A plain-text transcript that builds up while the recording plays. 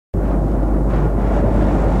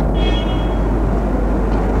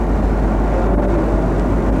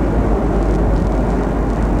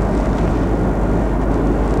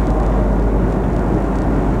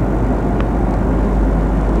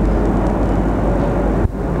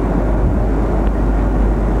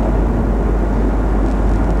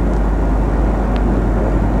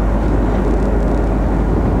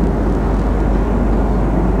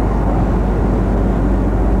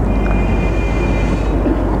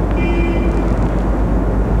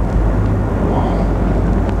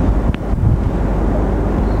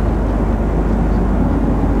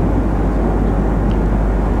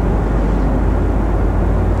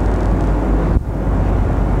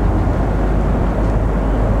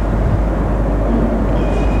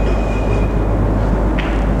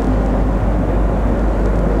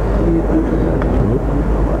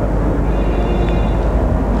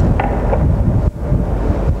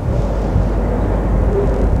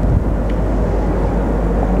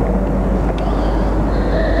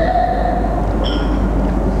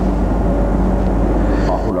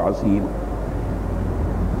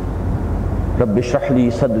رب اشرح لي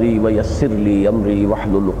صدري ويسر لي امري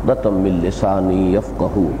واحلل عقدة من لساني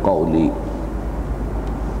يفقهوا قولي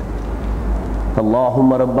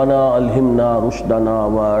اللهم ربنا الهمنا رشدنا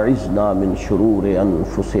واعذنا من شرور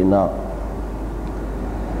انفسنا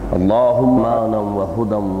اللهم آمنا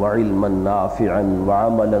وهدى وعلما نافعا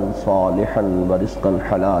وعملا صالحا ورزقا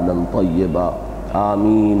حلالا طيبا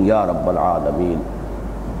آمین یا رب العالمین۔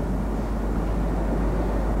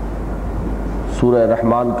 سورہ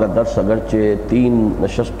رحمان کا درس اگرچہ 3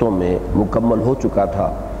 نشستوں میں مکمل ہو چکا تھا،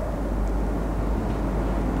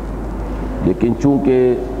 لیکن چونکہ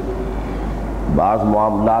بعض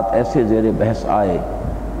معاملات ایسے زیر بحث آئے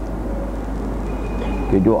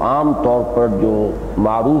کہ جو عام طور پر جو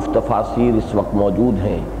معروف تفاسیر اس وقت موجود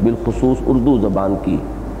ہیں بالخصوص اردو زبان کی،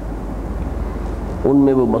 ان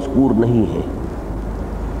میں وہ مذکور نہیں ہیں،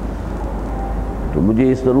 تو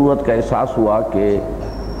مجھے اس ضرورت کا احساس ہوا کہ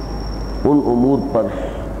ان امور پر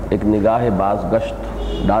ایک نگاہ باز گشت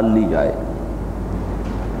ڈال لی جائے،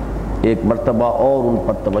 ایک مرتبہ اور ان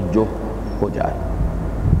پر توجہ ہو جائے۔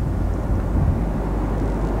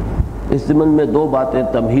 اس ضمن میں 2 باتیں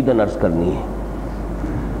تمہیداً عرض کرنی ہیں۔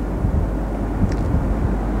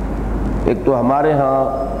 ایک تو ہمارے ہاں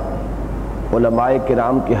علماء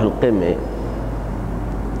کرام کے حلقے میں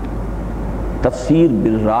تفسیر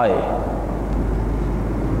بالرائے،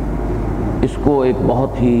 اس کو ایک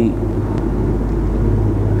بہت ہی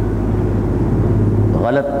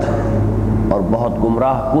غلط اور بہت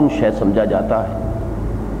گمراہ کن شے سمجھا جاتا ہے،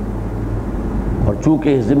 اور چونکہ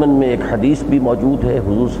اس ضمن میں ایک حدیث بھی موجود ہے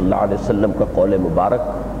حضور صلی اللہ علیہ وسلم کا قول مبارک،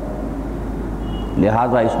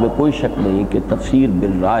 لہذا اس میں کوئی شک نہیں کہ تفسیر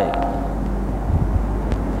بالرائے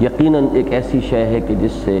یقیناً ایک ایسی شے ہے کہ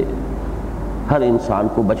جس سے ہر انسان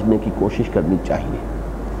کو بچنے کی کوشش کرنی چاہیے۔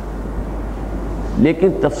 لیکن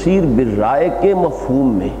تفسیر بالرائے کے مفہوم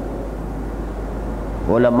میں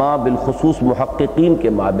علماء بالخصوص محققین کے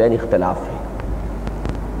مابین اختلاف ہے۔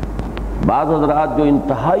 بعض حضرات جو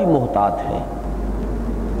انتہائی محتاط ہیں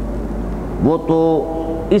وہ تو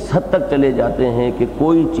اس حد تک چلے جاتے ہیں کہ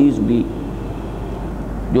کوئی چیز بھی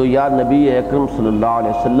جو یا نبی اکرم صلی اللہ علیہ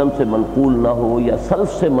وسلم سے منقول نہ ہو یا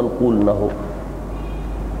سلف سے منقول نہ ہو،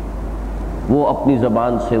 وہ اپنی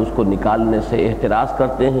زبان سے اس کو نکالنے سے احتراز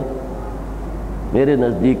کرتے ہیں۔ میرے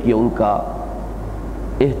نزدیک یہ ان کا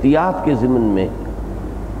احتیاط کے ضمن میں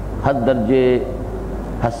حد درجے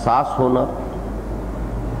حساس ہونا،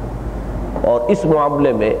 اور اس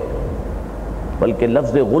معاملے میں بلکہ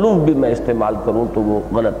لفظ غلو بھی میں استعمال کروں تو وہ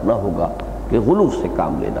غلط نہ ہوگا کہ غلو سے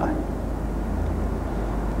کام لینا ہے۔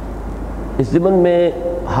 اس ضمن میں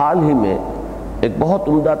حال ہی میں ایک بہت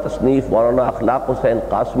عمدہ تصنیف مولانا اخلاق حسین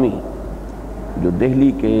قاسمی، جو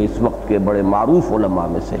دہلی کے اس وقت کے بڑے معروف علماء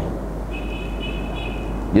میں سے ہیں،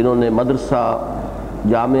 جنہوں نے مدرسہ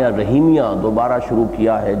جامعہ رحیمیہ دوبارہ شروع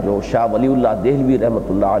کیا ہے، جو شاہ ولی اللہ دہلوی رحمۃ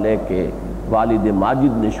اللہ علیہ کے والد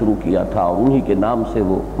ماجد نے شروع کیا تھا، اور انہی کے نام سے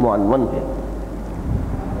وہ معنون ہے،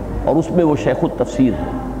 اور اس میں وہ شیخ التفسیر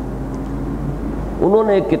ہیں۔ انہوں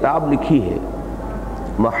نے ایک کتاب لکھی ہے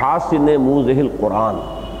محاسن موضح القرآن۔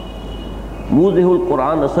 موضح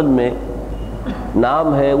القرآن اصل میں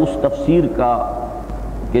نام ہے اس تفسیر کا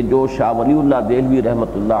کہ جو شاہ ولی اللہ دہلوی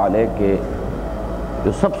رحمۃ اللہ علیہ کے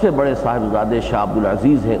جو سب سے بڑے صاحبزادے شاہ عبد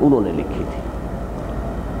العزیز ہیں انہوں نے لکھی تھی،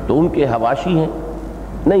 تو ان کے حواشی ہیں،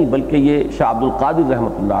 نہیں بلکہ یہ شاہ عبد القادر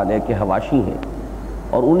رحمۃ اللہ علیہ کے حواشی ہیں،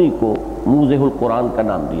 اور انہی کو موضح القرآن کا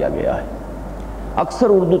نام دیا گیا ہے۔ اکثر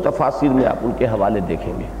اردو تفاسیر میں آپ ان کے حوالے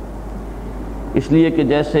دیکھیں گے، اس لیے کہ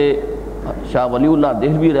جیسے شاہ ولی اللہ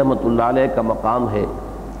دہلوی رحمۃ اللہ علیہ کا مقام ہے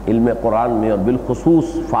علم قرآن میں، اور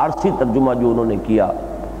بالخصوص فارسی ترجمہ جو انہوں نے کیا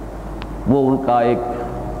وہ ان کا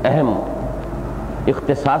ایک اہم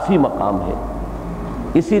اختصاصی مقام ہے،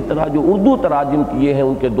 اسی طرح جو اردو تراجم کیے ہیں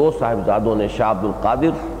ان کے 2 صاحبزادوں نے، شاہ عبد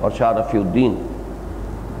القادر اور شاہ رفیع الدین،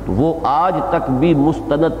 وہ آج تک بھی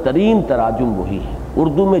مستند ترین تراجم وہی ہیں۔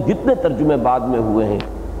 اردو میں جتنے ترجمے بعد میں ہوئے ہیں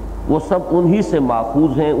وہ سب انہی سے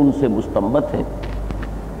ماخوذ ہیں، ان سے مستنبط ہیں،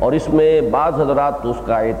 اور اس میں بعض حضرات تو اس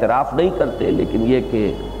کا اعتراف نہیں کرتے، لیکن یہ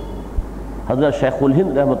کہ حضرت شیخ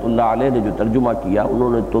الہند رحمۃ اللہ علیہ نے جو ترجمہ کیا انہوں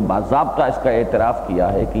نے تو باضابطہ اس کا اعتراف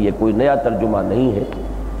کیا ہے کہ یہ کوئی نیا ترجمہ نہیں ہے،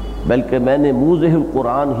 بلکہ میں نے موضح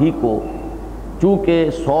القرآن ہی کو، چونکہ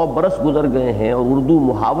 100 برس گزر گئے ہیں اور اردو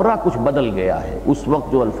محاورہ کچھ بدل گیا ہے، اس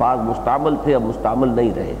وقت جو الفاظ مستعمل تھے اب مستعمل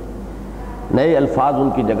نہیں رہے، نئے الفاظ ان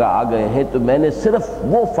کی جگہ آ گئے ہیں، تو میں نے صرف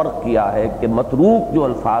وہ فرق کیا ہے کہ متروک جو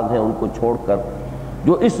الفاظ ہیں ان کو چھوڑ کر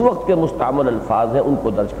جو اس وقت کے مستعمل الفاظ ہیں ان کو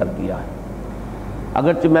درج کر دیا ہے۔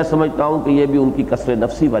 اگرچہ میں سمجھتا ہوں کہ یہ بھی ان کی کسر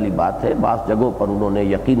نفسی والی بات ہے، بعض جگہوں پر انہوں نے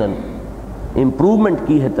یقیناً امپروومنٹ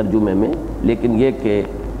کی ہے ترجمے میں، لیکن یہ کہ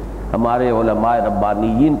ہمارے علماء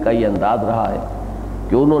ربانیین کا یہ انداز رہا ہے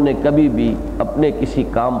کہ انہوں نے کبھی بھی اپنے کسی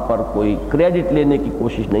کام پر کوئی کریڈٹ لینے کی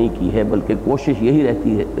کوشش نہیں کی ہے، بلکہ کوشش یہی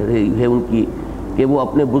رہی ہے ان کی کہ وہ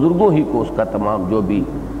اپنے بزرگوں ہی کو اس کا تمام جو بھی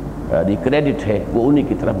کریڈٹ ہے وہ انہی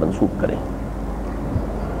کی طرف منسوب کریں۔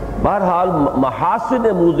 بہرحال محاسن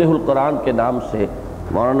موضح القرآن کے نام سے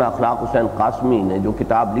مولانا اخلاق حسین قاسمی نے جو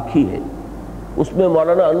کتاب لکھی ہے، اس میں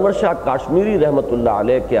مولانا انور شاہ کاشمیری رحمۃ اللہ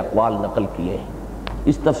علیہ کے اقوال نقل کیے ہیں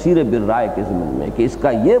اس تفسیر بالرائے کے ضمن میں، کہ اس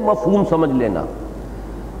کا یہ مفہوم سمجھ لینا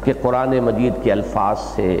کہ قرآن مجید کے الفاظ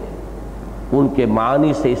سے، ان کے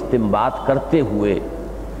معنی سے استنباط کرتے ہوئے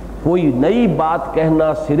کوئی نئی بات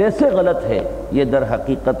کہنا سرے سے غلط ہے، یہ در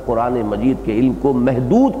حقیقت قرآن مجید کے علم کو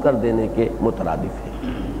محدود کر دینے کے مترادف ہے۔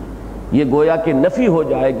 یہ گویا کہ نفی ہو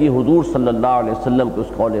جائے گی حضور صلی اللہ علیہ وسلم کے اس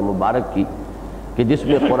قول مبارک کی کہ جس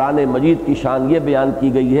میں قرآن مجید کی شان یہ بیان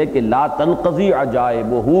کی گئی ہے کہ لا تنقضی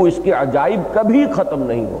عجائبہ، اس کے عجائب کبھی ختم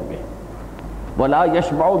نہیں ہوں گے، ولا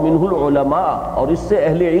یشبع منہ العلماء، اور اس سے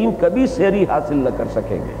اہل علم کبھی سیری حاصل نہ کر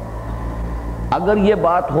سکیں گے۔ اگر یہ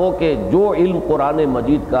بات ہو کہ جو علم قرآن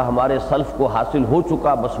مجید کا ہمارے سلف کو حاصل ہو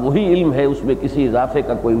چکا بس وہی علم ہے، اس میں کسی اضافے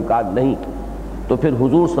کا کوئی امکان نہیں، تو پھر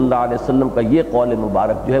حضور صلی اللہ علیہ وسلم کا یہ قول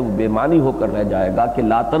مبارک جو ہے وہ بے معنی ہو کر رہ جائے گا کہ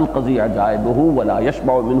لا تنقضی عجائبہ ولا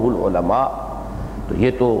یشبع منہ العلماء۔ تو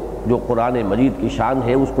یہ تو جو قرآن مجید کی شان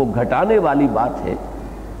ہے اس کو گھٹانے والی بات ہے،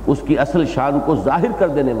 اس کی اصل شان کو ظاہر کر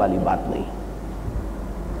دینے والی بات نہیں۔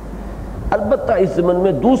 البتہ اس ضمن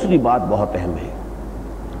میں دوسری بات بہت اہم ہے،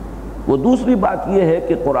 وہ دوسری بات یہ ہے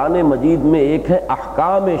کہ قرآن مجید میں ایک ہے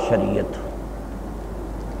احکام شریعت،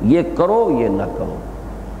 یہ کرو یہ نہ کرو،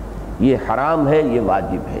 یہ حرام ہے یہ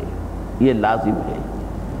واجب ہے یہ لازم ہے،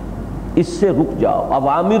 اس سے رک جاؤ،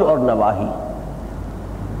 اوامر اور نواہی،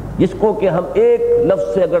 جس کو کہ ہم ایک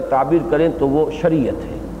لفظ سے اگر تعبیر کریں تو وہ شریعت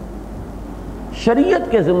ہے۔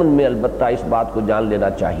 شریعت کے ضمن میں البتہ اس بات کو جان لینا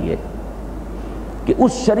چاہیے کہ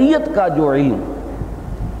اس شریعت کا جو علم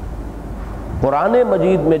قرآن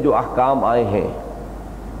مجید میں جو احکام آئے ہیں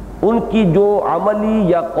ان کی جو عملی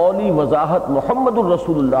یا قولی وضاحت محمد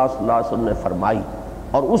الرسول اللہ صلی اللہ علیہ وسلم نے فرمائی،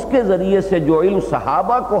 اور اس کے ذریعے سے جو علم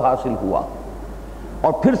صحابہ کو حاصل ہوا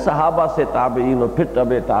اور پھر صحابہ سے تابعین اور پھر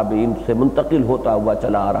تبع تابعین سے منتقل ہوتا ہوا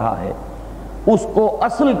چلا آ رہا ہے، اس کو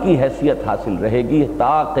اصل کی حیثیت حاصل رہے گی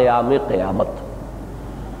تا قیام قیامت۔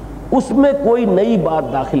 اس میں کوئی نئی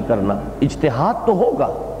بات داخل کرنا، اجتہاد تو ہوگا،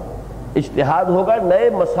 اجتہاد ہوگا نئے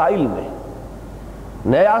مسائل میں،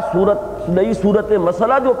 نئی صورت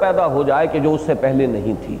مسئلہ جو پیدا ہو جائے کہ جو اس سے پہلے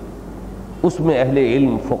نہیں تھی، اس میں اہل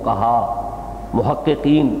علم، فقہا،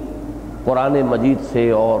 محققین قرآن مجید سے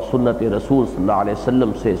اور سنت رسول صلی اللہ علیہ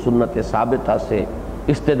وسلم سے، سنت ثابتہ سے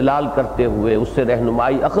استدلال کرتے ہوئے، اس سے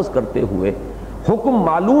رہنمائی اخذ کرتے ہوئے حکم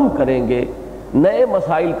معلوم کریں گے نئے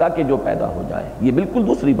مسائل کا کہ جو پیدا ہو جائے، یہ بالکل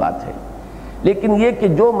دوسری بات ہے۔ لیکن یہ کہ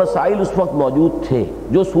جو مسائل اس وقت موجود تھے،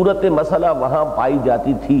 جو صورت مسئلہ وہاں پائی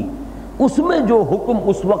جاتی تھی، اس میں جو حکم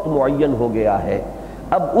اس وقت معین ہو گیا ہے،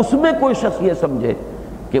 اب اس میں کوئی شخص یہ سمجھے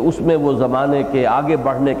کہ اس میں وہ زمانے کے آگے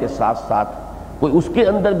بڑھنے کے ساتھ ساتھ کوئی اس کے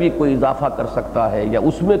اندر بھی کوئی اضافہ کر سکتا ہے، یا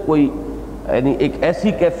اس میں کوئی یعنی ایک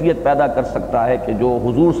ایسی کیفیت پیدا کر سکتا ہے کہ جو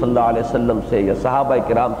حضور صلی اللہ علیہ وسلم سے یا صحابہ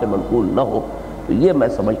کرام سے منقول نہ ہو، تو یہ میں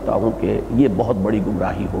سمجھتا ہوں کہ یہ بہت بڑی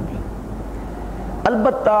گمراہی ہوگی۔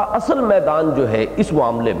 البتہ اصل میدان جو ہے اس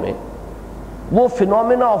معاملے میں وہ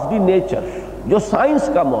فینومینا آف دی نیچر جو سائنس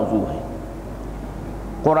کا موضوع ہے۔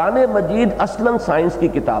 قرآن مجید اصلاً سائنس کی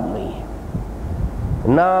کتاب نہیں ہے،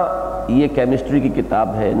 نہ یہ کیمسٹری کی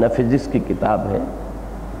کتاب ہے، نہ فزکس کی کتاب ہے،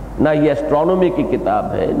 نہ یہ ایسٹرونومی کی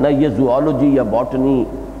کتاب ہے، نہ یہ زوالوجی یا باٹنی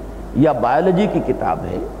یا بایولوجی کی کتاب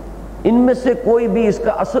ہے، ان میں سے کوئی بھی اس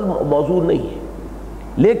کا اصل موضوع نہیں ہے۔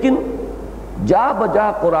 لیکن جا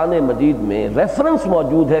بجا قرآن مجید میں ریفرنس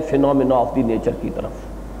موجود ہے فینومینا آف دی نیچر کی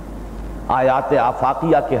طرف، آیات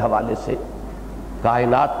آفاقیہ کے حوالے سے،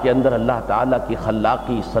 کائنات کے اندر اللہ تعالیٰ کی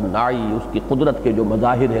خلاقی، صناعی، اس کی قدرت کے جو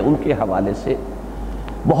مظاہر ہیں ان کے حوالے سے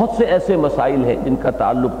بہت سے ایسے مسائل ہیں جن کا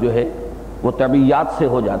تعلق جو ہے وہ طبیعیات سے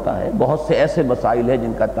ہو جاتا ہے، بہت سے ایسے مسائل ہیں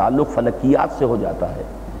جن کا تعلق فلکیات سے ہو جاتا ہے،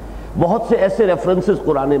 بہت سے ایسے ریفرنسز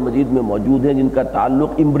قرآن مجید میں موجود ہیں جن کا تعلق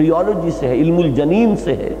ایمبریولوجی سے ہے، علم الجنین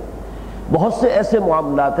سے ہے، بہت سے ایسے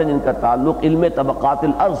معاملات ہیں جن کا تعلق علم طبقات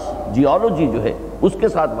الارض، جیولوجی جو ہے اس کے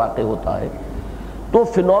ساتھ واقع ہوتا ہے۔ تو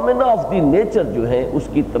فینومینا آف دی نیچر جو ہے اس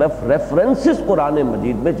کی طرف ریفرنسز قرآن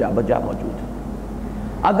مجید میں جا بجا موجود ہیں،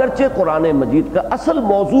 اگرچہ قرآن مجید کا اصل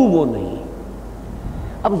موضوع وہ نہیں۔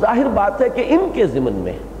 اب ظاہر بات ہے کہ ان کے ضمن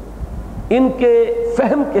میں، ان کے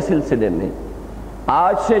فہم کے سلسلے میں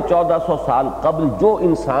آج سے 1400 سال قبل جو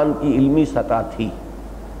انسان کی علمی سطح تھی،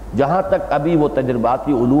 جہاں تک ابھی وہ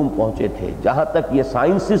تجرباتی علوم پہنچے تھے، جہاں تک یہ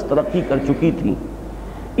سائنسز ترقی کر چکی تھی،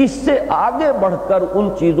 اس سے آگے بڑھ کر ان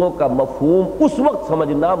چیزوں کا مفہوم اس وقت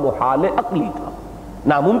سمجھنا محال عقلی تھا۔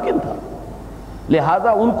 ناممکن تھا۔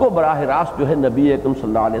 لہذا ان کو براہ راست جو ہے نبی اکرم صلی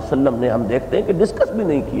اللہ علیہ وسلم نے ہم دیکھتے ہیں کہ ڈسکس بھی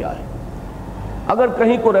نہیں کیا ہے۔ اگر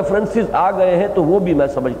کہیں کو ریفرنسز آ گئے ہیں تو وہ بھی میں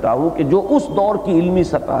سمجھتا ہوں کہ جو اس دور کی علمی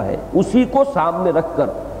سطح ہے اسی کو سامنے رکھ کر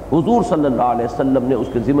حضور صلی اللہ علیہ وسلم نے اس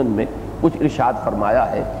کے ضمن میں کچھ ارشاد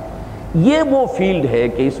فرمایا ہے۔ یہ وہ فیلڈ ہے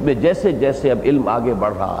کہ اس میں جیسے جیسے اب علم آگے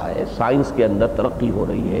بڑھ رہا ہے، سائنس کے اندر ترقی ہو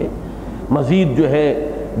رہی ہے، مزید جو ہے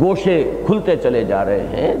گوشے کھلتے چلے جا رہے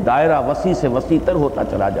ہیں، دائرہ وسیع سے وسیع تر ہوتا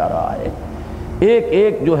چلا جا رہا ہے، ایک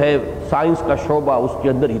ایک جو ہے سائنس کا شعبہ اس کے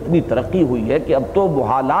اندر اتنی ترقی ہوئی ہے کہ اب تو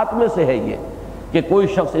محالات میں سے ہے یہ کہ کوئی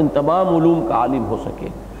شخص ان تمام علوم کا عالم ہو سکے۔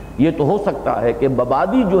 یہ تو ہو سکتا ہے کہ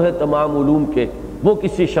مبادی جو ہے تمام علوم کے وہ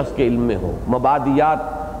کسی شخص کے علم میں ہو،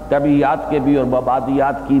 مبادیات طبیعیات کے بھی اور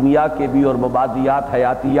مبادیات کیمیا کے بھی اور مبادیات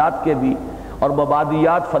حیاتیات کے بھی اور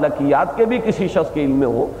مبادیات فلکیات کے بھی کسی شخص کے علم میں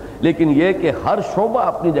ہو، لیکن یہ کہ ہر شعبہ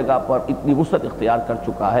اپنی جگہ پر اتنی وسعت اختیار کر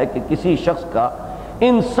چکا ہے کہ کسی شخص کا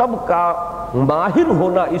ان سب کا ماہر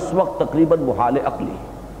ہونا اس وقت تقریباً محال عقلی ہے۔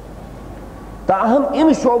 تاہم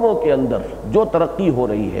ان شعبوں کے اندر جو ترقی ہو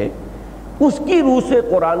رہی ہے اس کی روح سے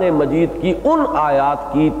قرآن مجید کی ان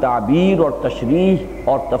آیات کی تعبیر اور تشریح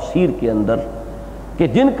اور تفسیر کے اندر کہ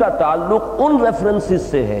جن کا تعلق ان ریفرنسز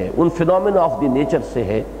سے ہے، ان فینومینا آف دی نیچر سے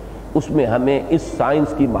ہے، اس میں ہمیں اس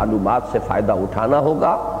سائنس کی معلومات سے فائدہ اٹھانا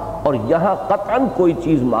ہوگا اور یہاں قطعاً کوئی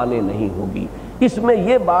چیز مانے نہیں ہوگی۔ اس میں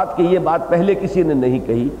یہ بات کہ یہ بات پہلے کسی نے نہیں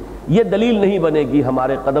کہی، یہ دلیل نہیں بنے گی،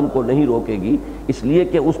 ہمارے قدم کو نہیں روکے گی، اس لیے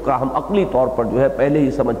کہ اس کا ہم عقلی طور پر جو ہے پہلے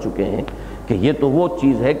ہی سمجھ چکے ہیں کہ یہ تو وہ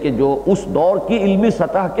چیز ہے کہ جو اس دور کی علمی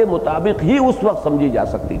سطح کے مطابق ہی اس وقت سمجھی جا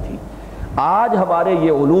سکتی تھی۔ آج ہمارے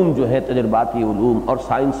یہ علوم جو ہیں تجرباتی علوم اور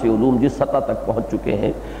سائنسی علوم جس سطح تک پہنچ چکے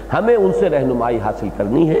ہیں، ہمیں ان سے رہنمائی حاصل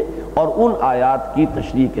کرنی ہے اور ان آیات کی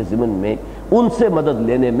تشریح کے ضمن میں ان سے مدد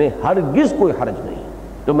لینے میں ہرگز کوئی حرج نہیں۔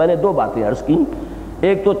 تو میں نے دو باتیں عرض کی،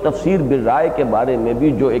 ایک تو تفسیر بالرائے کے بارے میں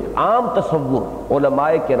بھی جو ایک عام تصور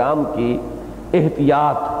علماء کرام کی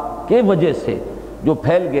احتیاط کے وجہ سے جو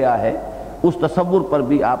پھیل گیا ہے، اس تصور پر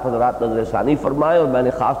بھی آپ حضرات نظر ثانی فرمائیں، اور میں نے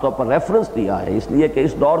خاص طور پر ریفرنس دیا ہے اس لیے کہ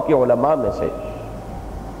اس دور کے علماء میں سے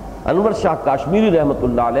انور شاہ کاشمیری رحمۃ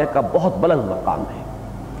اللہ علیہ کا بہت بلند مقام ہے،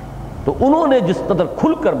 تو انہوں نے جس قدر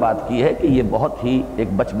کھل کر بات کی ہے کہ یہ بہت ہی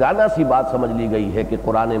ایک بچگانہ سی بات سمجھ لی گئی ہے کہ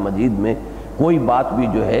قرآن مجید میں کوئی بات بھی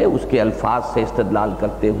جو ہے اس کے الفاظ سے استدلال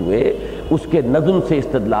کرتے ہوئے، اس کے نظم سے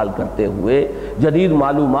استدلال کرتے ہوئے، جدید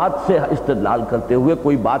معلومات سے استدلال کرتے ہوئے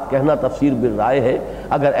کوئی بات کہنا تفسیر بالرائے ہے۔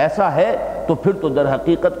 اگر ایسا ہے تو پھر تو در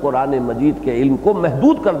حقیقت قرآن مجید کے علم کو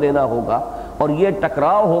محدود کر دینا ہوگا، اور یہ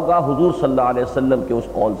ٹکراؤ ہوگا حضور صلی اللہ علیہ وسلم کے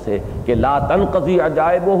اس قول سے کہ لا تنقضی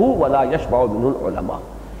عجائبہ ولا یشبع منہ العلماء،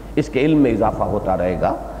 اس کے علم میں اضافہ ہوتا رہے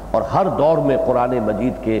گا، اور ہر دور میں قرآن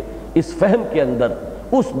مجید کے اس فہم کے اندر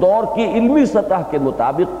اس دور کی علمی سطح کے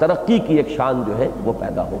مطابق ترقی کی ایک شان جو ہے وہ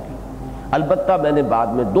پیدا ہوگی۔ البتہ میں نے بعد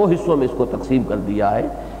میں دو حصوں میں اس کو تقسیم کر دیا ہے۔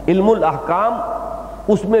 علم الاحکام،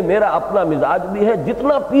 اس میں میرا اپنا مزاج بھی ہے،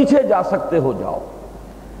 جتنا پیچھے جا سکتے ہو جاؤ،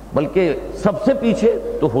 بلکہ سب سے پیچھے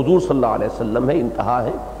تو حضور صلی اللہ علیہ وسلم ہے، انتہا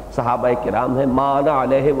ہے، صحابہ کرام ہے، ما انا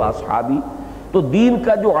علیہ واصحابی، تو دین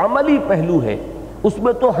کا جو عملی پہلو ہے اس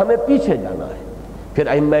میں تو ہمیں پیچھے جانا ہے۔ پھر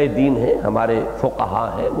ائمہ دین ہیں، ہمارے فقہاء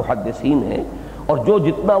ہیں، محدثین ہیں، اور جو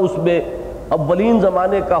جتنا اس میں اولین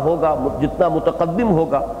زمانے کا ہوگا، جتنا متقدم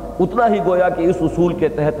ہوگا، اتنا ہی گویا کہ اس اصول کے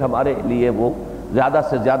تحت ہمارے لیے وہ زیادہ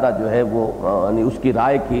سے زیادہ جو ہے وہ یعنی اس کی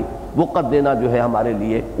رائے کی وقت دینا جو ہے ہمارے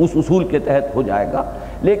لیے اس اصول کے تحت ہو جائے گا۔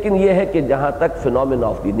 لیکن یہ ہے کہ جہاں تک فینومینا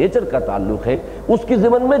آف دی نیچر کا تعلق ہے، اس کی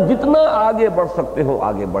ضمن میں جتنا آگے بڑھ سکتے ہو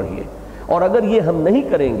آگے بڑھیے، اور اگر یہ ہم نہیں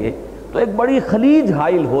کریں گے تو ایک بڑی خلیج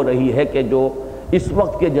حائل ہو رہی ہے کہ جو اس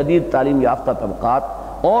وقت کے جدید تعلیم یافتہ طبقات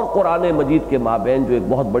اور قرآن مجید کے مابین جو ایک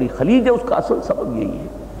بہت بڑی خلیج ہے، اس کا اصل سبب یہی ہے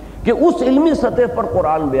کہ اس علمی سطح پر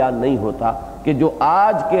قرآن بیان نہیں ہوتا کہ جو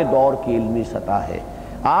آج کے دور کی علمی سطح ہے،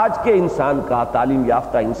 آج کے انسان کا، تعلیم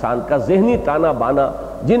یافتہ انسان کا ذہنی تانا بانا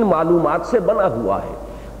جن معلومات سے بنا ہوا ہے،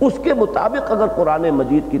 اس کے مطابق اگر قرآن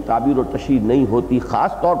مجید کی تعبیر و تشریح نہیں ہوتی،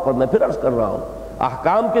 خاص طور پر میں پھر عرض کر رہا ہوں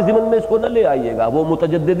احکام کے ضمن میں اس کو نہ لے آئیے گا، وہ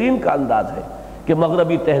متجددین کا انداز ہے کہ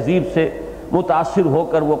مغربی تہذیب سے متاثر ہو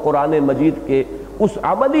کر وہ قرآن مجید کے اس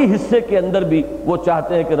عملی حصے کے اندر بھی وہ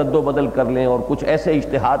چاہتے ہیں کہ رد و بدل کر لیں اور کچھ ایسے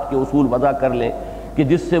اجتہاد کے اصول وضع کر لیں کہ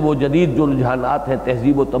جس سے وہ جدید جو رجحانات ہیں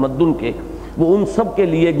تہذیب و تمدن کے، وہ ان سب کے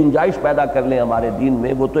لیے گنجائش پیدا کر لیں ہمارے دین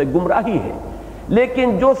میں، وہ تو ایک گمراہی ہے۔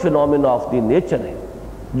 لیکن جو فینومینا آف دی نیچر ہے،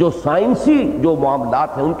 جو سائنسی جو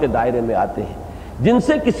معاملات ہیں ان کے دائرے میں آتے ہیں، جن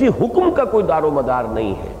سے کسی حکم کا کوئی دار و مدار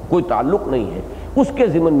نہیں ہے، کوئی تعلق نہیں ہے، اس کے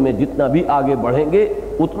ضمن میں جتنا بھی آگے بڑھیں گے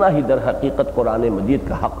اتنا ہی در حقیقت قرآن مجید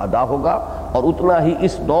کا حق ادا ہوگا، اور اتنا ہی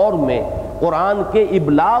اس دور میں قرآن کے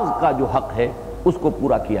ابلاغ کا جو حق ہے اس کو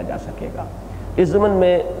پورا کیا جا سکے گا۔ اس ضمن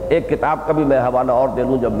میں ایک کتاب کا بھی میں حوالہ اور دے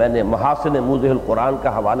لوں، جب میں نے محاسن موضح القرآن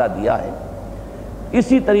کا حوالہ دیا ہے،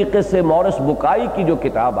 اسی طریقے سے مورس بکائی کی جو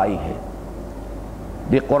کتاب آئی ہے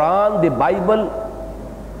دی قرآن the Bible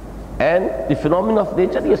and the phenomenon of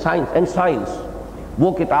nature, یہ سائنس اینڈ سائنس،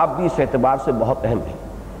 وہ کتاب بھی اس اعتبار سے بہت اہم ہے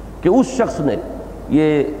کہ اس شخص نے،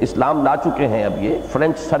 یہ اسلام لا چکے ہیں اب، یہ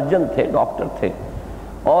فرینچ سرجن تھے، ڈاکٹر تھے،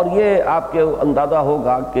 اور یہ آپ کے اندازہ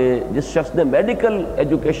ہوگا کہ جس شخص نے میڈیکل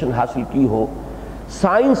ایجوکیشن حاصل کی ہو،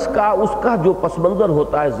 سائنس کا اس کا جو پس منظر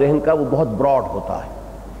ہوتا ہے ذہن کا وہ بہت براڈ ہوتا ہے،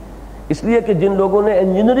 اس لیے کہ جن لوگوں نے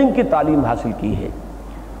انجینئرنگ کی تعلیم حاصل کی ہے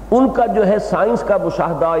ان کا جو ہے سائنس کا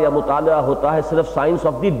مشاہدہ یا مطالعہ ہوتا ہے صرف science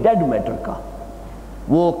of the dead metre کا،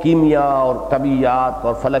 وہ کیمیا اور طبیعیات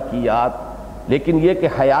اور فلکیات، لیکن یہ کہ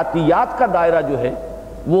حیاتیات کا دائرہ جو ہے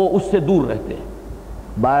وہ اس سے دور رہتے ہیں،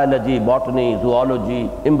 بایولوجی، باٹنی، زوالوجی،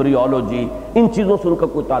 ایمبریولوجی، ان چیزوں سے ان کا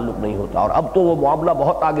کوئی تعلق نہیں ہوتا۔ اور اب تو وہ معاملہ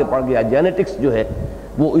بہت آگے بڑھ گیا، جینیٹکس جو ہے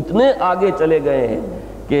وہ اتنے آگے چلے گئے ہیں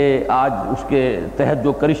کہ آج اس کے تحت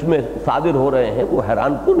جو کرشمے صادر ہو رہے ہیں وہ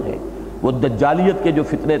حیران کن ہیں۔ وہ دجالیت کے جو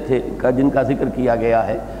فتنے تھے جن کا ذکر کیا گیا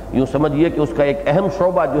ہے، یوں سمجھیے کہ اس کا ایک اہم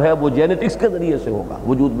شعبہ جو ہے وہ جینیٹکس کے ذریعے سے ہوگا،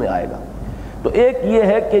 وجود میں آئے گا۔ تو ایک یہ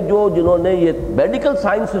ہے کہ جنہوں نے یہ میڈیکل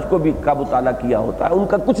سائنسز کو بھی کا مطالعہ کیا ہوتا ہے، ان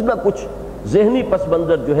کا کچھ نہ کچھ ذہنی پس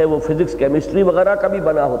منظر جو ہے وہ فزکس، کیمسٹری وغیرہ کا بھی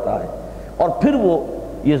بنا ہوتا ہے، اور پھر وہ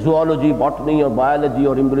یہ زوالوجی، باٹنی اور بایولوجی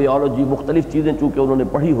اور ایمبریولوجی، مختلف چیزیں چونکہ انہوں نے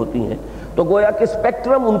پڑھی ہوتی ہیں تو گویا کہ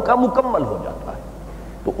اسپیکٹرم ان کا مکمل ہو جاتا ہے۔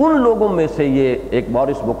 تو ان لوگوں میں سے یہ ایک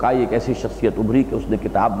مورس بکائی ایک ایسی شخصیت ابھری کہ اس نے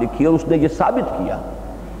کتاب لکھی اور اس نے یہ ثابت کیا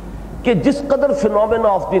کہ جس قدر فینومینا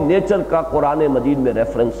آف دی نیچر کا قرآن مجید میں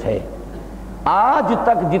ریفرنس ہے، آج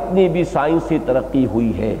تک جتنی بھی سائنسی ترقی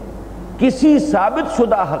ہوئی ہے، کسی ثابت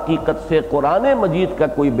شدہ حقیقت سے قرآن مجید کا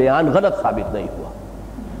کوئی بیان غلط ثابت نہیں ہوا۔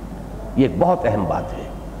 یہ ایک بہت اہم بات ہے۔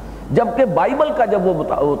 جبکہ بائبل کا جب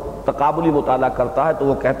وہ تقابلی مطالعہ کرتا ہے تو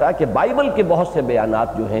وہ کہتا ہے کہ بائبل کے بہت سے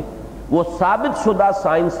بیانات جو ہیں وہ ثابت شدہ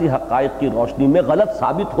سائنسی حقائق کی روشنی میں غلط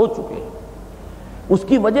ثابت ہو چکے ہیں۔ اس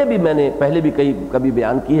کی وجہ بھی میں نے پہلے بھی کبھی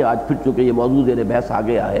بیان کی ہے، آج پھر چونکہ یہ موضوع زیر بحث آ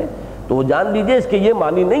گیا ہے تو وہ جان لیجئے اس کے یہ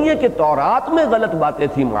معنی نہیں ہے کہ تورات میں غلط باتیں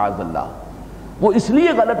تھیں، معاذ اللہ، وہ اس لیے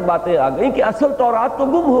غلط باتیں آ گئیں کہ اصل تورات تو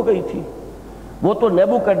گم ہو گئی تھی۔ وہ تو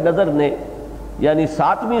نیبوکڈنیزر نے یعنی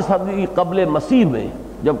 7ویں صدی قبل مسیح میں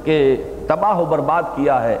جبکہ تباہ و برباد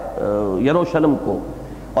کیا ہے یروشلم کو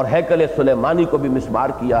اور ہیکل سلیمانی کو بھی مسمار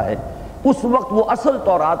کیا ہے، اس وقت وہ اصل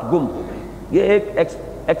تورات گم ہو گئی۔ یہ ایک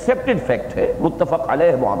ایکسیپٹڈ فیکٹ ہے، متفق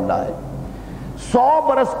علیہ معاملہ ہے۔ 100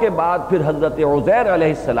 برس کے بعد پھر حضرت عزیر علیہ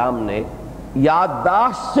السلام نے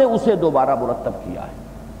یادداشت سے اسے دوبارہ مرتب کیا ہے۔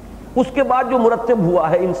 اس کے بعد جو مرتب ہوا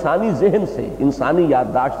ہے انسانی ذہن سے، انسانی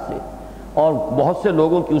یادداشت سے، اور بہت سے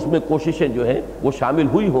لوگوں کی اس میں کوششیں جو ہیں وہ شامل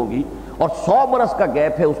ہوئی ہوں گی، اور 100 برس کا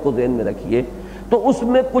گیپ ہے، اس کو ذہن میں رکھیے، تو اس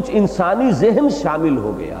میں کچھ انسانی ذہن شامل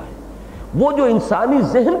ہو گیا ہے۔ وہ جو انسانی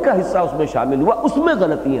ذہن کا حصہ اس میں شامل ہوا، اس میں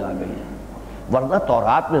غلطیاں آ گئی ہیں۔ ورنہ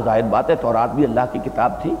تورات میں ظاہر بات ہے، تورات بھی اللہ کی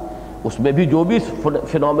کتاب تھی، اس میں بھی جو بھی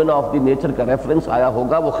فینومینا آف دی نیچر کا ریفرنس آیا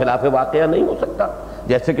ہوگا وہ خلاف واقعہ نہیں ہو سکتا،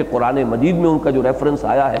 جیسے کہ قرآن مجید میں ان کا جو ریفرنس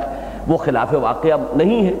آیا ہے وہ خلاف واقعہ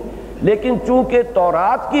نہیں ہے۔ لیکن چونکہ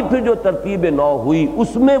تورات کی پھر جو ترتیب نو ہوئی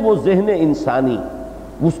اس میں وہ ذہن انسانی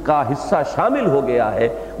اس کا حصہ شامل ہو گیا ہے،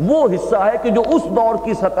 وہ حصہ ہے کہ جو اس دور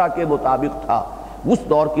کی سطح کے مطابق تھا، اس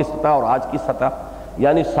دور کی سطح اور آج کی سطح،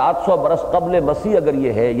 یعنی 700 برس قبل مسیح اگر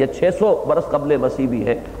یہ ہے یا 600 برس قبل مسیح بھی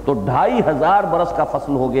ہے تو 2500 برس کا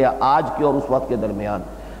فصل ہو گیا آج کے اور اس وقت کے درمیان۔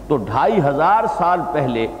 تو 2500 سال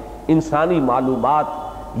پہلے انسانی معلومات،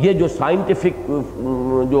 یہ جو سائنٹیفک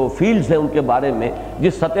جو فیلڈز ہیں ان کے بارے میں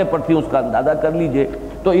جس سطح پر تھی اس کا اندازہ کر لیجئے،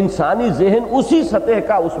 تو انسانی ذہن اسی سطح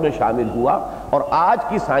کا اس میں شامل ہوا، اور آج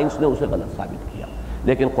کی سائنس نے اسے غلط ثابت کیا۔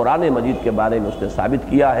 لیکن قرآن مجید کے بارے میں اس نے ثابت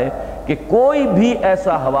کیا ہے کہ کوئی بھی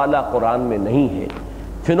ایسا حوالہ قرآن میں نہیں ہے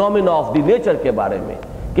فینومینا آف دی نیچر کے بارے میں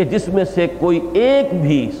کہ جس میں سے کوئی ایک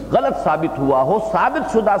بھی غلط ثابت ہوا ہو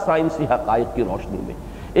ثابت شدہ سائنسی حقائق کی روشنی میں۔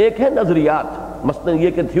 ایک ہے نظریات، مثلا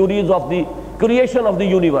یہ کہ theories of the creation of the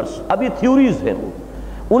universe, ابھی تھیوریز ہیں،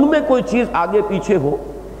 ان میں کوئی چیز آگے پیچھے ہو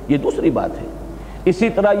یہ دوسری بات ہے۔ اسی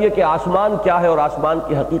طرح یہ کہ آسمان کیا ہے اور آسمان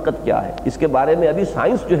کی حقیقت کیا ہے، اس کے بارے میں ابھی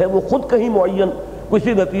سائنس جو ہے وہ خود کہیں معین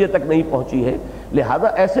کسی نتیجے تک نہیں پہنچی ہے، لہذا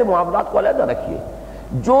ایسے معاملات کو علیحدہ رکھیے۔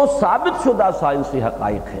 جو ثابت شدہ سائنسی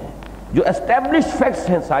حقائق ہیں، جو اسٹیبلش فیکٹس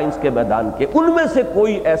ہیں سائنس کے میدان کے، ان میں سے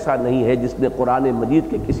کوئی ایسا نہیں ہے جس نے قرآن مجید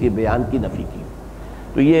کے کسی بیان کی نفی کی۔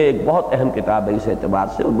 تو یہ ایک بہت اہم کتاب ہے اس اعتبار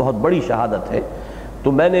سے، اور بہت بڑی شہادت ہے۔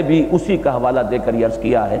 تو میں نے بھی اسی کا حوالہ دے کر یہ عرض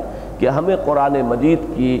کیا ہے کہ ہمیں قرآن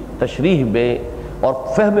مجید کی تشریح میں اور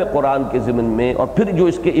فہم قرآن کے ضمن میں، اور پھر جو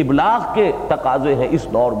اس کے ابلاغ کے تقاضے ہیں اس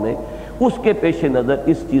دور میں، اس کے پیش نظر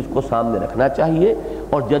اس چیز کو سامنے رکھنا چاہیے،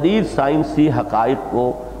 اور جدید سائنسی حقائق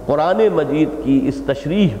کو قرآن مجید کی اس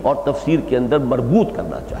تشریح اور تفسیر کے اندر مربوط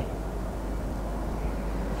کرنا چاہیے۔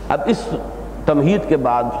 اب اس تمہید کے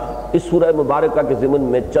بعد اس سورہ مبارکہ کے ضمن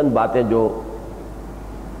میں چند باتیں جو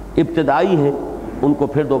ابتدائی ہیں ان کو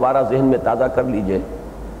پھر دوبارہ ذہن میں تازہ کر لیجئے۔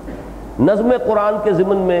 نظم قرآن کے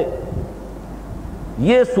ضمن میں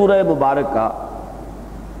یہ سورہ مبارکہ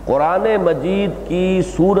قرآن مجید کی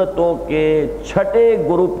سورتوں کے چھٹے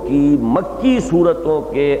گروپ کی مکی سورتوں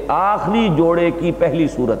کے آخری جوڑے کی پہلی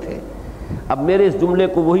سورت ہے۔ اب میرے اس جملے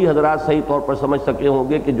کو وہی حضرات صحیح طور پر سمجھ سکے ہوں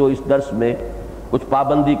گے کہ جو اس درس میں کچھ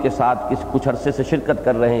پابندی کے ساتھ کچھ عرصے سے شرکت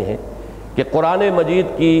کر رہے ہیں کہ قرآن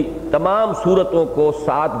مجید کی تمام سورتوں کو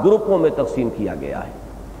 7 گروپوں میں تقسیم کیا گیا ہے۔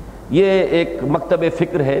 یہ ایک مکتب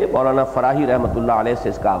فکر ہے، مولانا فراہی رحمۃ اللہ علیہ سے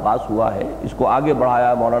اس کا آغاز ہوا ہے، اس کو آگے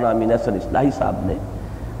بڑھایا مولانا امین حسن اصلاحی صاحب نے۔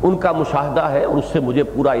 ان کا مشاہدہ ہے اور اس سے مجھے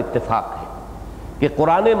پورا اتفاق ہے کہ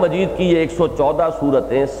قرآن مجید کی یہ 114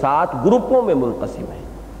 سورتیں 7 گروپوں میں منقسم ہیں۔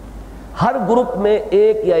 ہر گروپ میں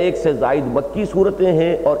ایک یا ایک سے زائد مکی صورتیں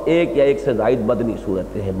ہیں اور ایک یا ایک سے زائد مدنی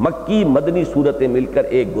صورتیں ہیں۔ مکی مدنی صورتیں مل کر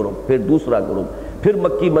ایک گروپ، پھر دوسرا گروپ، پھر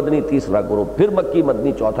مکی مدنی تیسرا گروپ، پھر مکی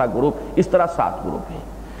مدنی چوتھا گروپ، اس طرح 7 گروپ ہیں۔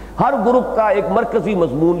 ہر گروپ کا ایک مرکزی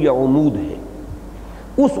مضمون یا عمود ہے۔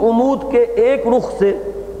 اس عمود کے ایک رخ سے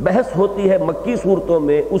بحث ہوتی ہے مکی صورتوں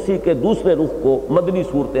میں، اسی کے دوسرے رخ کو مدنی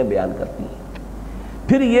صورتیں بیان کرتی ہیں۔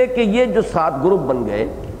 پھر یہ کہ یہ جو 7 گروپ بن گئے،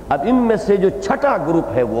 اب ان میں سے جو چھٹا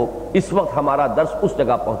گروپ ہے وہ اس وقت ہمارا درس اس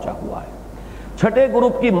جگہ پہنچا ہوا ہے۔ چھٹے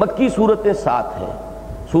گروپ کی مکی صورتیں 7 ہیں: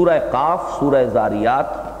 سورہ قاف، سورہ زاریات،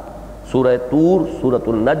 سورہ طور، سورۃ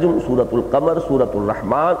النجم، سورۃ القمر، سورۃ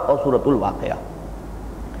الرحمن اور سورۃ الواقعہ۔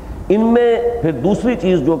 ان میں پھر دوسری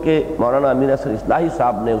چیز جو کہ مولانا امین حسن اصلاحی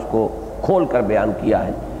صاحب نے اس کو کھول کر بیان کیا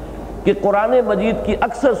ہے کہ قرآن مجید کی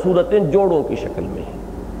اکثر صورتیں جوڑوں کی شکل میں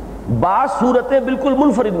ہیں۔ بعض صورتیں بالکل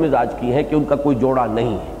منفرد مزاج کی ہیں کہ ان کا کوئی جوڑا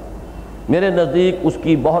نہیں ہے۔ میرے نزدیک اس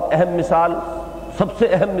کی بہت اہم مثال، سب سے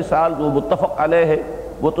اہم مثال جو متفق علیہ ہے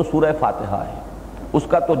وہ تو سورہ فاتحہ ہے۔ اس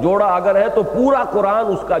کا تو جوڑا اگر ہے تو پورا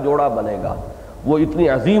قرآن اس کا جوڑا بنے گا، وہ اتنی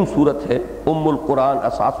عظیم صورت ہے، ام القرآن،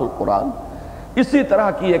 اساس القرآن۔ اسی طرح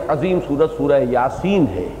کی ایک عظیم صورت سورہ یاسین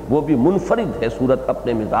ہے، وہ بھی منفرد ہے صورت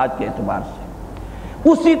اپنے مزاج کے اعتبار سے۔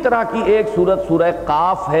 اسی طرح کی ایک صورت سورہ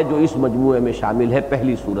قاف ہے جو اس مجموعے میں شامل ہے،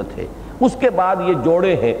 پہلی صورت ہے۔ اس کے بعد یہ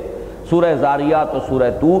جوڑے ہیں سورہ زاریات اور سورہ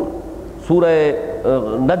طور، سورہ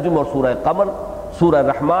نجم اور سورہ قمر، سورہ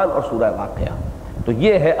رحمان اور سورہ واقعہ۔ تو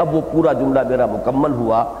یہ ہے، اب وہ پورا جملہ میرا مکمل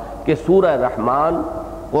ہوا کہ سورہ رحمان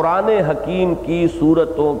قرآن حکیم کی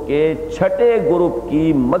صورتوں کے چھٹے گروپ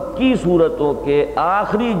کی مکی صورتوں کے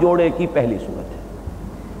آخری جوڑے کی پہلی صورت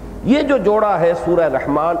ہے۔ یہ جو جوڑا ہے سورہ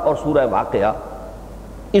رحمان اور سورہ واقعہ،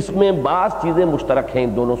 اس میں بعض چیزیں مشترک ہیں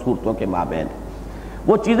ان دونوں صورتوں کے مابین۔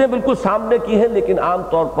 وہ چیزیں بالکل سامنے کی ہیں لیکن عام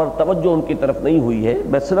طور پر توجہ ان کی طرف نہیں ہوئی ہے،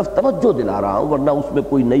 میں صرف توجہ دلا رہا ہوں ورنہ اس میں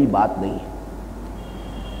کوئی نئی بات نہیں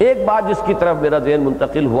ہے۔ ایک بات جس کی طرف میرا ذہن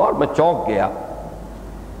منتقل ہوا اور میں چونک گیا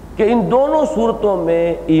کہ ان دونوں صورتوں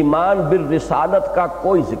میں ایمان بالرسالت کا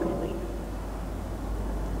کوئی ذکر نہیں،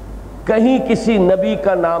 کہیں کسی نبی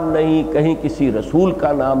کا نام نہیں، کہیں کسی رسول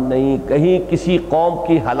کا نام نہیں، کہیں کسی قوم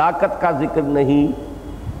کی ہلاکت کا ذکر نہیں۔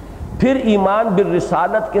 پھر ایمان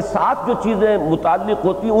بالرسالت کے ساتھ جو چیزیں متعلق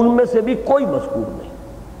ہوتی ہیں ان میں سے بھی کوئی مذکور نہیں۔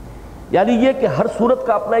 یعنی یہ کہ ہر صورت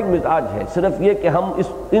کا اپنا ایک مزاج ہے، صرف یہ کہ ہم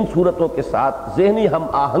ان صورتوں کے ساتھ ذہنی ہم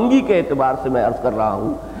آہنگی کے اعتبار سے میں عرض کر رہا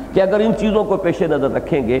ہوں کہ اگر ان چیزوں کو پیش نظر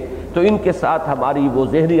رکھیں گے تو ان کے ساتھ ہماری وہ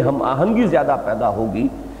ذہنی ہم آہنگی زیادہ پیدا ہوگی۔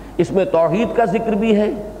 اس میں توحید کا ذکر بھی ہے،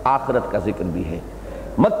 آخرت کا ذکر بھی ہے۔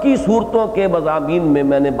 مکی صورتوں کے مضامین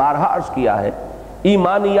میں نے بارہا عرض کیا ہے،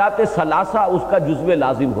 ایمانیات ثلاثہ اس کا جزو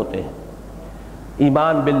لازم ہوتے ہیں۔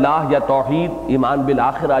 ایمان باللہ یا توحید، ایمان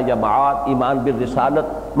بالآخرہ یا معاد، ایمان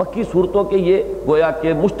بالرسالت، مکی صورتوں کے یہ گویا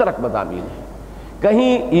کہ مشترک مضامین ہیں۔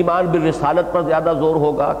 کہیں ایمان بالرسالت پر زیادہ زور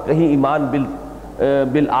ہوگا، کہیں ایمان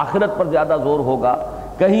بالآخرت پر زیادہ زور ہوگا،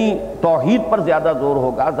 کہیں توحید پر زیادہ زور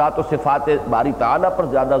ہوگا، ذات و صفات باری تعالیٰ پر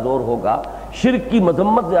زیادہ زور ہوگا، شرک کی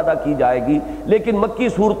مذمت زیادہ کی جائے گی۔ لیکن مکی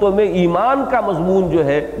صورتوں میں ایمان کا مضمون جو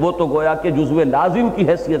ہے وہ تو گویا کہ جزو لازم کی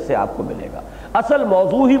حیثیت سے آپ کو ملے گا۔ اصل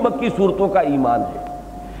موضوع ہی مکی صورتوں کا ایمان ہے۔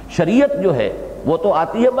 شریعت جو ہے وہ تو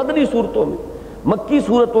آتی ہے مدنی صورتوں میں، مکی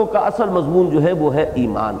صورتوں کا اصل مضمون جو ہے وہ ہے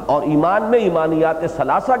ایمان۔ اور ایمان میں ایمانیات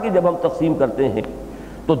ثلاثہ کی جب ہم تقسیم کرتے ہیں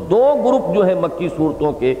تو 2 گروپ جو ہے مکی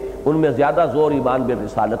صورتوں کے، ان میں زیادہ زور ایمان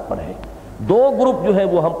بالرسالت پر ہے۔ 2 گروپ جو ہیں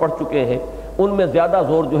وہ ہم پڑھ چکے ہیں، ان میں زیادہ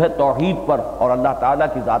زور جو ہے توحید پر اور اللہ تعالیٰ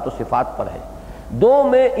کی ذات و صفات پر ہے۔ 2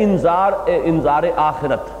 میں انذار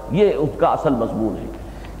آخرت، یہ اس کا اصل مضمون ہے۔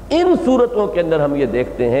 ان صورتوں کے اندر ہم یہ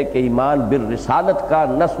دیکھتے ہیں کہ ایمان بالرسالت کا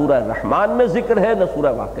نہ سورہ رحمان میں ذکر ہے نہ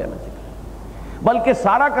سورہ واقعہ میں ذکر ہے، بلکہ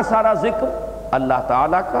سارا کا سارا ذکر اللہ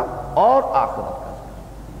تعالیٰ کا اور آخرت کا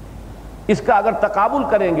ذکر۔ اس کا اگر تقابل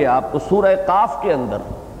کریں گے آپ تو سورہ قاف کے اندر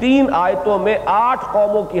 3 آیتوں میں 8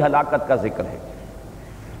 قوموں کی ہلاکت کا ذکر ہے۔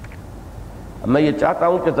 میں یہ چاہتا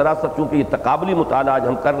ہوں کہ ذرا سا چونکہ یہ تقابلی مطالعہ آج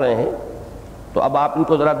ہم کر رہے ہیں تو اب آپ ان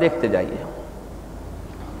کو ذرا دیکھتے جائیے۔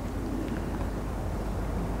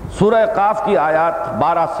 سورہ قاف کی آیات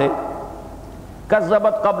 12 سے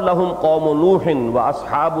کذبت قبلہم قوم نوح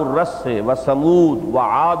واصحاب الرس وثمود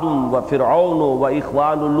وعاد وفرعون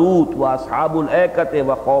واخوان لوط واصحاب الایکۃ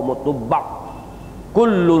وقوم تبع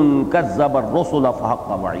کل کذب الرسل فحق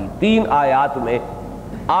وعید۔ 3 آیات میں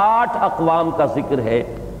 8 اقوام کا ذکر ہے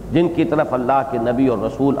جن کی طرف اللہ کے نبی اور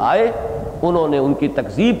رسول آئے، انہوں نے ان کی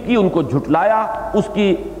تکذیب کی، ان کو جھٹلایا، اس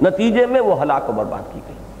کی نتیجے میں وہ ہلاک و برباد کی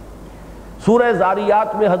گئی۔ سورہ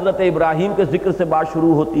زاریات میں حضرت ابراہیم کے ذکر سے بات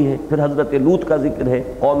شروع ہوتی ہے، پھر حضرت لوط کا ذکر ہے،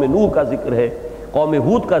 قوم نوح کا ذکر ہے، قوم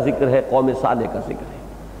ہود کا ذکر ہے، قوم صالح کا ذکر ہے۔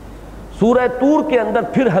 سورہ طور کے اندر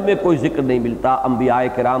پھر ہمیں کوئی ذکر نہیں ملتا انبیاء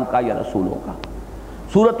کرام کا یا رسولوں کا۔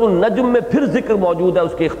 سورۃ النجم میں پھر ذکر موجود ہے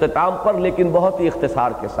اس کے اختتام پر، لیکن بہت ہی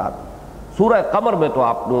اختصار کے ساتھ۔ سورہ قمر میں تو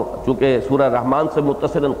آپ نے چونکہ سورہ رحمان سے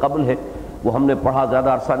متصلاً قبل ہے، وہ ہم نے پڑھا، زیادہ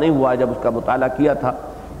عرصہ نہیں ہوا ہے جب اس کا مطالعہ کیا تھا،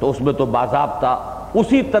 تو اس میں تو باضابطہ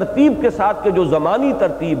اسی ترتیب کے ساتھ کہ جو زمانی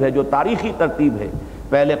ترتیب ہے، جو تاریخی ترتیب ہے،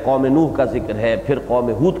 پہلے قوم نوح کا ذکر ہے، پھر قوم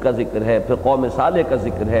ہود کا ذکر ہے، پھر قوم صالح کا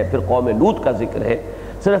ذکر ہے، پھر قوم لوط کا ذکر ہے۔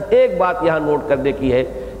 صرف ایک بات یہاں نوٹ کرنے کی ہے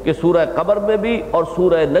کہ سورہ قمر میں بھی اور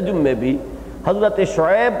سورہ نجم میں بھی حضرت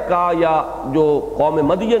شعیب کا یا جو قوم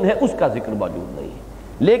مدین ہے اس کا ذکر موجود نہیں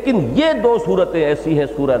ہے، لیکن یہ 2 صورتیں ایسی ہیں،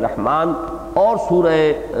 سورہ رحمان اور سورہ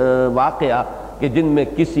واقعہ، کہ جن میں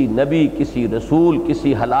کسی نبی، کسی رسول،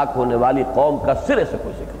 کسی ہلاک ہونے والی قوم کا سرے سے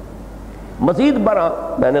کوئی ذکر نہیں۔ مزید برآں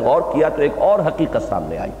میں نے غور کیا تو ایک اور حقیقت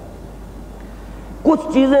سامنے آئی۔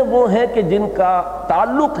 کچھ چیزیں وہ ہیں کہ جن کا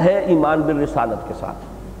تعلق ہے ایمان بالرسالت کے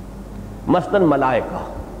ساتھ، مثلاً ملائکہ۔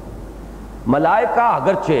 ملائکہ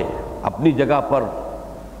اگرچہ اپنی جگہ پر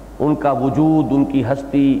ان کا وجود، ان کی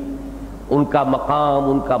ہستی، ان کا مقام،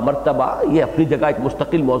 ان کا مرتبہ یہ اپنی جگہ ایک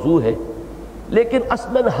مستقل موضوع ہے، لیکن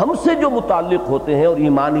اصلاً ہم سے جو متعلق ہوتے ہیں اور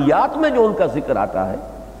ایمانیات میں جو ان کا ذکر آتا ہے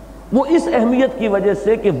وہ اس اہمیت کی وجہ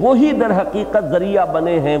سے کہ وہی در حقیقت ذریعہ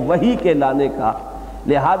بنے ہیں وحی کے لانے کا،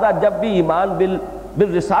 لہذا جب بھی ایمان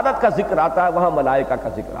بالرسالت کا ذکر آتا ہے وہاں ملائکہ کا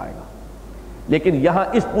ذکر آئے گا، لیکن یہاں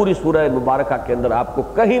اس پوری سورہ مبارکہ کے اندر آپ کو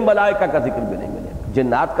کہیں ملائکہ کا ذکر بھی نہیں ملے گا۔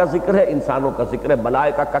 جنات کا ذکر ہے، انسانوں کا ذکر ہے،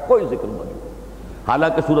 ملائکہ کا کوئی ذکر نہیں۔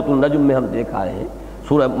 حالانکہ سورۃ النجم میں ہم دیکھ آئے ہیں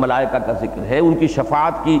سورہ ملائکہ کا ذکر ہے، ان کی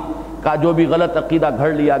شفاعت کا جو بھی غلط عقیدہ گھڑ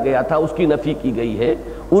لیا گیا تھا اس کی نفی کی گئی ہے،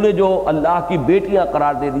 انہیں جو اللہ کی بیٹیاں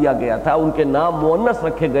قرار دے دیا گیا تھا، ان کے نام مؤنث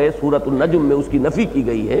رکھے گئے سورۃ النجم میں، اس کی نفی کی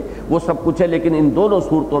گئی ہے، وہ سب کچھ ہے، لیکن ان دونوں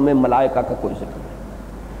صورتوں میں ملائکہ کا کوئی ذکر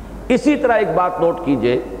نہیں۔ اسی طرح ایک بات نوٹ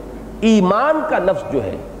کیجئے، ایمان کا لفظ جو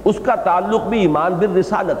ہے اس کا تعلق بھی ایمان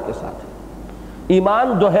بالرسالت کے ساتھ ہے۔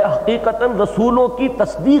 ایمان جو ہے حقیقتاً رسولوں کی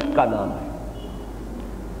تصدیق کا نام ہے،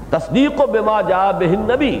 تصدیق بما جاء بہ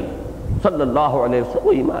النبی صلی اللہ علیہ وسلم،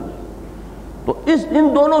 وہ ایمان ہے۔ تو ان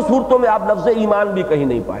دونوں صورتوں میں آپ لفظ ایمان بھی کہیں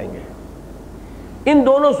نہیں پائیں گے، ان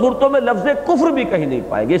دونوں صورتوں میں لفظ کفر بھی کہیں نہیں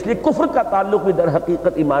پائیں گے، اس لیے کفر کا تعلق بھی در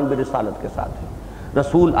حقیقت ایمان برسالت کے ساتھ ہے۔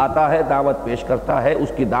 رسول آتا ہے، دعوت پیش کرتا ہے،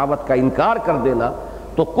 اس کی دعوت کا انکار کر دینا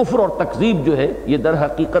تو کفر اور تکذیب جو ہے یہ در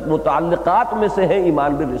حقیقت متعلقات میں سے ہیں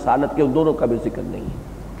ایمان بالرسالت کے، ان دونوں کا بھی ذکر نہیں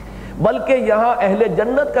ہے۔ بلکہ یہاں اہل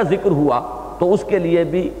جنت کا ذکر ہوا تو اس کے لیے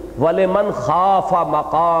بھی وَلِمَنْ خَافَ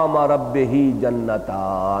مَقَامَ رَبِّهِ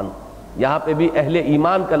جَنَّتَانِ، یہاں پہ بھی اہل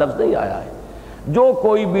ایمان کا لفظ نہیں آیا ہے۔ جو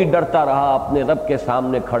کوئی بھی ڈرتا رہا اپنے رب کے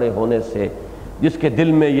سامنے کھڑے ہونے سے، جس کے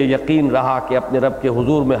دل میں یہ یقین رہا کہ اپنے رب کے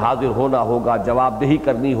حضور میں حاضر ہونا ہوگا، جواب دہی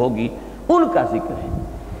کرنی ہوگی، ان کا ذکر ہے۔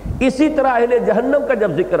 اسی طرح اہل جہنم کا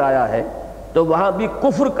جب ذکر آیا ہے تو وہاں بھی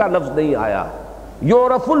کفر کا لفظ نہیں آیا۔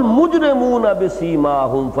 یعرف المجرمون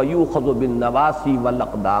بسیماہم فیؤخذ بالنواصی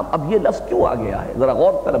والاقدام، اب یہ لفظ کیوں آ گیا ہے؟ ذرا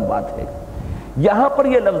غور طلب بات ہے، یہاں پر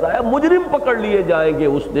یہ لفظ آیا مجرم پکڑ لیے جائیں گے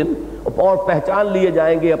اس دن اور پہچان لیے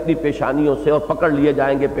جائیں گے اپنی پیشانیوں سے، اور پکڑ لیے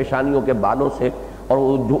جائیں گے پیشانیوں کے بالوں سے، اور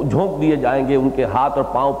وہ جھونک دیے جائیں گے ان کے ہاتھ اور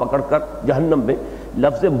پاؤں پکڑ کر جہنم میں۔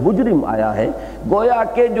 لفظ مجرم آیا ہے، گویا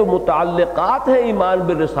کہ جو متعلقات ہیں ایمان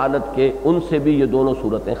بالرسالت کے ان سے بھی یہ دونوں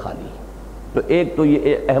صورتیں خالی ہیں۔ تو ایک تو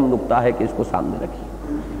یہ اہم نقطہ ہے کہ اس کو سامنے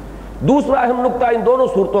رکھیے۔ دوسرا اہم نقطہ ان دونوں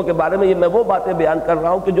صورتوں کے بارے میں، یہ میں وہ باتیں بیان کر رہا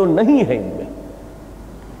ہوں کہ جو نہیں ہیں، ان میں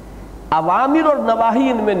اوامر اور نواہی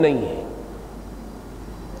ان میں نہیں ہے۔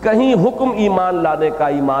 کہیں حکم ایمان لانے کا،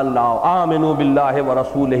 ایمان لاؤ آمنوا باللہ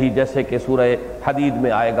ورسولہ جیسے کہ سورہ حدید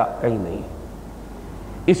میں آئے گا، کہیں نہیں۔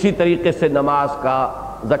 اسی طریقے سے نماز کا،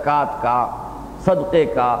 زکوٰۃ کا، صدقے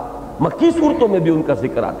کا، مکی صورتوں میں بھی ان کا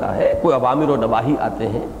ذکر آتا ہے، کوئی اوامر و نواہی آتے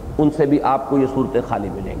ہیں، ان سے بھی آپ کو یہ صورتیں خالی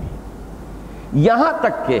ملیں گی۔ یہاں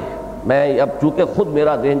تک کہ میں اب چونکہ خود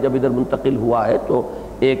میرا ذہن جب ادھر منتقل ہوا ہے تو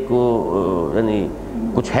ایک یعنی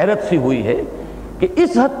کچھ حیرت سی ہوئی ہے کہ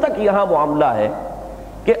اس حد تک یہاں معاملہ ہے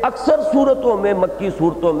کہ اکثر صورتوں میں، مکی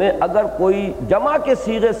صورتوں میں اگر کوئی جمع کے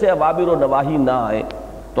صیغے سے اوامر و نواہی نہ آئے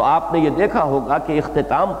تو آپ نے یہ دیکھا ہوگا کہ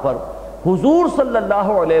اختتام پر حضور صلی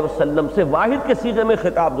اللہ علیہ وسلم سے واحد کے صیغے میں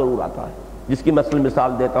خطاب ضرور آتا ہے، جس کی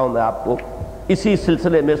مثال دیتا ہوں میں آپ کو اسی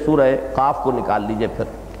سلسلے میں سورہ قاف کو نکال لیجئے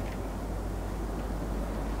پھر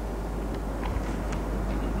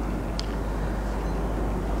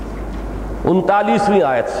 39ویں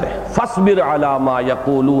آیت سے فَاصْبِرْ عَلَىٰ مَا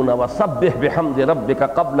يَقُولُونَ وَسَبِّحْ بِحَمْدِ رَبِّكَ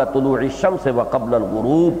قَبْلَ طُلُوعِ الشَّمْسِ وَقَبْلَ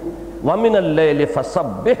الْغُرُوبِ وَمِنَ اللَّيْلِ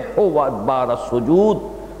فَسَبِّحْهُ وَأَدْبَارَ السُّجُودِ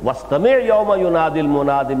وَاسْتَمِعْ يَوْمَ يُنَادِ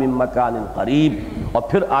الْمُنَادِ مِن مَّكَانٍ قَرِيبٍ، اور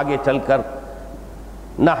پھر آگے چل کر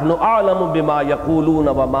نَحْنُ أَعْلَمُ بِمَا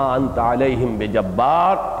يَقُولُونَ وَمَا أَنْتَ عَلَيْهِمْ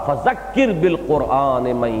بِجَبَّارٍ فَذَكِّرْ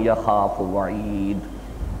بِالْقُرْآنِ مَن يَخَافُ وَعِيدٍ۔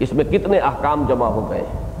 اس میں کتنے احکام جمع ہو گئے؟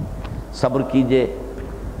 صبر کیجئے،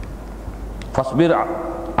 فَاصْبِرْ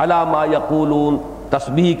عَلَىٰ مَا يَقُولُونَ،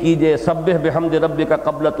 تسبیح کیجئے، سبح بحمد ربک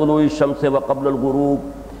قبل طلوع الشمس وقبل الغروب،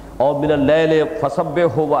 اور من اللیل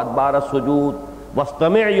فسبحہ وادبار السجود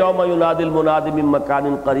واستمع یوم ینادی المنادی من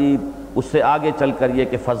مکان قریب۔ اس سے آگے چل کر یہ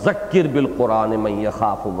کہ فذکر بالقرآن من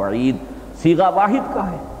یخاف وعید، صیغہ واحد کا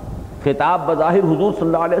ہے، خطاب بظاہر حضور صلی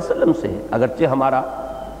اللہ علیہ وسلم سے ہے، اگرچہ ہمارا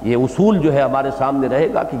یہ اصول جو ہے ہمارے سامنے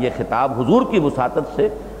رہے گا کہ یہ خطاب حضور کی وساطت سے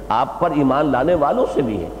آپ پر ایمان لانے والوں سے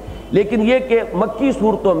بھی ہے، لیکن یہ کہ مکی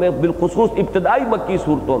صورتوں میں، بالخصوص ابتدائی مکی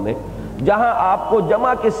صورتوں میں جہاں آپ کو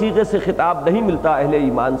جمع کے صیغے سے خطاب نہیں ملتا اہل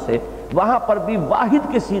ایمان سے، وہاں پر بھی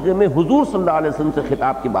واحد کے صیغے میں حضور صلی اللہ علیہ وسلم سے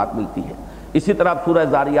خطاب کی بات ملتی ہے۔ اسی طرح سورہ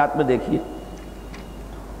زاریات میں دیکھیے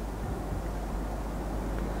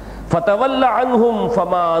فَتَوَلَّ عَنْهُمْ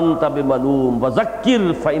فَمَا أَنْتَ بِمَلُومٍ وَذَكِّرْ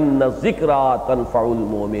فَإِنَّ الذِّكْرَىٰ تَنفَعُ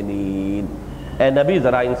الْمُؤْمِنِينَ۔ اے نبی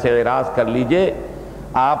ذرا ان سے اعراض کر لیجئے،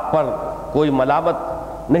 آپ پر کوئی ملامت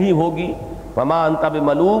نہیں ہوگی، فَمَا أَنْتَ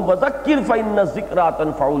بِمَلُومٍ وَذَكِّرْ فَإِنَّ الذِّكْرَىٰ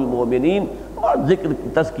تَنفَعُ الْمُؤْمِنِينَ، اور ذکر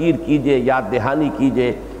تذکیر کیجئے، یاد دہانی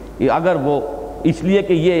کیجئے، اگر وہ اس لیے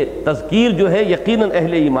کہ یہ تذکیر جو ہے یقیناً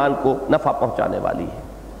اہل ایمان کو نفع پہنچانے والی ہے۔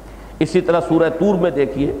 اسی طرح سورہ طور میں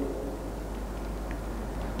دیکھیے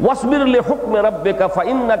وَاصْبِرْ لِحُکْمِ رَبِّكَ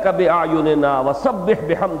فَإِنَّكَ بِأَعْيُنِنَا وَسَبِّحْ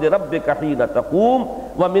بِحَمْدِ رَبِّكَ حِينَ تَقُومُ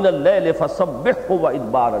وَمِنَ اللَّيْلِ فَسَبِّحْهُ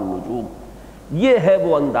وَإِدْبَارَ النُّجُومِ۔ یہ ہے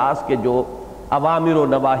وہ انداز کہ جو اوامر و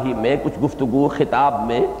نواہی میں کچھ گفتگو خطاب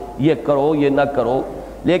میں یہ کرو یہ نہ کرو،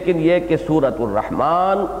 لیکن یہ کہ سورۃ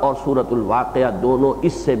الرحمن اور سورۃ الواقعہ دونوں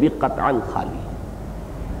اس سے بھی قطعاً خالی ہیں۔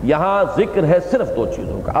 یہاں ذکر ہے صرف دو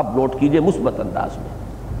چیزوں کا، اب نوٹ کیجئے مثبت انداز میں۔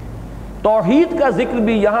 توحید کا ذکر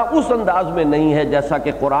بھی یہاں اس انداز میں نہیں ہے جیسا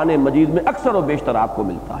کہ قرآن مجید میں اکثر و بیشتر آپ کو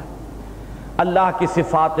ملتا ہے۔ اللہ کی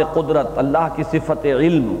صفات قدرت، اللہ کی صفت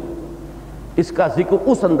علم، اس کا ذکر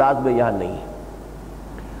اس انداز میں یہاں نہیں ہے۔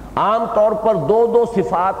 عام طور پر دو دو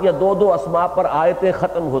صفات یا دو دو اسماء پر آیتیں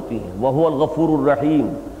ختم ہوتی ہیں، وَهُوَ الغفور الرحیم،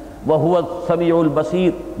 وَهُوَ السمیع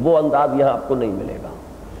البصیر، وہ انداز یہاں آپ کو نہیں ملے گا۔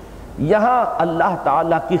 یہاں اللہ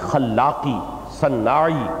تعالیٰ کی خلاقی،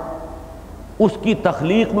 صناعی، اس کی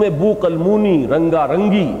تخلیق میں بو قلمونی، رنگا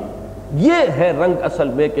رنگی، یہ ہے رنگ اصل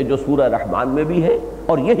میں کہ جو سورہ رحمان میں بھی ہے،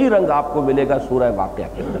 اور یہی رنگ آپ کو ملے گا سورہ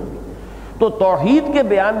واقعہ کے اندر بھی۔ تو توحید کے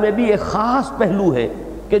بیان میں بھی ایک خاص پہلو ہے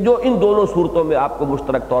کہ جو ان دونوں صورتوں میں آپ کو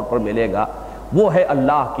مشترک طور پر ملے گا، وہ ہے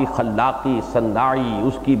اللہ کی خلاقی، صناعی،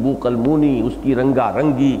 اس کی بو قلمونی، اس کی رنگا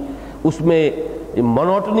رنگی، اس میں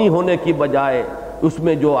منوٹنی ہونے کی بجائے اس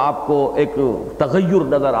میں جو آپ کو ایک تغیر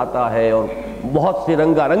نظر آتا ہے اور بہت سی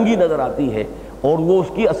رنگا رنگی نظر آتی ہے، اور وہ اس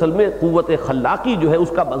کی اصل میں قوت خلاقی جو ہے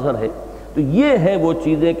اس کا مظہر ہے۔ تو یہ ہیں وہ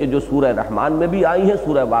چیزیں کہ جو سورہ رحمان میں بھی آئی ہیں،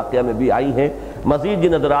 سورہ واقعہ میں بھی آئی ہیں۔ مزید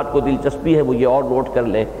جن حضرات کو دلچسپی ہے وہ یہ اور نوٹ کر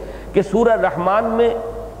لیں کہ سورہ رحمان میں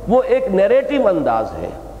وہ ایک نیریٹو انداز ہے،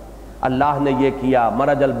 اللہ نے یہ کیا،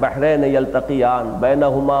 مرج البحرین یلتقیان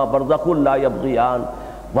بینہما برزخ لا یبغیان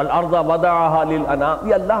والارض وضعها للانام۔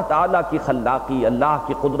 یہ اللہ تعالیٰ کی خلاقی، اللہ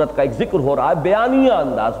کی قدرت کا ایک ذکر ہو رہا ہے بیانیہ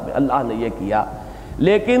انداز میں، اللہ نے یہ کیا،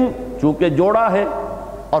 لیکن چونکہ جوڑا ہے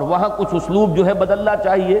اور وہاں کچھ اسلوب جو ہے بدلنا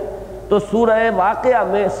چاہیے، تو سورہ واقعہ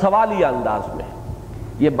میں سوالیہ انداز میں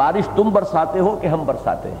یہ بارش تم برساتے ہو کہ ہم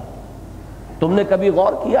برساتے ہیں؟ تم نے کبھی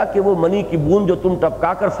غور کیا کہ وہ منی کی بوند جو تم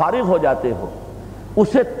ٹپکا کر فارغ ہو جاتے ہو،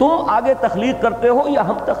 اسے تم آگے تخلیق کرتے ہو یا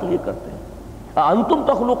ہم تخلیق کرتے ہیں؟ انتم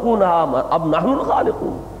تخلقونها اب نحن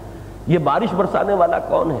الخالقون۔ یہ بارش برسانے والا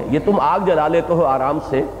کون ہے؟ یہ تم آگ جلا لیتے ہو آرام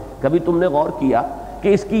سے، کبھی تم نے غور کیا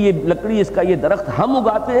کہ اس کی یہ لکڑی، اس کا یہ درخت ہم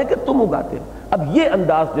اگاتے ہیں کہ تم اگاتے ہو؟ اب یہ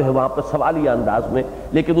انداز جو ہے وہاں پر سوالیہ انداز میں،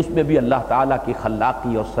 لیکن اس میں بھی اللہ تعالیٰ کی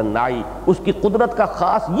خلاقی اور صناعی، اس کی قدرت کا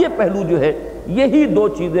خاص یہ پہلو جو ہے یہی دو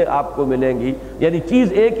چیزیں آپ کو ملیں گی، یعنی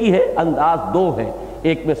چیز ایک ہی ہے، انداز دو ہیں،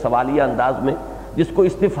 ایک میں سوالیہ انداز میں جس کو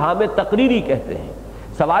استفہام تقریری کہتے ہیں،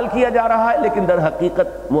 سوال کیا جا رہا ہے لیکن در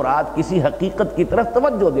حقیقت مراد کسی حقیقت کی طرف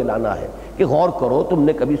توجہ دلانا ہے کہ غور کرو، تم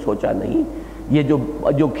نے کبھی سوچا نہیں یہ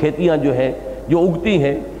جو کھیتیاں جو ہیں جو اگتی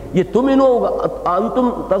ہیں یہ تم انتم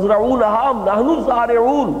تزرعونها ام نحن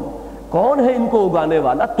الزارعون، کون ہے ان کو اگانے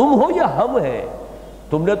والا، تم ہو یا ہم ہیں؟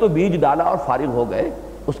 تم نے تو بیج ڈالا اور فارغ ہو گئے۔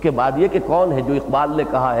 اس کے بعد یہ کہ کون ہے، جو اقبال نے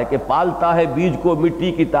کہا ہے کہ پالتا ہے بیج کو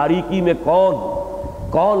مٹی کی تاریکی میں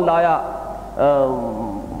کون لایا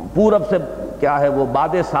پورب سے کیا ہے وہ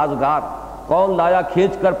باد سازگار، کون لایا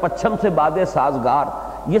کھینچ کر پچھم سے باد سازگار،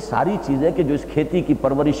 یہ ساری چیزیں کہ جو اس کھیتی کی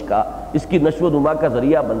پرورش کا، اس کی نشو و نما کا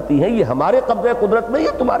ذریعہ بنتی ہیں، یہ ہمارے قبضہ قدرت میں،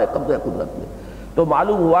 یہ تمہارے قبضہ قدرت میں۔ تو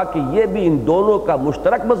معلوم ہوا کہ یہ بھی ان دونوں کا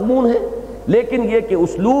مشترک مضمون ہے، لیکن یہ کہ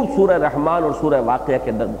اسلوب سورہ رحمان اور سورہ واقعہ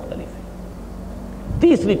کے اندر مختلف ہے۔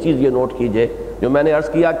 تیسری چیز یہ نوٹ کیجئے جو میں نے عرض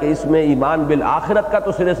کیا کہ اس میں ایمان بالآخرت کا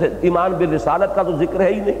تو سرے سے، ایمان بالرسالت کا تو ذکر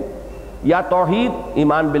ہے ہی نہیں، یا توحید،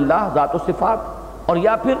 ایمان باللہ، ذات و صفات، اور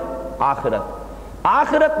یا پھر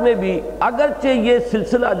آخرت میں بھی اگرچہ یہ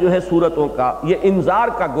سلسلہ جو ہے صورتوں کا یہ انذار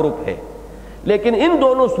کا گروپ ہے، لیکن ان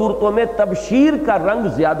دونوں صورتوں میں تبشیر کا رنگ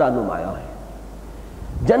زیادہ نمایاں ہے۔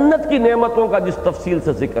 جنت کی نعمتوں کا جس تفصیل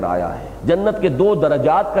سے ذکر آیا ہے، جنت کے دو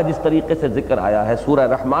درجات کا جس طریقے سے ذکر آیا ہے سورہ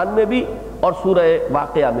رحمان میں بھی اور سورہ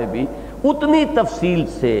واقعہ میں بھی، اتنی تفصیل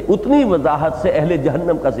سے، اتنی وضاحت سے اہل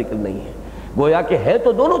جہنم کا ذکر نہیں ہے۔ گویا کہ ہے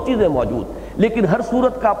تو دونوں چیزیں موجود، لیکن ہر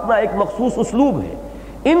صورت کا اپنا ایک مخصوص اسلوب ہے۔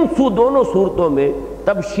 ان دونوں صورتوں میں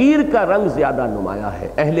تبشیر کا رنگ زیادہ نمایاں ہے۔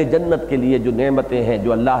 اہل جنت کے لیے جو نعمتیں ہیں،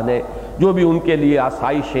 جو اللہ نے جو بھی ان کے لیے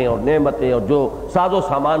آسائشیں اور نعمتیں اور جو ساز و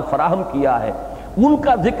سامان فراہم کیا ہے، ان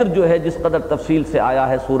کا ذکر جو ہے جس قدر تفصیل سے آیا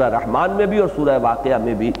ہے سورہ رحمان میں بھی اور سورہ واقعہ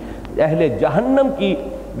میں بھی، اہل جہنم کی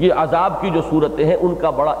یہ عذاب کی جو صورتیں ہیں ان کا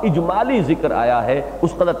بڑا اجمالی ذکر آیا ہے،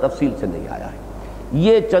 اس قدر تفصیل سے نہیں آیا ہے۔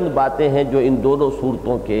 یہ چند باتیں ہیں جو ان دونوں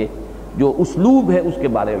صورتوں کے جو اسلوب ہے اس کے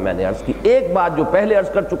بارے میں نے عرض کی۔ ایک بات جو پہلے عرض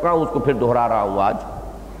کر چکا ہوں اس کو پھر دہرا رہا ہوں آج،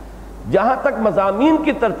 جہاں تک مضامین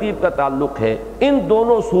کی ترتیب کا تعلق ہے، ان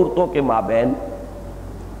دونوں صورتوں کے مابین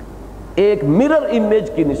ایک مرر امیج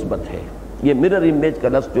کی نسبت ہے۔ یہ مرر امیج کا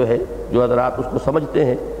لفظ جو ہے، جو حضرات اس کو سمجھتے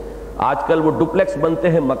ہیں، آج کل وہ ڈپلیکس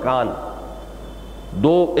بنتے ہیں مکان،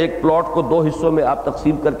 ایک پلاٹ کو دو حصوں میں آپ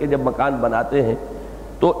تقسیم کر کے جب مکان بناتے ہیں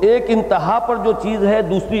تو ایک انتہا پر جو چیز ہے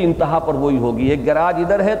دوسری انتہا پر وہی ہوگی۔ ایک گراج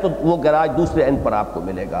ادھر ہے تو وہ گراج دوسرے اینڈ پر آپ کو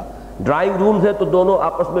ملے گا، ڈرائنگ رومز ہے تو دونوں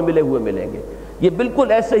آپس میں ملے ہوئے ملیں گے۔ یہ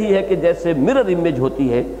بالکل ایسے ہی ہے کہ جیسے مرر امیج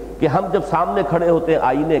ہوتی ہے کہ ہم جب سامنے کھڑے ہوتے ہیں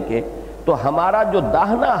آئینے کے تو ہمارا جو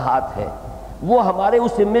داہنا ہاتھ ہے وہ ہمارے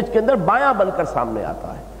اس امیج کے اندر بایاں بن کر سامنے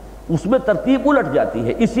آتا ہے، اس میں ترتیب الٹ جاتی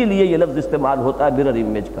ہے، اسی لیے یہ لفظ استعمال ہوتا ہے مرر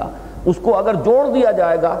امیج کا۔ اس کو اگر جوڑ دیا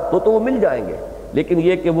جائے گا تو وہ مل جائیں گے، لیکن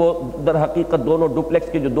یہ کہ وہ در حقیقت دونوں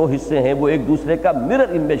ڈپلیکس کے جو دو حصے ہیں وہ ایک دوسرے کا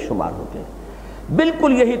مرر امیج شمار ہوتے ہیں۔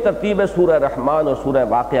 بالکل یہی ترتیب ہے سورہ رحمان اور سورہ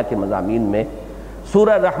واقعہ کے مضامین میں۔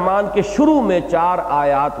 سورہ رحمان کے شروع میں 4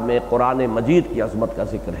 آیات میں قرآن مجید کی عظمت کا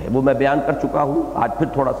ذکر ہے، وہ میں بیان کر چکا ہوں، آج پھر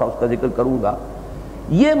تھوڑا سا اس کا ذکر کروں گا۔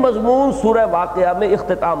 یہ مضمون سورہ واقعہ میں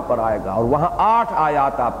اختتام پر آئے گا اور وہاں 8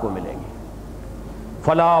 آیات آپ کو ملیں گی۔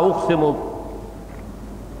 فلا اقسم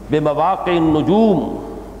بمواقع النجوم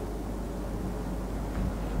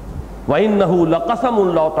وَإِنَّهُ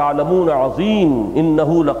لَقَسَمٌ لَوْ تَعْلَمُونَ عَظِيمٌ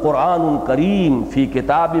إِنَّهُ لَقُرْآنٌ كَرِيمٌ فِي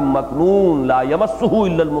كِتَابٍ مَّكْنُونٍ لَا يَمَسُّهُ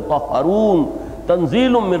إِلَّا الْمُطَهَّرُونَ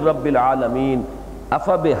تَنزِيلٌ مِّن رَّبِّ الْعَالَمِينَ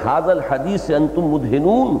أَفَبِهَٰذَا الْحَدِيثِ أَنتُم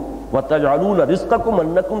مُّدْهِنُونَ وَتَجْعَلُونَ رِزْقَكُمْ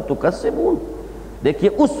أَنَّكُمْ تُكَذِّبُونَ۔ دیکھیے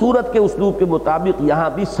اس صورت کے اسلوب کے مطابق یہاں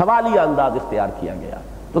بھی سوالیہ انداز اختیار کیا گیا،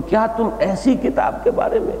 تو کیا تم ایسی کتاب کے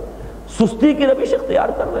بارے میں سستی کی روش اختیار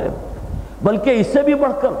کر رہے ہو؟ بلکہ اس سے بھی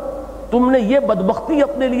بڑھ کر تم نے یہ بدبختی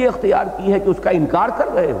اپنے لیے اختیار کی ہے کہ اس کا انکار کر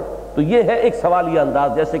رہے ہو۔ تو یہ ہے ایک سوالیہ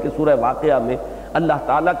انداز، جیسے کہ سورہ واقعہ میں اللہ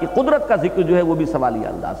تعالیٰ کی قدرت کا ذکر جو ہے وہ بھی سوالیہ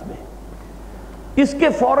انداز میں ہے۔ اس کے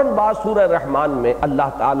فوراً بعد سورہ رحمان میں اللہ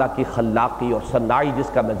تعالیٰ کی خلاقی اور صناعی جس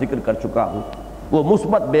کا میں ذکر کر چکا ہوں وہ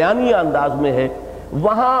مثبت بیانیہ انداز میں ہے،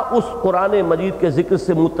 وہاں اس قرآن مجید کے ذکر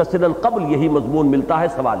سے متصلاً قبل یہی مضمون ملتا ہے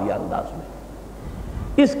سوالیہ انداز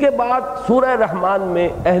میں۔ اس کے بعد سورہ رحمان میں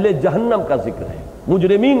اہل جہنم کا ذکر ہے،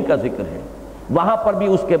 مجرمین کا ذکر ہے، وہاں پر بھی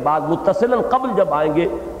اس کے بعد متصلاً قبل جب آئیں گے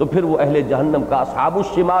تو پھر وہ اہل جہنم کا اصحاب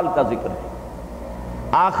الشمال کا ذکر ہے۔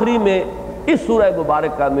 آخری میں اس سورہ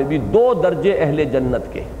مبارکہ میں بھی 2 درجے اہل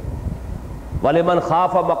جنت کے، وَلِمَنْ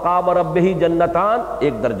خَافَ مَقَامَ رَبِّهِ جَنَّتَانِ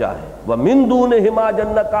ایک درجہ ہے، وَمِن دُونِهِمَا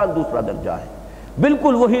جَنَّتَانِ دوسرا درجہ ہے۔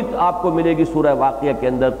 بالکل وہی آپ کو ملے گی سورہ واقعہ کے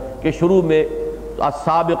اندر کہ شروع میں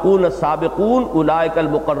السابقون السابقون اولئک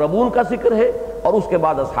المقربون کا ذکر ہے اور اس کے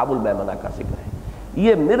بعد اصحاب المیمنہ کا ذکر ہے۔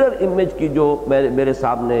 یہ مرر امیج کی جو میرے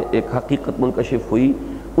سامنے ایک حقیقت منکشف ہوئی،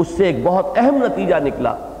 اس سے ایک بہت اہم نتیجہ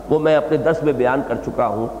نکلا، وہ میں اپنے درس میں بیان کر چکا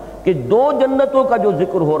ہوں کہ دو جنتوں کا جو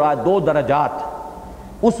ذکر ہو رہا ہے، دو درجات،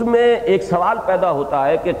 اس میں ایک سوال پیدا ہوتا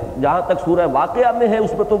ہے کہ جہاں تک سورہ واقعہ میں ہے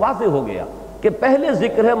اس میں تو واضح ہو گیا کہ پہلے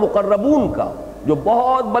ذکر ہے مقربون کا جو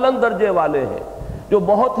بہت بلند درجے والے ہیں، جو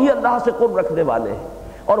بہت ہی اللہ سے قرب رکھنے والے ہیں،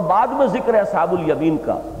 اور بعد میں ذکر ہے اصحاب الیمین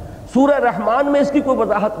کا۔ سورہ رحمان میں اس کی کوئی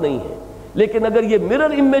وضاحت نہیں ہے، لیکن اگر یہ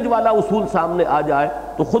مرر امیج والا اصول سامنے آ جائے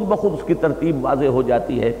تو خود بخود اس کی ترتیب واضح ہو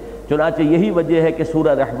جاتی ہے۔ چنانچہ یہی وجہ ہے کہ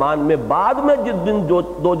سورہ رحمان میں بعد میں جس دن جو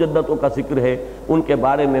دو جنتوں کا ذکر ہے ان کے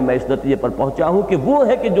بارے میں اس نتیجے پر پہنچا ہوں کہ وہ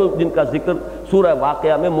ہے کہ جن کا ذکر سورہ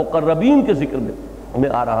واقعہ میں مقربین کے ذکر میں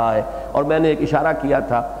آ رہا ہے۔ اور میں نے ایک اشارہ کیا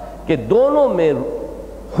تھا کہ دونوں میں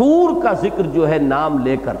حور کا ذکر جو ہے نام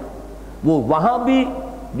لے کر، وہ وہاں بھی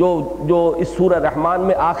جو اس سورہ رحمان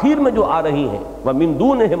میں آخر میں جو آ رہی ہیں وَمِن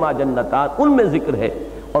دُونِهِمَا جَنَّتَانِ، ان میں ذکر ہے،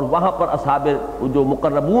 اور وہاں پر اصحاب جو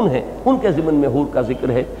مقربون ہیں ان کے ضمن میں حور کا ذکر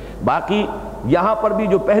ہے۔ باقی یہاں پر بھی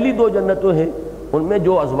جو پہلی دو جنتوں ہیں ان میں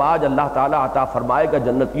جو ازواج اللہ تعالیٰ عطا فرمائے گا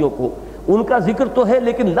جنتیوں کو، ان کا ذکر تو ہے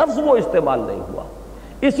لیکن لفظ وہ استعمال نہیں ہوا۔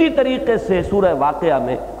 اسی طریقے سے سورہ واقعہ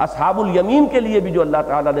میں اصحاب الیمین کے لیے بھی جو اللہ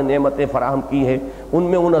تعالیٰ نے نعمتیں فراہم کی ہیں ان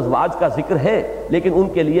میں ان ازواج کا ذکر ہے، لیکن ان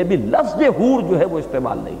کے لیے بھی لفظ حور جو ہے وہ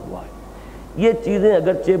استعمال نہیں ہوا ہے۔ یہ چیزیں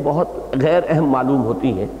اگرچہ بہت غیر اہم معلوم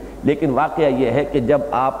ہوتی ہیں، لیکن واقعہ یہ ہے کہ جب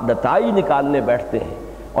آپ نتائج نکالنے بیٹھتے ہیں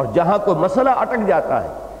اور جہاں کوئی مسئلہ اٹک جاتا ہے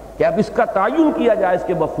کہ اب اس کا تعین کیا جائے اس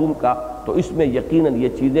کے مفہوم کا، تو اس میں یقیناً یہ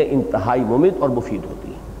چیزیں انتہائی مفید اور مفید ہوتی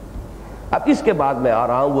ہیں۔ اب اس کے بعد میں آ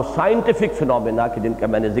رہا ہوں وہ سائنٹیفک فنومینا کہ جن کا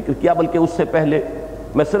میں نے ذکر کیا، بلکہ اس سے پہلے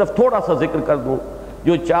میں صرف تھوڑا سا ذکر کر دوں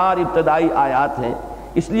جو 4 ابتدائی آیات ہیں،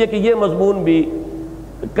 اس لیے کہ یہ مضمون بھی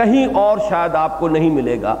کہیں اور شاید آپ کو نہیں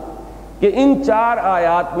ملے گا کہ ان 4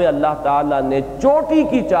 آیات میں اللہ تعالیٰ نے چوٹی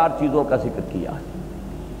کی 4 چیزوں کا ذکر کیا ہے،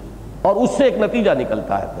 اور اس سے ایک نتیجہ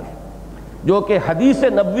نکلتا ہے پھر جو کہ حدیث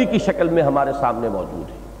نبوی کی شکل میں ہمارے سامنے موجود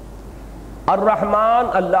ہے۔ الرحمن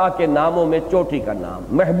اللہ کے ناموں میں چوٹی کا نام،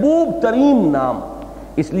 محبوب ترین نام،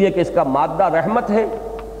 اس لیے کہ اس کا مادہ رحمت ہے،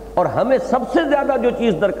 اور ہمیں سب سے زیادہ جو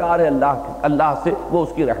چیز درکار ہے اللہ سے وہ اس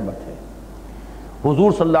کی رحمت ہے۔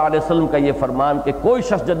 حضور صلی اللہ علیہ وسلم کا یہ فرمان کہ کوئی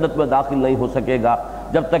شخص جنت میں داخل نہیں ہو سکے گا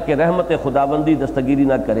جب تک کہ رحمت خداوندی دستگیری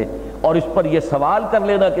نہ کرے، اور اس پر یہ سوال کر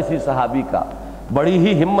لینا کسی صحابی کا، بڑی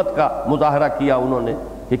ہی ہمت کا مظاہرہ کیا انہوں نے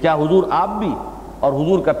کہ کیا حضور آپ بھی، اور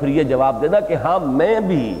حضور کا پھر یہ جواب دینا کہ ہاں میں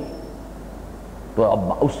بھی۔ تو اب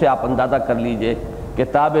اس سے آپ اندازہ کر لیجئے کہ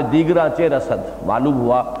تاب دیگراں چے رسد، معلوم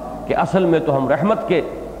ہوا کہ اصل میں تو ہم رحمت کے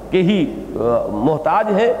ہی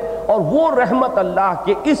محتاج ہیں، اور وہ رحمت اللہ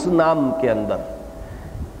کے اس نام کے اندر،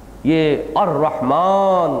 یہ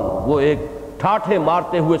الرحمن، وہ ایک ٹھاٹھے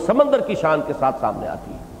مارتے ہوئے سمندر کی شان کے ساتھ سامنے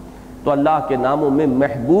آتی ہے۔ تو اللہ کے ناموں میں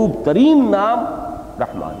محبوب ترین نام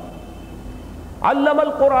رحمان ہے۔ علم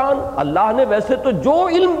القرآن، اللہ نے ویسے تو جو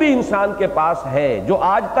علم بھی انسان کے پاس ہے، جو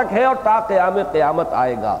آج تک ہے اور تا قیامت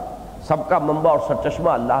آئے گا، سب کا منبع اور سرچشمہ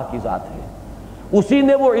اللہ کی ذات ہے۔ اسی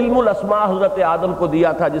نے وہ علم الاسماء حضرت آدم کو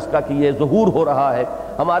دیا تھا جس کا کہ یہ ظہور ہو رہا ہے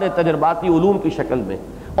ہمارے تجرباتی علوم کی شکل میں،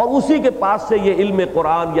 اور اسی کے پاس سے یہ علم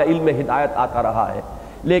قرآن یا علم ہدایت آتا رہا ہے۔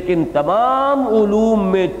 لیکن تمام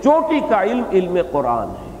علوم میں چوٹی کا علم قرآن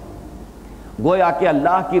ہے۔ گویا کہ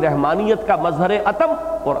اللہ کی رحمانیت کا مظہر عتم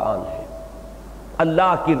قرآن ہے،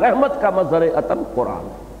 اللہ کی رحمت کا مظہر عتم قرآن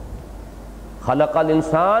ہے۔ خلق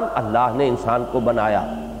الانسان، اللہ نے انسان کو بنایا،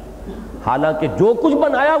 حالانکہ جو کچھ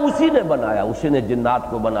بنایا اسی نے بنایا، اسی نے جنات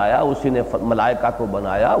کو بنایا، اسی نے ملائکہ کو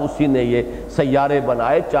بنایا، اسی نے یہ سیارے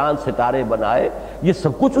بنائے، چاند ستارے بنائے، یہ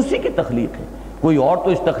سب کچھ اسی کی تخلیق ہے، کوئی اور تو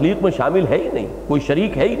اس تخلیق میں شامل ہے ہی نہیں، کوئی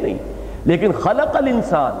شریک ہے ہی نہیں۔ لیکن خلق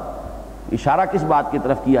الانسان، اشارہ کس بات کی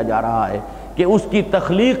طرف کیا جا رہا ہے کہ اس کی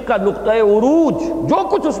تخلیق کا نقطہ عروج، جو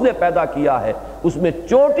کچھ اس نے پیدا کیا ہے اس میں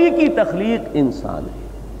چوٹی کی تخلیق انسان ہے۔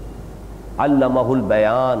 علمہ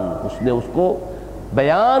البیان، اس نے اس کو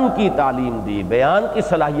بیان کی تعلیم دی، بیان کی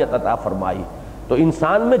صلاحیت عطا فرمائی۔ تو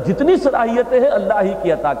انسان میں جتنی صلاحیتیں ہیں اللہ ہی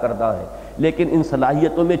کی عطا کردہ ہیں، لیکن ان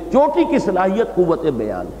صلاحیتوں میں چوٹی کی صلاحیت قوت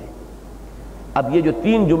بیان ہے۔ اب یہ جو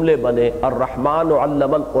 3 جملے بنے، الرحمن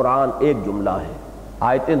علم القرآن ایک جملہ ہے،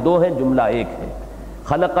 آیتیں 2 ہیں، جملہ ایک ہے،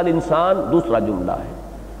 خلق الانسان دوسرا جملہ ہے،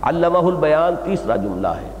 علمہ البیان تیسرا جملہ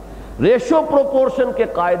ہے۔ ریشو پروپورشن کے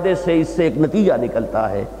قاعدے سے اس سے ایک نتیجہ نکلتا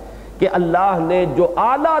ہے کہ اللہ نے جو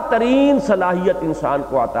اعلیٰ ترین صلاحیت انسان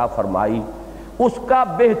کو عطا فرمائی، اس کا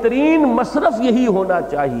بہترین مصرف یہی ہونا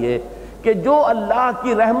چاہیے کہ جو اللہ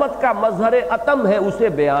کی رحمت کا مظہر عتم ہے اسے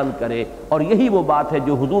بیان کرے، اور یہی وہ بات ہے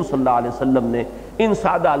جو حضور صلی اللہ علیہ وسلم نے ان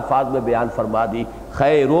سادہ الفاظ میں بیان فرما دی،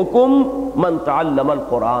 خیرکم من تعلم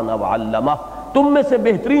القرآن وعلمہ، تم میں سے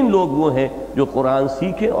بہترین لوگ وہ ہیں جو قرآن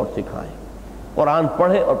سیکھیں اور سکھائیں۔ قرآن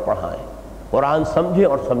پڑھیں اور پڑھائیں، قرآن سمجھیں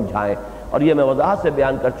اور سمجھائیں۔ اور یہ میں وضاحت سے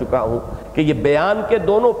بیان کر چکا ہوں کہ یہ بیان کے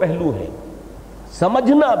دونوں پہلو ہیں،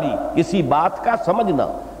 سمجھنا بھی، کسی بات کا سمجھنا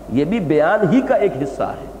یہ بھی بیان ہی کا ایک حصہ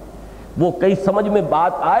ہے۔ وہ کئی سمجھ میں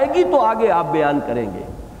بات آئے گی تو آگے آپ بیان کریں گے۔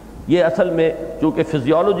 یہ اصل میں چونکہ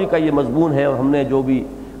فزیولوجی کا یہ مضمون ہے اور ہم نے جو بھی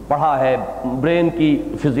پڑھا ہے برین کی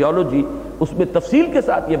فزیولوجی، اس میں تفصیل کے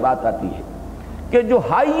ساتھ یہ بات آتی ہے کہ جو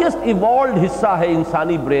ہائیسٹ ایوالوڈ حصہ ہے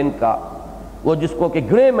انسانی برین کا، وہ جس کو کہ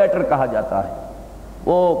گرے میٹر کہا جاتا ہے،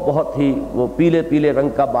 وہ بہت ہی وہ پیلے پیلے رنگ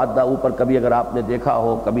کا مادہ اوپر، کبھی اگر آپ نے دیکھا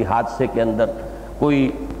ہو کبھی حادثے کے اندر کوئی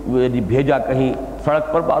بھیجا کہیں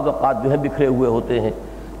سڑک پر، بعض اوقات جو ہے بکھرے ہوئے ہوتے ہیں،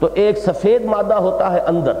 تو ایک سفید مادہ ہوتا ہے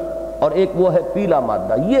اندر اور ایک وہ ہے پیلا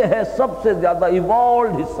مادہ۔ یہ ہے سب سے زیادہ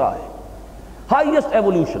ایوالوڈ حصہ ہے، ہائیسٹ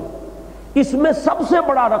ایوولوشن۔ اس میں سب سے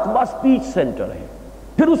بڑا رقبہ اسپیچ سینٹر ہے،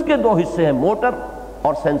 پھر اس کے دو حصے ہیں، موٹر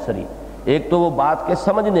اور سینسری۔ ایک تو وہ بات کے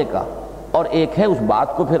سمجھنے کا اور ایک ہے اس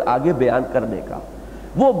بات کو پھر آگے بیان کرنے کا۔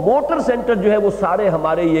 وہ موٹر سینٹر جو ہے وہ سارے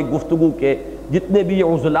ہمارے یہ گفتگو کے جتنے بھی یہ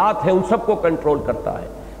عضلات ہیں ان سب کو کنٹرول کرتا ہے،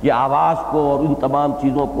 یہ آواز کو اور ان تمام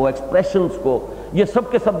چیزوں کو، ایکسپریشنز کو، یہ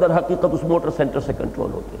سب کے سب در حقیقت اس موٹر سینٹر سے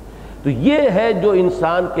کنٹرول ہوتے ہیں۔ تو یہ ہے جو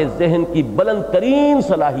انسان کے ذہن کی بلند ترین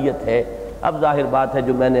صلاحیت ہے۔ اب ظاہر بات ہے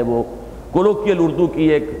جو میں نے وہ کولوکیل اردو کی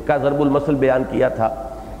ایک کا ضرب المثل بیان کیا تھا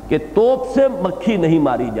کہ توپ سے مکھی نہیں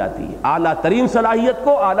ماری جاتی، اعلیٰ ترین صلاحیت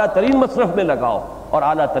کو اعلیٰ ترین مصرف میں لگاؤ، اور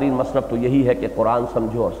اعلیٰ ترین مصرف تو یہی ہے کہ قرآن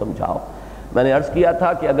سمجھو اور سمجھاؤ۔ میں نے عرض کیا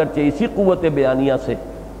تھا کہ اگرچہ اسی قوت بیانیہ سے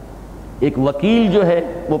ایک وکیل جو ہے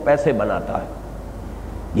وہ پیسے بناتا ہے،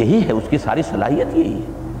 یہی ہے اس کی ساری صلاحیت، یہی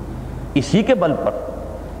ہے، اسی کے بل پر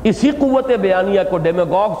اسی قوت بیانیہ کو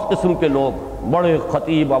ڈیمیگوگز قسم کے لوگ، بڑے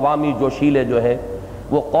خطیب عوامی جوشیلے جو ہیں،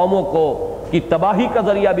 وہ قوموں کو کی تباہی کا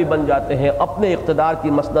ذریعہ بھی بن جاتے ہیں، اپنے اقتدار کی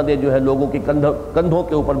مسندیں جو ہے لوگوں کی کندھوں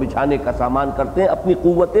کے اوپر بچھانے کا سامان کرتے ہیں اپنی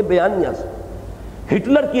قوت بیانیہ سے۔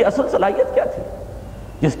 ہٹلر کی اصل صلاحیت کیا تھی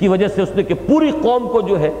جس کی وجہ سے اس نے کہ پوری قوم کو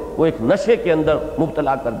جو ہے وہ ایک نشے کے اندر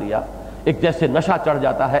مبتلا کر دیا، ایک جیسے نشہ چڑھ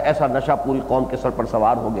جاتا ہے ایسا نشہ پوری قوم کے سر پر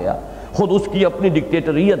سوار ہو گیا، خود اس کی اپنی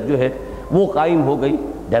ڈکٹیٹریت جو ہے وہ قائم ہو گئی۔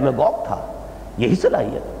 ڈیمیگوگ تھا، یہی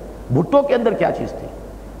صلاحیت۔ بھٹو کے اندر کیا چیز تھی؟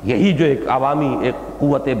 یہی جو ایک عوامی ایک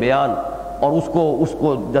قوت بیان، اور اس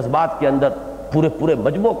کو جذبات کے اندر پورے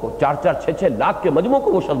مجموع کو 4-6 لاکھ کے مجموع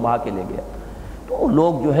کو وہ شرح کے لے گیا۔ تو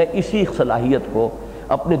لوگ جو ہے اسی صلاحیت کو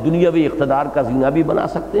اپنے دنیاوی اقتدار کا زینہ بھی بنا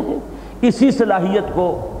سکتے ہیں، اسی صلاحیت کو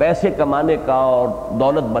پیسے کمانے کا اور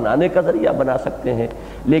دولت بنانے کا ذریعہ بنا سکتے ہیں۔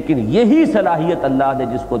 لیکن یہی صلاحیت اللہ نے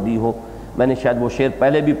جس کو دی ہو، میں نے شاید وہ شعر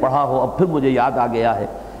پہلے بھی پڑھا ہو، اب پھر مجھے یاد آ گیا ہے،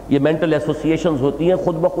 یہ مینٹل ایسوسیشنز ہوتی ہیں،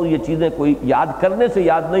 خود بخود یہ چیزیں کوئی یاد کرنے سے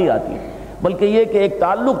یاد نہیں آتی، بلکہ یہ کہ ایک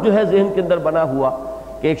تعلق جو ہے ذہن کے اندر بنا ہوا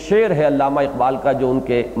کہ ایک شعر ہے علامہ اقبال کا جو ان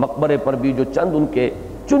کے مقبرے پر بھی جو چند ان کے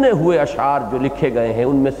چنے ہوئے اشعار جو لکھے گئے ہیں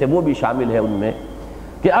ان میں سے وہ بھی شامل ہے، ان میں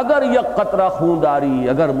کہ اگر یک قطرہ خون داری،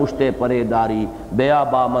 اگر مشتے پرے داری،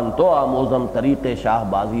 بیابا من تو آموزم طریق شاہ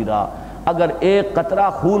بازی را، اگر ایک قطرہ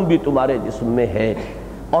خون بھی تمہارے جسم میں ہے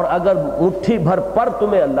اور اگر مٹھی بھر پر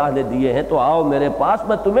تمہیں اللہ نے دیے ہیں تو آؤ میرے پاس،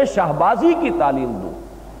 میں تمہیں شاہبازی کی تعلیم دوں۔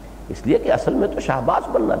 اس لیے کہ اصل میں تو شاہباز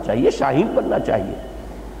بننا چاہیے، شاہین بننا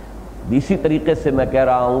چاہیے۔ اسی طریقے سے میں کہہ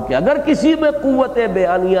رہا ہوں کہ اگر کسی میں قوت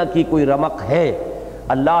بیانیہ کی کوئی رمق ہے،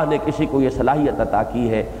 اللہ نے کسی کو یہ صلاحیت عطا کی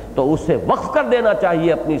ہے، تو اسے وقف کر دینا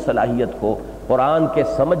چاہیے اپنی صلاحیت کو قرآن کے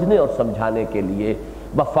سمجھنے اور سمجھانے کے لیے۔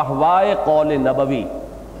 بفہوائے قول نبوی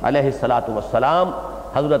علیہ الصلاۃ والسلام،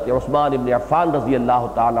 حضرت عثمان ابن عفان رضی اللہ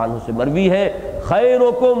تعالیٰ عنہ سے مروی ہے،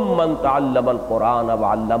 خیرکم من تعلم القرآن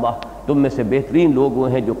وعلمہ، تم میں سے بہترین لوگ وہ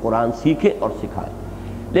ہیں جو قرآن سیکھیں اور سکھائیں۔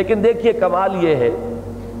 لیکن دیکھیے کمال یہ ہے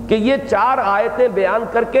کہ یہ 4 آیتیں بیان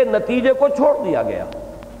کر کے نتیجے کو چھوڑ دیا گیا،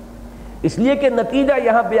 اس لیے کہ نتیجہ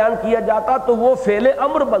یہاں بیان کیا جاتا تو وہ فعل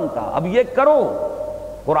امر بنتا، اب یہ کرو،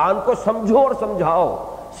 قرآن کو سمجھو اور سمجھاؤ،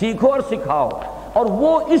 سیکھو اور سکھاؤ، اور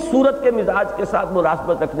وہ اس صورت کے مزاج کے ساتھ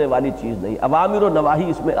مناسبت رکھنے والی چیز نہیں، اوامر و نواہی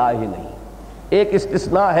اس میں آئے ہی نہیں۔ ایک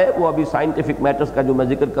استثناء ہے، وہ ابھی سائنٹیفک میٹرز کا جو میں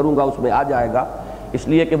ذکر کروں گا اس میں آ جائے گا، اس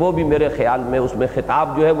لیے کہ وہ بھی میرے خیال میں اس میں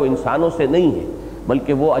خطاب جو ہے وہ انسانوں سے نہیں ہے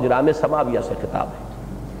بلکہ وہ اجرام سماویہ سے خطاب ہے۔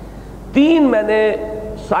 3 میں نے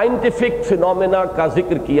سائنٹیفک فینومینا کا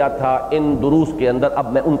ذکر کیا تھا ان دروس کے اندر،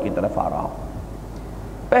 اب میں ان کی طرف آ رہا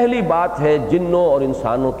ہوں۔ پہلی بات ہے جنوں اور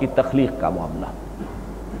انسانوں کی تخلیق کا معاملہ۔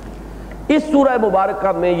 اس سورہ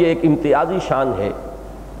مبارکہ میں یہ ایک امتیازی شان ہے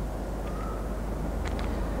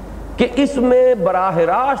کہ اس میں براہ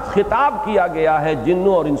راست خطاب کیا گیا ہے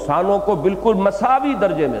جنوں اور انسانوں کو بالکل مساوی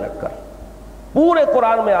درجے میں رکھ کر۔ پورے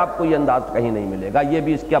قرآن میں آپ کو یہ انداز کہیں نہیں ملے گا، یہ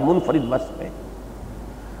بھی اس کا منفرد وصف ہے۔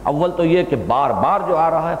 اول تو یہ کہ بار بار جو آ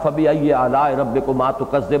رہا ہے فَبِأَيِّ آلَاءِ رَبِّكُمَا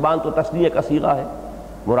تُكَذِّبَانِ، تو تثنیہ کا صیغہ ہے،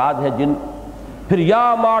 مراد ہے جن۔ پھر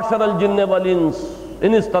یا معشر الجن والانس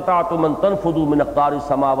ان استطعتم ان تنفذوا من اقطار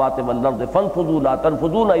السماوات والارض فانفذوا لا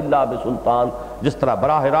تنفذون الا بسلطان، جس طرح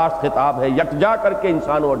براہ راست خطاب ہے یکجا کر کے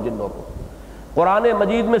انسانوں اور جنوں کو۔ قرآن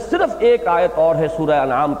مجید میں صرف ایک آیت اور ہے سورہ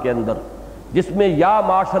انعام کے اندر جس میں یا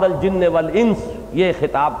معشر الجن والانس یہ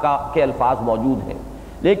خطاب کے الفاظ موجود ہیں،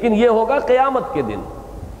 لیکن یہ ہوگا قیامت کے دن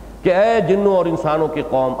کہ اے جنوں اور انسانوں کی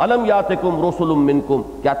قوم، الم یاتکم رسل منکم،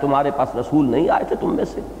 کیا تمہارے پاس رسول نہیں آئے تھے تم میں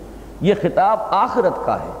سے؟ یہ خطاب آخرت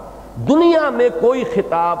کا ہے۔ دنیا میں کوئی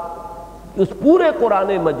خطاب اس پورے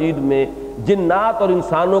قرآن مجید میں جنات اور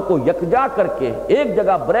انسانوں کو یکجا کر کے ایک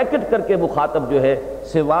جگہ بریکٹ کر کے مخاطب جو ہے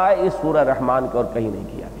سوائے اس سورہ رحمان کے اور کہیں نہیں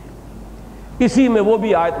کیا گیا۔ اسی میں وہ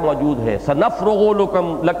بھی آیت موجود ہے سنفرغ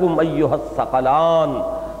لکم ایھا الثقلان،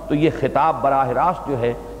 تو یہ خطاب براہ راست جو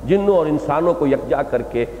ہے جنوں اور انسانوں کو یکجا کر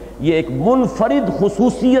کے یہ ایک منفرد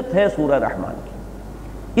خصوصیت ہے سورہ رحمان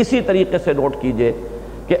کی۔ اسی طریقے سے نوٹ کیجئے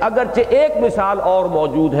کہ اگرچہ ایک مثال اور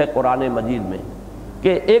موجود ہے قرآن مجید میں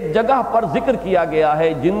کہ ایک جگہ پر ذکر کیا گیا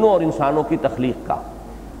ہے جنوں اور انسانوں کی تخلیق کا،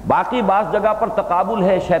 باقی بعض جگہ پر تقابل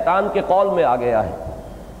ہے، شیطان کے قول میں آ گیا ہے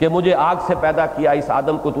کہ مجھے آگ سے پیدا کیا، اس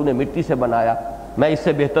آدم کو تو نے مٹی سے بنایا، میں اس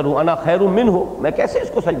سے بہتر ہوں، انا خیر منہ، میں کیسے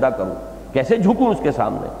اس کو سجدہ کروں، کیسے جھکوں اس کے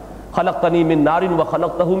سامنے، خلقتنی من نار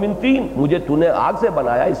وخلقتہ من طین، مجھے تو نے آگ سے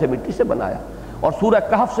بنایا، اسے مٹی سے بنایا۔ اور سورہ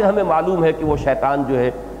کہف سے ہمیں معلوم ہے کہ وہ شیطان جو ہے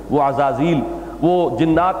وہ عزازیل وہ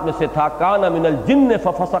جنات میں سے تھا، کان من الجن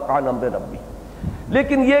ففسق عن امر ربی۔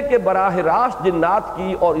 لیکن یہ کہ براہ راست جنات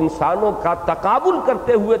کی اور انسانوں کا تقابل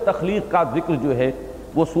کرتے ہوئے تخلیق کا ذکر جو ہے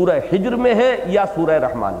وہ سورہ ہجر میں ہے یا سورہ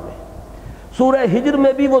رحمان میں ہے۔ سورہ ہجر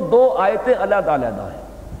میں بھی وہ دو آیتیں علیحدہ علیحدہ ہیں،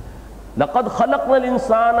 لقد خلقنا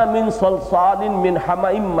الانسان من صلصال من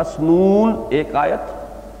حمأ مسنون ایک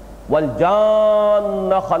آیت،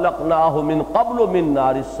 والجان خلقناہ من قبل من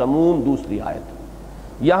نار السموم دوسری آیت۔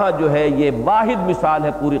 یہاں جو ہے یہ واحد مثال ہے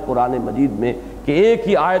پوری قرآن مجید میں کہ ایک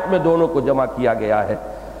ہی آیت میں دونوں کو جمع کیا گیا ہے۔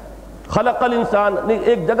 خلق الانسان نہیں،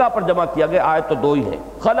 ایک جگہ پر جمع کیا گیا، آیت تو دو ہی ہیں،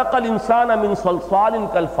 خلق الانسان من صلصال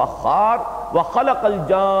کالفخار وخلق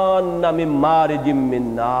الجان من مارج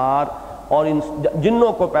من نار، اور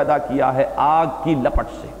جنوں کو پیدا کیا ہے آگ کی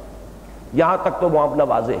لپٹ سے۔ یہاں تک تو معاملہ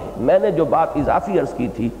واضح ہے۔ میں نے جو بات اضافی عرض کی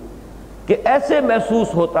تھی کہ ایسے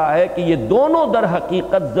محسوس ہوتا ہے کہ یہ دونوں در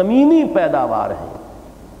حقیقت زمینی پیداوار ہیں۔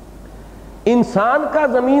 انسان کا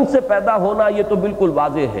زمین سے پیدا ہونا یہ تو بالکل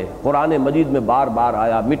واضح ہے، قرآن مجید میں بار بار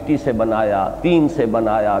آیا، مٹی سے بنایا، طین سے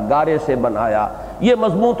بنایا، گارے سے بنایا، یہ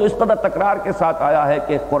مضمون تو اس قدر تکرار کے ساتھ آیا ہے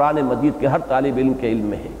کہ قرآن مجید کے ہر طالب علم کے علم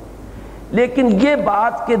میں ہے۔ لیکن یہ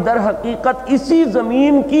بات کہ در حقیقت اسی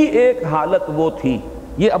زمین کی ایک حالت وہ تھی،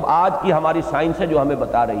 یہ اب آج کی ہماری سائنس ہے جو ہمیں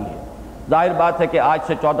بتا رہی ہے۔ ظاہر بات ہے کہ آج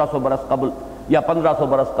سے 1400 برس قبل یا 1500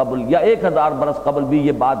 برس قبل یا 1000 برس قبل بھی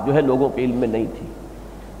یہ بات جو ہے لوگوں کے علم میں نہیں تھی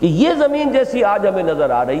کہ یہ زمین جیسی آج ہمیں نظر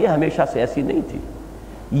آ رہی ہے ہمیشہ سے ایسی نہیں تھی۔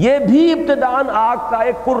 یہ بھی ابتداءً آگ کا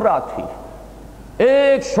ایک کرہ تھی،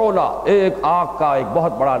 ایک شعلہ، ایک آگ کا ایک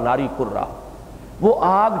بہت بڑا ناری کرہ۔ وہ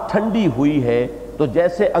آگ ٹھنڈی ہوئی ہے تو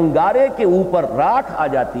جیسے انگارے کے اوپر راکھ آ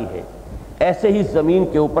جاتی ہے ایسے ہی زمین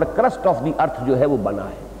کے اوپر کرسٹ آف دی ارتھ جو ہے وہ بنا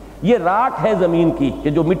ہے۔ یہ راکھ ہے زمین کی کہ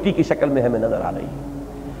جو مٹی کی شکل میں ہمیں نظر آ رہی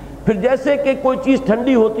ہے۔ پھر جیسے کہ کوئی چیز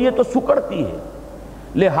ٹھنڈی ہوتی ہے تو سکڑتی ہے،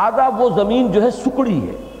 لہذا وہ زمین جو ہے سکڑی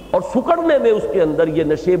ہے، اور سکڑنے میں اس کے اندر یہ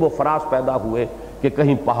نشیب و فراز پیدا ہوئے کہ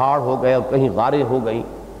کہیں پہاڑ ہو گئے اور کہیں غاریں ہو گئیں۔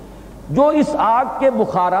 جو اس آگ کے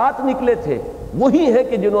بخارات نکلے تھے وہی ہیں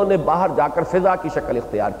کہ جنہوں نے باہر جا کر فضا کی شکل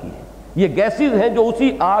اختیار کی ہے۔ یہ گیسز ہیں جو اسی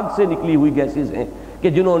آگ سے نکلی ہوئی گیسز ہیں کہ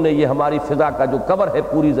جنہوں نے یہ ہماری فضا کا جو کور ہے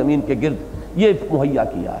پوری زمین کے گرد یہ مہیا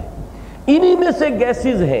کیا ہے۔ انہی میں سے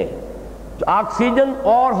گیسز ہیں آکسیجن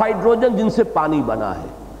اور ہائیڈروجن جن سے پانی بنا ہے۔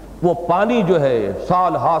 وہ پانی جو ہے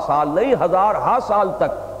سال ہا سال نہیں، ہزار ہا سال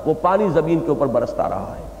تک وہ پانی زمین کے اوپر برستا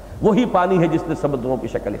رہا ہے، وہی پانی ہے جس نے سمندروں کی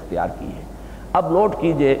شکل اختیار کی ہے۔ اب نوٹ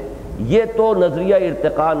کیجئے، یہ تو نظریہ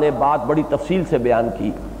ارتقاء نے بات بڑی تفصیل سے بیان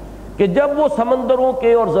کی کہ جب وہ سمندروں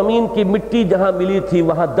کے اور زمین کی مٹی جہاں ملی تھی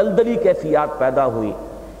وہاں دلدلی کیفیات پیدا ہوئی،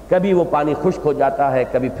 کبھی وہ پانی خشک ہو جاتا ہے،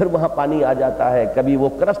 کبھی پھر وہاں پانی آ جاتا ہے، کبھی وہ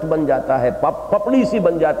کرسٹ بن جاتا ہے، پپڑی سی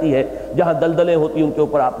بن جاتی ہے جہاں دلدلیں ہوتی ہیں ان کے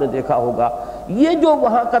اوپر آپ نے دیکھا ہوگا۔ یہ جو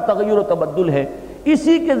وہاں کا تغیر و تبدل ہے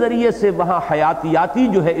اسی کے ذریعے سے وہاں حیاتیاتی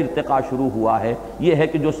جو ہے ارتقاء شروع ہوا ہے۔ یہ ہے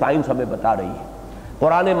کہ جو سائنس ہمیں بتا رہی ہے۔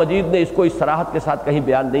 قرآن مجید نے اس کو اس صراحت کے ساتھ کہیں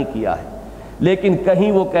بیان نہیں کیا ہے، لیکن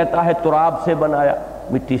کہیں وہ کہتا ہے تراب سے بنایا،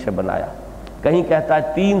 مٹی سے بنایا، کہیں کہتا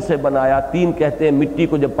ہے تین سے بنایا، تین کہتے ہیں مٹی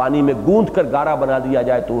کو جب پانی میں گوندھ کر گارا بنا دیا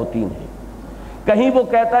جائے تو وہ تین ہے، کہیں وہ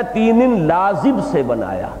کہتا ہے تین لازب سے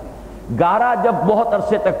بنایا، گارا جب بہت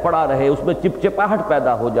عرصے تک پڑا رہے اس میں چپچپاہٹ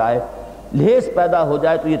پیدا ہو جائے، لہس پیدا ہو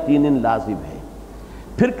جائے تو یہ تین لازب ہے۔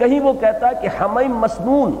 پھر کہیں وہ کہتا ہے کہ حمیم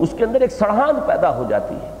مسنون، اس کے اندر ایک سڑھان پیدا ہو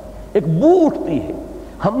جاتی ہے، ایک بو اٹھتی ہے،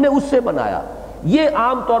 ہم نے اس سے بنایا۔ یہ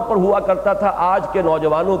عام طور پر ہوا کرتا تھا، آج کے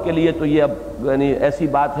نوجوانوں کے لیے تو یہ اب یعنی ایسی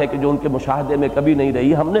بات ہے کہ جو ان کے مشاہدے میں کبھی نہیں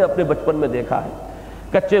رہی۔ ہم نے اپنے بچپن میں دیکھا ہے،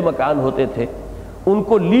 کچے مکان ہوتے تھے، ان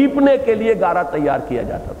کو لیپنے کے لیے گارا تیار کیا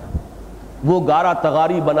جاتا تھا، وہ گارا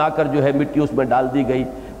تغاری بنا کر جو ہے مٹی اس میں ڈال دی گئی،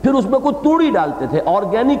 پھر اس میں کوئی توڑی ڈالتے تھے،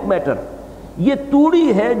 آرگینک میٹر، یہ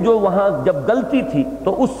توڑی ہے جو وہاں جب گلتی تھی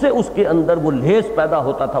تو اس سے اس کے اندر وہ لیس پیدا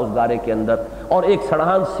ہوتا تھا اس گارے کے اندر، اور ایک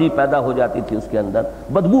سڑان سی پیدا ہو جاتی تھی اس کے اندر،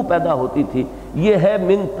 بدبو پیدا ہوتی تھی۔ یہ ہے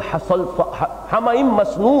من حمیم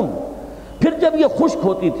مسنون۔ پھر جب یہ خشک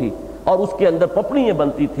ہوتی تھی اور اس کے اندر پپڑیاں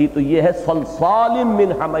بنتی تھی تو یہ ہے صلصال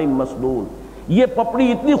من حمیم مسنون۔ یہ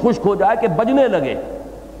پپڑی اتنی خشک ہو جائے کہ بجنے لگے،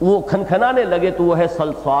 وہ کھنکھنانے لگے تو وہ ہے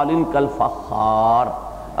صلصال کالفخار۔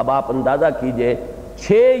 اب آپ اندازہ کیجئے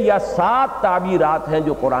 6 یا 7 تعبیرات ہیں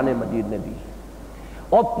جو قرآن مجید نے دی،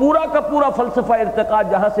 اور پورا کا پورا فلسفہ ارتقاء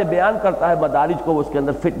جہاں سے بیان کرتا ہے مدارج کو، وہ اس کے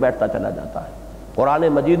اندر فٹ بیٹھتا چلا جاتا ہے۔ قرآن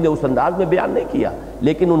مجید نے اس انداز میں بیان نہیں کیا،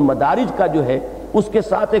 لیکن ان مدارج کا جو ہے اس کے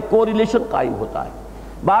ساتھ ایک کوریلیشن قائم ہوتا ہے۔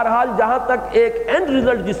 بہرحال جہاں تک ایک اینڈ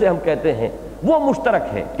ریزلٹ جسے ہم کہتے ہیں وہ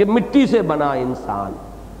مشترک ہے کہ مٹی سے بنا انسان،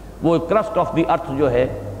 وہ کرسٹ آف دی ارتھ جو ہے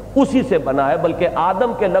اسی سے بنا ہے، بلکہ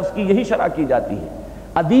آدم کے لفظ کی یہی شرح کی جاتی ہے۔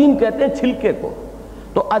 ادیم کہتے ہیں چھلکے کو،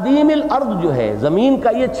 تو ادیم الارض جو ہے زمین کا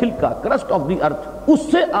یہ چھلکا، کرسٹ آف دی ارتھ، اس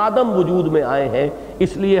سے آدم وجود میں آئے ہیں،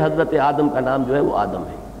 اس لیے حضرت آدم کا نام جو ہے وہ آدم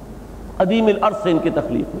ہے۔ ادیم الارض سے ان کی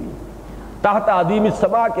تخلیق ہوئی۔ تحت ادیم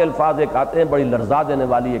السماء کے الفاظ ایک آتے ہیں، بڑی لرزا دینے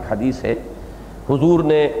والی ایک حدیث ہے۔ حضور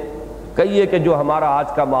نے کہیے کہ جو ہمارا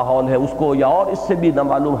آج کا ماحول ہے اس کو، یا اور اس سے بھی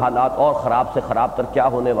نامعلوم حالات اور خراب سے خراب تر کیا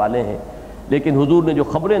ہونے والے ہیں، لیکن حضور نے جو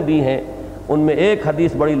خبریں دی ہیں ان میں ایک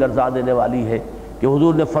حدیث بڑی لرزا دینے والی ہے کہ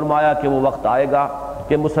حضور نے فرمایا کہ وہ وقت آئے گا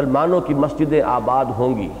کہ مسلمانوں کی مسجدیں آباد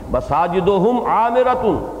ہوں گی، مساجدہم عامرۃ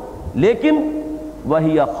لیکن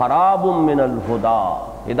وہی خراب من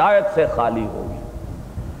الہدی، ہدایت سے خالی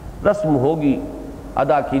ہوگی، رسم ہوگی،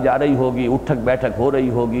 ادا کی جا رہی ہوگی، اٹھک بیٹھک ہو رہی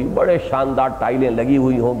ہوگی، بڑے شاندار ٹائلیں لگی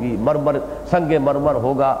ہوئی ہوگی، مرمر سنگ مرمر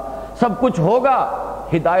ہوگا، سب کچھ ہوگا،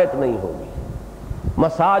 ہدایت نہیں ہوگی۔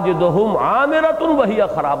 مساجدہم عامرۃ وہی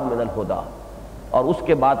خراب من الہدی۔ اور اس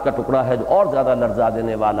کے بعد کا ٹکڑا ہے جو اور زیادہ لرزا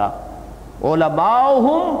دینے والا،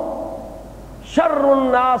 علماؤہم شر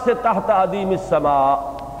الناس تحت ادیم السماء،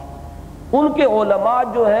 ان کے علماء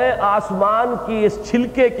جو ہیں آسمان کی اس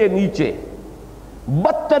چھلکے کے نیچے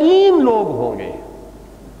بدترین لوگ ہوں گے۔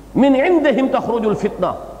 من عندہم تخرج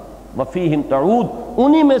الفتنہ وفیہم تعود،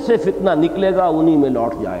 انہی میں سے فتنہ نکلے گا، انہی میں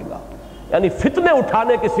لوٹ جائے گا۔ یعنی فتنے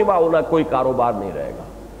اٹھانے کے سوا انہیں کوئی کاروبار نہیں رہے گا،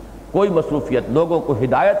 کوئی مصروفیت، لوگوں کو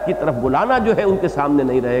ہدایت کی طرف بلانا جو ہے ان کے سامنے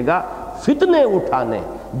نہیں رہے گا، فتنے اٹھانے،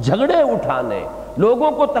 جھگڑے اٹھانے،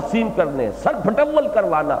 لوگوں کو تقسیم کرنے، سر پھٹول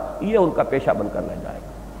کروانا، یہ ان کا پیشہ بن کر رہ جائے گا۔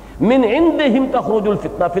 من عندہم تخرج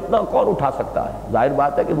الفتنہ، فتنہ کون اٹھا سکتا ہے؟ ظاہر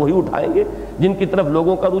بات ہے کہ وہی اٹھائیں گے جن کی طرف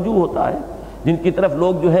لوگوں کا رجوع ہوتا ہے، جن کی طرف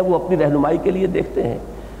لوگ جو ہے وہ اپنی رہنمائی کے لیے دیکھتے ہیں۔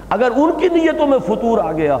 اگر ان کی نیتوں میں فطور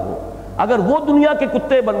آ گیا ہو، اگر وہ دنیا کے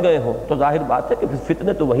کتے بن گئے ہوں، تو ظاہر بات ہے کہ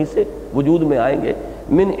فتنے تو وہیں سے وجود میں آئیں گے۔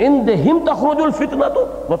 من عندہم تخرج الفتنہ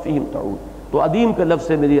وفیہم تعود۔ تو ادیم کے لفظ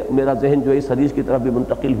سے میرا ذہن جو اس حدیث کی طرف بھی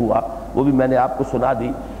منتقل ہوا، وہ بھی میں نے آپ کو سنا دی۔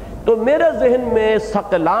 تو میرے ذہن میں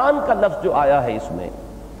ثقلان کا لفظ جو آیا ہے، اس میں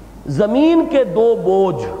زمین کے 2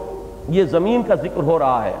 بوجھ، یہ زمین کا ذکر ہو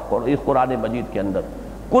رہا ہے اس قرآن مجید کے اندر۔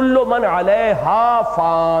 کل من علیہا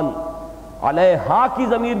فان، علیہا کی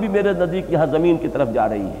ضمیر بھی میرے نزدیک یہاں زمین کی طرف جا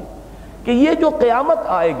رہی ہے کہ یہ جو قیامت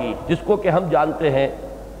آئے گی، جس کو کہ ہم جانتے ہیں،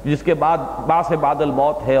 جس کے بعد بعث بعد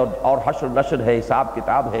الموت ہے اور حشر نشر ہے، حساب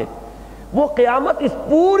کتاب ہے، وہ قیامت اس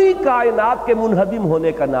پوری کائنات کے منہدم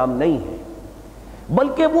ہونے کا نام نہیں ہے،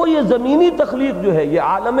 بلکہ وہ یہ زمینی تخلیق جو ہے، یہ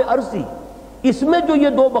عالم ارضی، اس میں جو یہ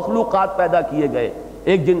 2 مخلوقات پیدا کیے گئے،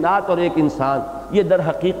 ایک جنات اور ایک انسان، یہ در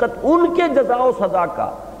حقیقت ان کے جزا و سزا کا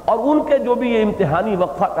اور ان کے جو بھی یہ امتحانی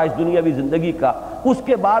وقفہ تھا اس دنیاوی زندگی کا، اس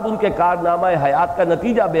کے بعد ان کے کارنامہ حیات کا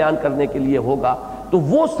نتیجہ بیان کرنے کے لیے ہوگا۔ تو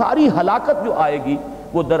وہ ساری ہلاکت جو آئے گی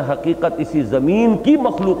وہ در حقیقت اسی زمین کی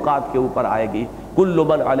مخلوقات کے اوپر آئے گی۔ کل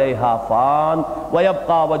من علیہا فان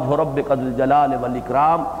ویبقى وجہ ربک ذو الجلال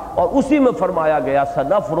والاکرام، اور اسی میں فرمایا گیا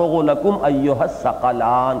سنفرغ لکم ایھا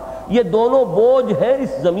الثقلان، یہ دونوں بوجھ ہیں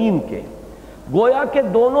اس زمین کے، گویا کہ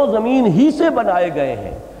دونوں زمین ہی سے بنائے گئے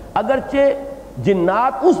ہیں، اگرچہ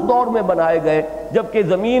جنات اس دور میں بنائے گئے جبکہ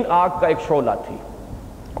زمین آگ کا ایک شعلہ تھی،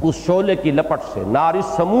 اس شعلے کی لپٹ سے، نار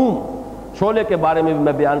السموم، شعلے کے بارے میں بھی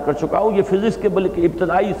میں بیان کر چکا ہوں، یہ فزکس کے بلکہ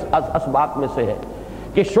ابتدائی اسباق میں سے ہے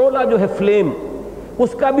کہ شعلہ جو ہے فلیم،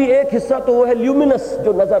 اس کا بھی ایک حصہ تو وہ ہے لیومینس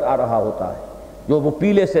جو نظر آ رہا ہوتا ہے، جو وہ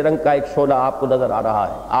پیلے سے رنگ کا ایک شعلہ آپ کو نظر آ رہا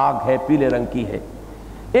ہے، آگ ہے، پیلے رنگ کی ہے،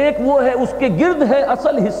 ایک وہ ہے اس کے گرد ہے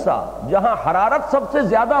اصل حصہ جہاں حرارت سب سے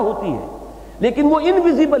زیادہ ہوتی ہے، لیکن وہ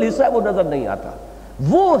انویزیبل حصہ ہے، وہ نظر نہیں آتا،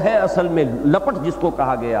 وہ ہے اصل میں لپٹ جس کو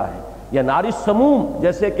کہا گیا ہے، یا نار السموم،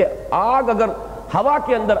 جیسے کہ آگ اگر ہوا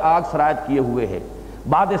کے اندر آگ سرایت کیے ہوئے ہے،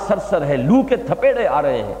 باد سرسر ہے، لو کے تھپیڑے آ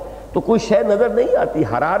رہے ہیں تو کوئی شے نظر نہیں آتی،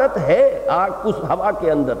 حرارت ہے آگ اس ہوا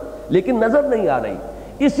کے اندر لیکن نظر نہیں آ رہی۔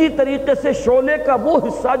 اسی طریقے سے شعلے کا وہ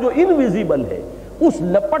حصہ جو انویزیبل ہے، اس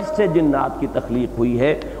لپٹ سے جنات کی تخلیق ہوئی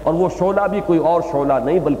ہے، اور وہ شعلہ بھی کوئی اور شعلہ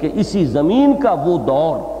نہیں بلکہ اسی زمین کا وہ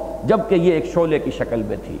دور جبکہ یہ ایک شعلے کی شکل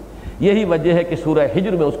میں تھی۔ یہی وجہ ہے کہ سورہ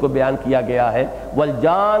ہجر میں اس کو بیان کیا گیا ہے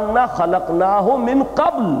وَالْجَانَّ خَلَقْنَاهُ مِن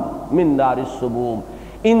قَبْلُ مِن نَارِ السُّمُومِ،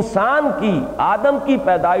 انسان کی، آدم کی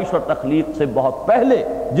پیدائش اور تخلیق سے بہت پہلے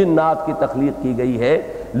جنات کی تخلیق کی گئی ہے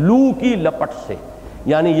لو کی لپٹ سے،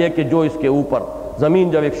 یعنی یہ کہ جو اس کے اوپر زمین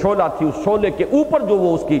جب ایک شعلہ تھی، اس شعلے کے اوپر جو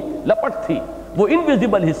وہ اس کی لپٹ تھی، وہ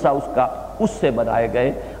انویزیبل حصہ اس کا، اس سے بنائے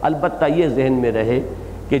گئے۔ البتہ یہ ذہن میں رہے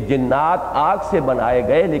کہ جنات آگ سے بنائے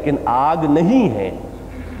گئے لیکن آگ نہیں ہے،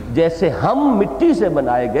 جیسے ہم مٹی سے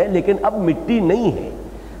بنائے گئے لیکن اب مٹی نہیں ہے۔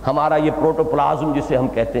 ہمارا یہ پروٹوپلازم جسے ہم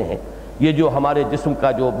کہتے ہیں، یہ جو ہمارے جسم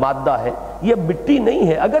کا جو مادہ ہے، یہ مٹی نہیں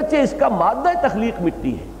ہے، اگرچہ اس کا مادہ تخلیق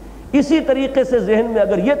مٹی ہے۔ اسی طریقے سے ذہن میں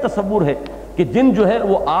اگر یہ تصور ہے کہ جن جو ہے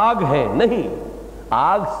وہ آگ ہے، نہیں،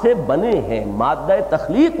 آگ سے بنے ہیں، مادہ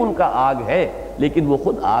تخلیق ان کا آگ ہے لیکن وہ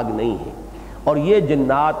خود آگ نہیں ہے۔ اور یہ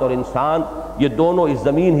جنات اور انسان یہ دونوں اس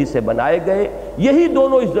زمین ہی سے بنائے گئے، یہی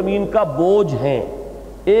دونوں اس زمین کا بوجھ ہیں۔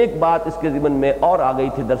 ایک بات اس کے ضمن میں اور آ گئی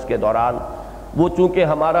تھی درس کے دوران، وہ چونکہ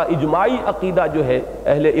ہمارا اجماعی عقیدہ جو ہے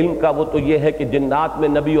اہل علم کا، وہ تو یہ ہے کہ جنات میں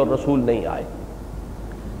نبی اور رسول نہیں آئے۔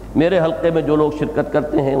 میرے حلقے میں جو لوگ شرکت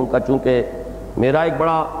کرتے ہیں ان کا چونکہ میرا ایک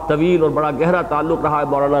بڑا طویل اور بڑا گہرا تعلق رہا ہے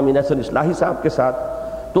مولانا امین حسن اصلاحی صاحب کے ساتھ،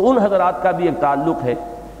 تو ان حضرات کا بھی ایک تعلق ہے،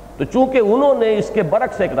 تو چونکہ انہوں نے اس کے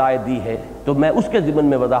برعکس ایک رائے دی ہے تو میں اس کے ضمن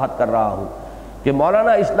میں وضاحت کر رہا ہوں کہ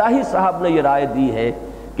مولانا اصلاحی صاحب نے یہ رائے دی ہے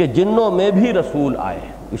کہ جنوں میں بھی رسول آئے،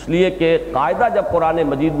 اس لیے کہ قاعدہ جب قرآن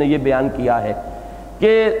مجید نے یہ بیان کیا ہے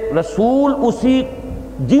کہ رسول اسی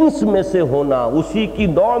جنس میں سے ہونا، اسی کی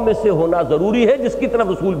نوع میں سے ہونا ضروری ہے جس کی طرف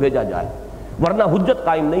رسول بھیجا جائے، ورنہ حجت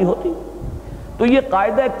قائم نہیں ہوتی۔ تو یہ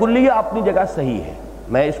قاعدہ کلیہ اپنی جگہ صحیح ہے،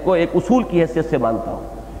 میں اس کو ایک اصول کی حیثیت سے مانتا ہوں،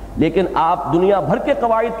 لیکن آپ دنیا بھر کے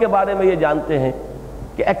قواعد کے بارے میں یہ جانتے ہیں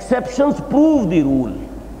کہ ایکسیپشنز پروو دی رول،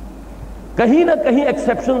 کہیں نہ کہیں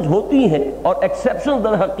ایکسیپشنز ہوتی ہیں، اور ایکسیپشنز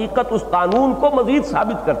در حقیقت اس قانون کو مزید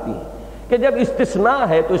ثابت کرتی ہیں کہ جب استثناء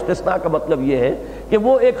ہے تو استثناء کا مطلب یہ ہے کہ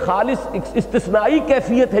وہ ایک خالص استثنائی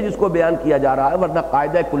کیفیت ہے جس کو بیان کیا جا رہا ہے، ورنہ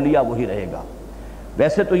قاعدہ کلیہ وہی رہے گا۔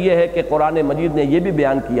 ویسے تو یہ ہے کہ قرآن مجید نے یہ بھی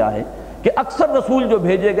بیان کیا ہے کہ اکثر رسول جو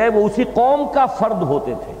بھیجے گئے وہ اسی قوم کا فرد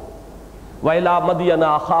ہوتے تھے، وَإِلَىٰ مَدْيَنَ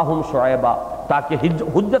أَخَاهُمْ شُعَيْبًا، تاکہ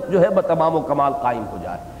حجت جو ہے بتمام و کمال قائم ہو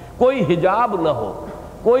جائے، کوئی حجاب نہ ہو،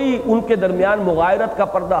 کوئی ان کے درمیان مغایرت کا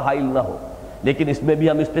پردہ حائل نہ ہو۔ لیکن اس میں بھی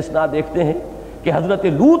ہم استثناء دیکھتے ہیں کہ حضرت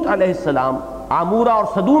لوط علیہ السلام عامورہ اور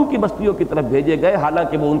صدوم کی بستیوں کی طرف بھیجے گئے،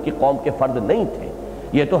 حالانکہ وہ ان کی قوم کے فرد نہیں تھے،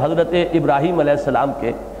 یہ تو حضرت ابراہیم علیہ السلام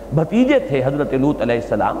کے بھتیجے تھے۔ حضرت لوط علیہ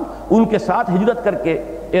السلام ان کے ساتھ ہجرت کر کے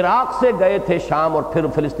عراق سے گئے تھے شام اور پھر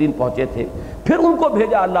فلسطین پہنچے تھے، پھر ان کو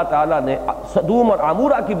بھیجا اللہ تعالیٰ نے صدوم اور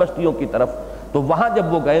عامورہ کی بستیوں کی طرف، تو وہاں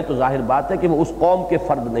جب وہ گئے تو ظاہر بات ہے کہ وہ اس قوم کے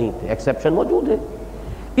فرد نہیں تھے، ایکسیپشن موجود ہے۔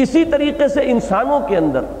 اسی طریقے سے انسانوں کے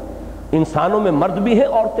اندر، انسانوں میں مرد بھی ہیں،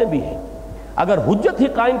 عورتیں بھی ہیں۔ اگر حجت ہی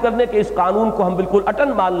قائم کرنے کے اس قانون کو ہم بالکل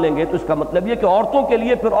اٹل مان لیں گے تو اس کا مطلب یہ کہ عورتوں کے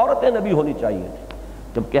لیے پھر عورتیں نبی ہونی چاہیے تھی،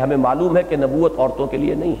 جبکہ ہمیں معلوم ہے کہ نبوت عورتوں کے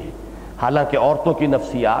لیے نہیں ہے۔ حالانکہ عورتوں کی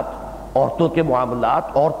نفسیات، عورتوں کے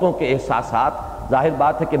معاملات، عورتوں کے احساسات، ظاہر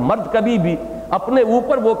بات ہے کہ مرد کبھی بھی اپنے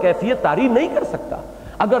اوپر وہ کیفیت طاری نہیں کر سکتا۔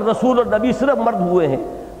 اگر رسول اور نبی صرف مرد ہوئے ہیں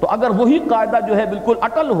تو اگر وہی قاعدہ جو ہے بالکل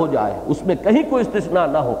اٹل ہو جائے، اس میں کہیں کوئی استثناء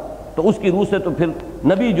نہ ہو، تو اس کی روح سے تو پھر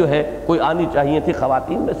نبی جو ہے کوئی آنی چاہیے تھی،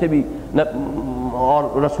 خواتین میں سے بھی اور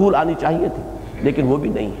رسول آنی چاہیے تھی، لیکن وہ بھی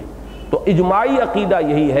نہیں ہے۔ تو اجماعی عقیدہ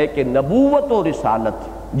یہی ہے کہ نبوت و رسالت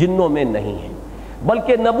جنوں میں نہیں ہے،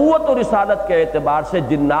 بلکہ نبوت و رسالت کے اعتبار سے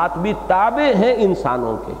جنات بھی تابع ہیں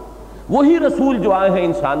انسانوں کے، وہی رسول جو آئے ہیں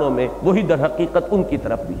انسانوں میں وہی در حقیقت ان کی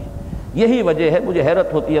طرف بھی ہے۔ یہی وجہ ہے، مجھے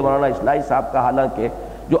حیرت ہوتی ہے مولانا اصلاحی صاحب کا، حالانکہ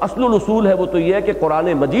جو اصل الاصول ہے وہ تو یہ ہے کہ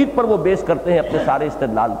قرآن مجید پر وہ بیس کرتے ہیں اپنے سارے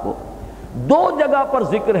استدلال کو۔ دو جگہ پر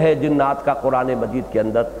ذکر ہے جنات کا قرآن مجید کے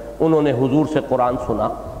اندر، انہوں نے حضور سے قرآن سنا،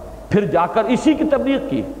 پھر جا کر اسی کی تبلیغ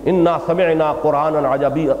کی، انا سمعنا قرآنا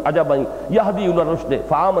عجبا یہدی الی الرشد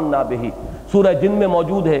فآمنا بہ، سورہ جن میں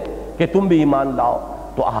موجود ہے کہ تم بھی ایمان لاؤ۔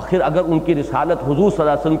 تو آخر اگر ان کی رسالت حضور صلی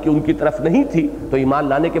اللہ علیہ وسلم کی ان کی طرف نہیں تھی تو ایمان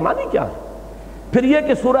لانے کے معنی کیا ہے؟ پھر یہ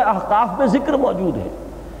کہ سورہ احقاف میں ذکر موجود ہے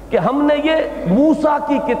کہ ہم نے یہ موسیٰ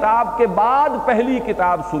کی کتاب کے بعد پہلی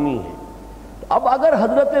کتاب سنی ہے۔ اب اگر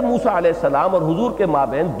حضرت موسیٰ علیہ السلام اور حضور کے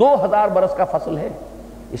مابین 2000 برس کا فصل ہے،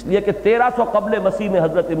 اس لیے کہ 1300 قبل مسیح میں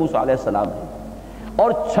حضرت موسیٰ علیہ السلام ہے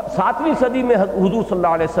اور 7ویں صدی میں حضور صلی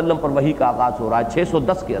اللہ علیہ وسلم پر وحی کا آغاز ہو رہا ہے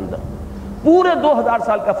 610 کے اندر، پورے 2000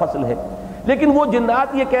 سال کا فصل ہے۔ لیکن وہ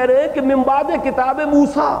جنات یہ کہہ رہے ہیں کہ من بعد کتاب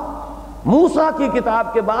موسیٰ کی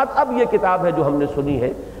کتاب کے بعد اب یہ کتاب ہے جو ہم نے سنی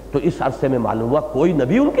ہے۔ تو اس عرصے میں معلوم ہوا کوئی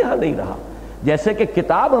نبی ان کے ہاں نہیں رہا، جیسے کہ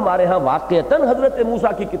کتاب ہمارے ہاں واقعتاً حضرت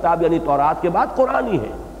موسیٰ کی کتاب یعنی تورات کے بعد قرآن ہی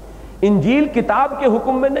ہے۔ انجیل کتاب کے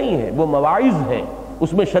حکم میں نہیں ہے، وہ مواعظ ہیں،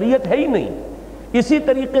 اس میں شریعت ہے ہی نہیں۔ اسی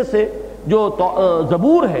طریقے سے جو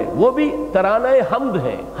زبور ہے وہ بھی ترانہ حمد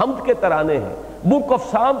ہے، حمد کے ترانے ہیں، بک آف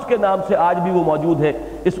سامز کے نام سے آج بھی وہ موجود ہے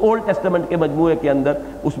اس اولڈ ٹیسٹمنٹ کے مجموعے کے اندر،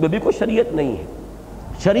 اس میں بھی کوئی شریعت نہیں ہے۔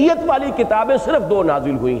 شریعت والی کتابیں صرف 2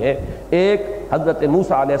 نازل ہوئی ہیں، ایک حضرت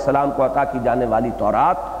موسیٰ علیہ السلام کو عطا کی جانے والی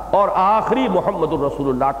تورات اور آخری محمد الرسول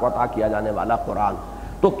اللہ کو عطا کیا جانے والا قرآن۔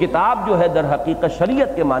 تو کتاب جو ہے در حقیقت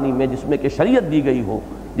شریعت کے معنی میں جس میں کہ شریعت دی گئی ہو،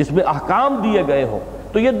 جس میں احکام دیے گئے ہوں،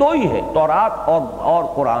 تو یہ 2 ہی ہیں، تورات اور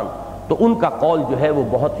قرآن۔ تو ان کا قول جو ہے وہ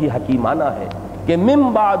بہت ہی حکیمانہ ہے کہ من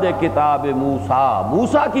بعد کتاب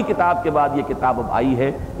موسیٰ کی کتاب کے بعد یہ کتاب اب آئی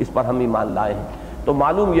ہے، اس پر ہم ایمان لائے ہیں۔ تو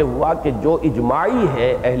معلوم یہ ہوا کہ جو اجماعی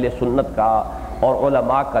ہے اہل سنت کا اور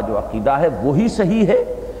علماء کا جو عقیدہ ہے وہی صحیح ہے،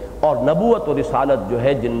 اور نبوت و رسالت جو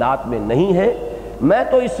ہے جنات میں نہیں ہے۔ میں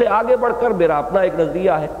تو اس سے آگے بڑھ کر میرا اپنا ایک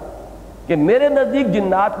نظریہ ہے کہ میرے نزدیک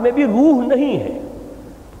جنات میں بھی روح نہیں ہے،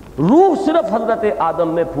 روح صرف حضرت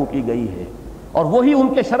آدم میں پھونکی گئی ہے، اور وہی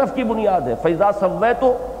ان کے شرف کی بنیاد ہے۔ فَإِذَا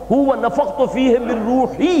سَوَّيْتُهُ وَنَفَخْتُ فِيهِ مِن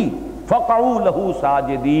رُوحِي فَقَعُوا لَهُ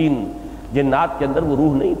سَاجِدِينَ۔ جنات کے اندر وہ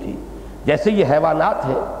روح نہیں تھی، جیسے یہ حیوانات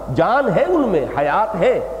ہیں، جان ہے ان میں، حیات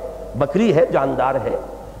ہے، بکری ہے جاندار ہے،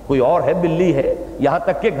 کوئی اور ہے بلی ہے، یہاں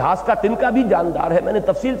تک کہ گھاس کا تنکا بھی جاندار ہے۔ میں نے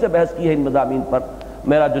تفصیل سے بحث کی ہے ان مضامین پر،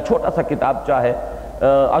 میرا جو چھوٹا سا کتابچہ ہے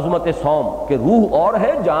عظمت صوم، کہ روح اور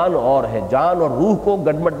ہے جان اور ہے، جان اور روح کو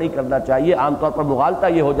گڑبڑ نہیں کرنا چاہیے۔ عام طور پر مغالطہ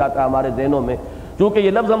یہ ہو جاتا ہے ہمارے ذہنوں میں، چونکہ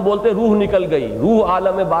یہ لفظ ہم بولتے روح نکل گئی، روح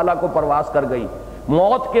عالم بالا کو پرواز کر گئی،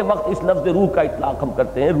 موت کے وقت اس لفظ روح کا اطلاق ہم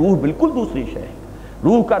کرتے ہیں۔ روح بالکل دوسری شے ہے،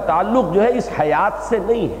 روح کا تعلق جو ہے اس حیات سے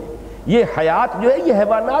نہیں ہے۔ یہ حیات جو ہے یہ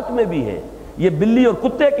حیوانات میں بھی ہے، یہ بلی اور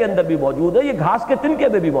کتے کے اندر بھی موجود ہے، یہ گھاس کے تنکے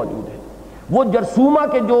میں بھی موجود ہے۔ وہ جرثومہ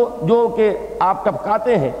کے جو کہ آپ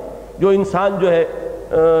ٹپکاتے ہیں، جو انسان جو ہے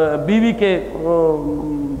بیوی کے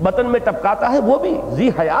بطن میں ٹپکاتا ہے، وہ بھی ذی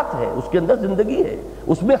حیات ہے، اس کے اندر زندگی ہے،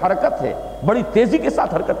 اس میں حرکت ہے، بڑی تیزی کے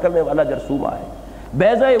ساتھ حرکت کرنے والا جرثومہ ہے۔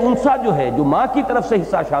 بیضہ انثیٰ جو ہے، جو ماں کی طرف سے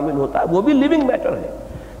حصہ شامل ہوتا ہے، وہ بھی لیونگ میٹر ہے۔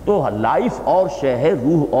 تو لائف اور شے ہے،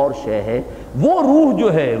 روح اور شے ہے۔ وہ روح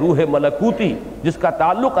جو ہے روح ملکوتی، جس کا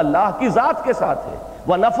تعلق اللہ کی ذات کے ساتھ ہے،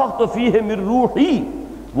 وَنَفَخْتُ فِيهِ مِن رُوحِي،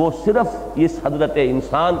 وہ صرف اس حضرت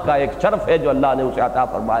انسان کا ایک شرف ہے جو اللہ نے اسے عطا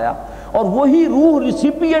فرمایا، اور وہی روح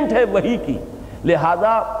ریسیپینٹ ہے وحی کی۔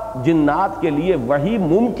 لہذا جنات کے لیے وحی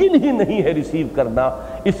ممکن ہی نہیں ہے ریسیو کرنا۔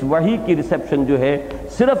 اس وحی کی ریسیپشن جو ہے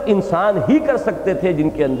صرف انسان ہی کر سکتے تھے، جن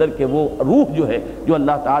کے اندر کہ وہ روح جو ہے جو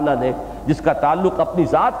اللہ تعالیٰ نے جس کا تعلق اپنی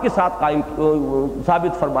ذات کے ساتھ قائم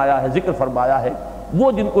ثابت فرمایا ہے، ذکر فرمایا ہے،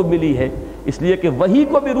 وہ جن کو ملی ہے۔ اس لیے کہ وحی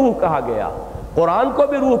کو بھی روح کہا گیا، قرآن کو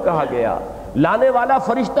بھی روح کہا گیا، لانے والا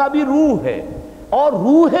فرشتہ بھی روح ہے، اور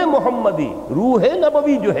روح محمدی، روح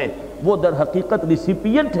نبوی جو ہے وہ در حقیقت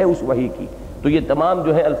ریسیپینٹ ہے اس وحی کی۔ تو یہ تمام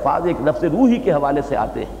جو ہے الفاظ ایک لفظ روحی کے حوالے سے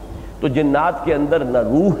آتے ہیں۔ تو جنات کے اندر نہ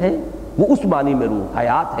روح ہے، وہ اس معنی میں روح،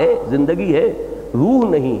 حیات ہے، زندگی ہے، روح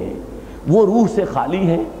نہیں ہے، وہ روح سے خالی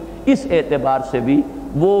ہے۔ اس اعتبار سے بھی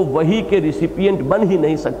وہ وحی کے ریسیپینٹ بن ہی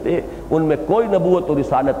نہیں سکتے، ان میں کوئی نبوت و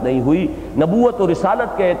رسالت نہیں ہوئی۔ نبوت و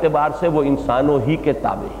رسالت کے اعتبار سے وہ انسانوں ہی کے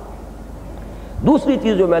تابع ہیں۔ دوسری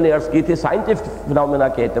چیز جو میں نے عرض کی تھی سائنٹیفک فنامنا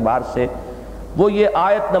کے اعتبار سے، وہ یہ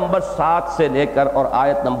آیت نمبر 7 سے لے کر اور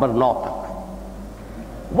آیت نمبر 9 تک،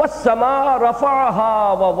 وَالسَّمَاءَ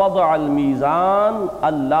رَفَعَهَا وَوَضَعَ الْمِيزَانَ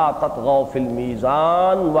أَلَّا تَطْغَوْا فِي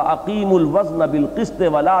الْمِيزَانِ وَأَقِيمُوا الْوَزْنَ بِالْقِسْطِ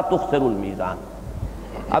وَلَا تُخْسِرُوا الْمِيزَانَ۔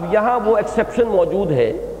 اب یہاں وہ ایکسیپشن موجود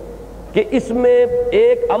ہے کہ اس میں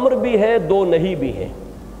ایک امر بھی ہے، 2 نہیں بھی ہیں،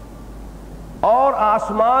 اور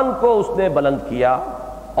آسمان کو اس نے بلند کیا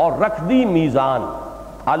اور رکھ دی میزان۔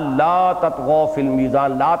 اللہ تطغوا فی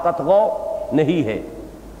المیزان، لا تطغوا نہیں ہے،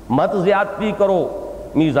 مت زیادتی کرو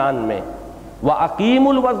میزان میں۔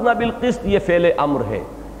 وَأَقِيمُوا الْوَزْنَ بِالْقِسْطِ، یہ فعل امر ہے،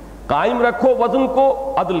 قائم رکھو وزن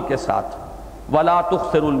کو عدل کے ساتھ۔ وَلَا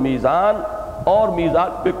تُخْسِرُوا الْمِيزَانَ، اور میزان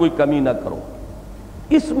پہ کوئی کمی نہ کرو۔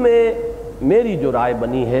 اس میں میری جو رائے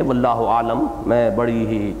بنی ہے واللہ عالم، میں بڑی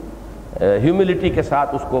ہی ہیوملٹی کے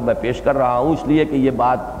ساتھ اس کو میں پیش کر رہا ہوں، اس لیے کہ یہ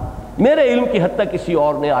بات میرے علم کی حد تک کسی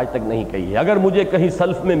اور نے آج تک نہیں کہی ہے۔ اگر مجھے کہیں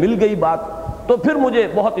سلف میں مل گئی بات تو پھر مجھے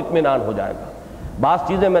بہت اطمینان ہو جائے گا۔ بعض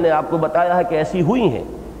چیزیں میں نے آپ کو بتایا ہے کہ ایسی ہوئی ہیں۔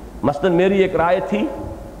 مثلا میری ایک رائے تھی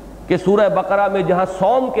کہ سورہ بقرہ میں جہاں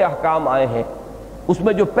صوم کے احکام آئے ہیں اس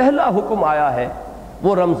میں جو پہلا حکم آیا ہے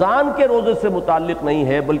وہ رمضان کے روزے سے متعلق نہیں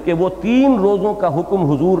ہے، بلکہ وہ 3 روزوں کا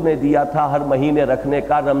حکم حضور نے دیا تھا ہر مہینے رکھنے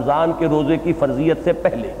کا، رمضان کے روزے کی فرضیت سے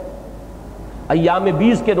پہلے۔ ایام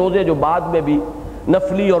 20 کے روزے جو بعد میں بھی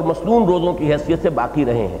نفلی اور مسنون روزوں کی حیثیت سے باقی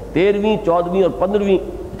رہے ہیں، 13ویں 14ویں اور 15ویں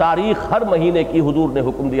تاریخ ہر مہینے کی حضور نے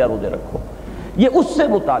حکم دیا روزے رکھو، یہ اس سے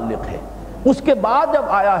متعلق ہے۔ اس کے بعد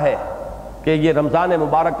جب آیا ہے کہ یہ رمضان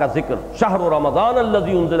مبارک کا ذکر، شہر رمضان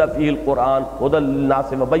الذی انزل فیہ القرآن ھدی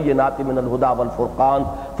للناس وبینات من الھدی والفرقان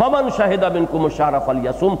فمن شہد منکم الشہر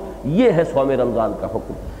فلیصم، یہ ہے صوم رمضان کا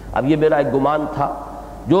حکم۔ اب یہ میرا ایک گمان تھا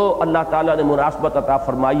جو اللہ تعالیٰ نے مناسبت عطا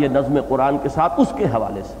فرمائی ہے نظم قرآن کے ساتھ، اس کے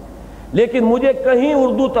حوالے سے، لیکن مجھے کہیں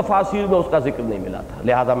اردو تفاسیر میں اس کا ذکر نہیں ملا تھا،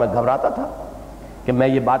 لہذا میں گھبراتا تھا کہ میں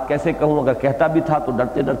یہ بات کیسے کہوں، اگر کہتا بھی تھا تو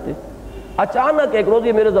ڈرتے ڈرتے۔ اچانک ایک روز،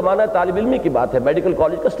 یہ میرے زمانہ طالب علمی کی بات ہے، میڈیکل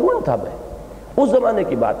کالج کا اسٹوڈنٹ تھا میں، اس زمانے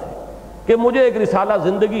کی بات ہے کہ مجھے ایک رسالہ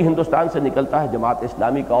زندگی ہندوستان سے نکلتا ہے، جماعت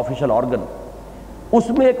اسلامی کا آفیشل آرگن، اس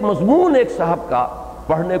میں ایک مضمون ایک صاحب کا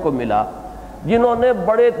پڑھنے کو ملا جنہوں نے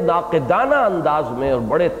بڑے ناقدانہ انداز میں اور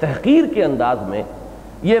بڑے تحقیر کے انداز میں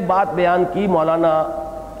یہ بات بیان کی، مولانا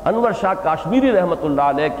انور شاہ کاشمیری رحمۃ اللہ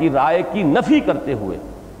علیہ کی رائے کی نفی کرتے ہوئے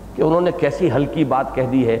کہ انہوں نے کیسی ہلکی بات کہہ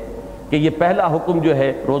دی ہے کہ یہ پہلا حکم جو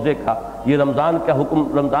ہے روزے کا، یہ رمضان کا حکم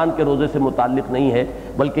رمضان کے روزے سے متعلق نہیں ہے،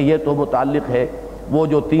 بلکہ یہ تو متعلق ہے وہ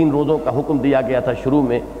جو 3 روزوں کا حکم دیا گیا تھا شروع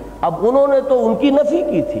میں۔ اب انہوں نے تو ان کی نفی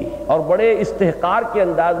کی تھی اور بڑے استحقار کے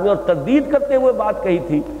انداز میں اور تردید کرتے ہوئے بات کہی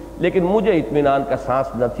تھی، لیکن مجھے اطمینان کا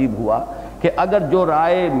سانس نصیب ہوا کہ اگر جو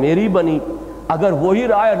رائے میری بنی، اگر وہی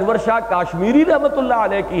رائے انور شاہ کاشمیری رحمۃ اللہ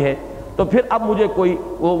علیہ کی ہے، تو پھر اب مجھے کوئی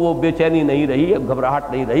وہ بے چینی نہیں رہی،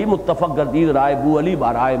 گھبراہٹ نہیں رہی، متفق گردید رائے بو علی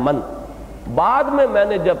برائے من۔ بعد میں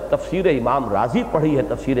نے جب تفسیر امام رازی پڑھی ہے،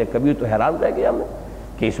 تفسیر کبیر، تو حیران رہ گیا میں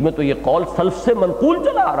کہ اس میں تو یہ قول سلف سے منقول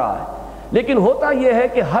چلا آ رہا ہے، لیکن ہوتا یہ ہے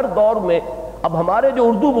کہ ہر دور میں اب ہمارے جو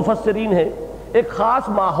اردو مفسرین ہیں ایک خاص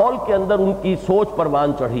ماحول کے اندر ان کی سوچ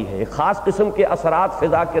پروان چڑھی ہے، ایک خاص قسم کے اثرات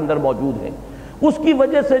فضا کے اندر موجود ہیں، اس کی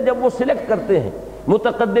وجہ سے جب وہ سلیکٹ کرتے ہیں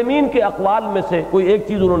متقدمین کے اقوال میں سے کوئی ایک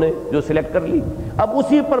چیز انہوں نے جو سلیکٹ کر لی، اب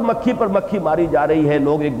اسی پر مکھی ماری جا رہی ہے،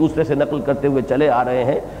 لوگ ایک دوسرے سے نقل کرتے ہوئے چلے آ رہے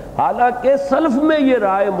ہیں، حالانکہ سلف میں یہ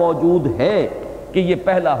رائے موجود ہے کہ یہ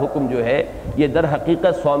پہلا حکم جو ہے یہ در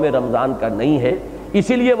حقیقت صوم رمضان کا نہیں ہے۔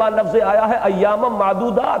 اسی لیے وہاں لفظ آیا ہے ایام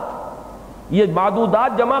معدودات، یہ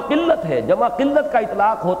معدودات جمع قلت ہے، جمع قلت کا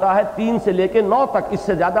اطلاق ہوتا ہے 3 سے لے کے 9 تک، اس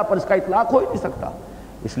سے زیادہ پر اس کا اطلاق ہو ہی نہیں سکتا،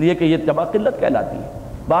 اس لیے کہ یہ جمع قلت کہلاتی ہے۔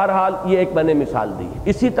 بہرحال یہ ایک میں نے مثال دی،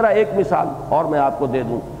 اسی طرح ایک مثال اور میں آپ کو دے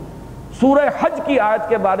دوں، سورہ حج کی آیت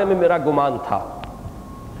کے بارے میں میرا گمان تھا،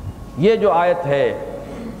 یہ جو آیت ہے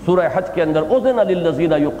سورہ حج کے اندر اذن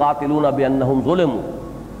للذین یقاتلون بانہم ظلموا،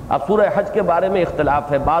 اب سورہ حج کے بارے میں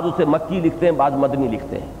اختلاف ہے، بعض اسے مکی لکھتے ہیں، بعض مدنی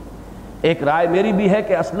لکھتے ہیں، ایک رائے میری بھی ہے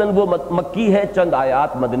کہ اصلاً وہ مکی ہے، چند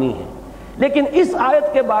آیات مدنی ہیں، لیکن اس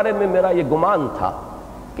آیت کے بارے میں میرا یہ گمان تھا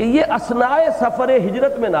کہ یہ اثناء سفر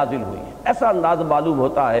ہجرت میں نازل ہوئی ہے۔ ایسا انداز معلوم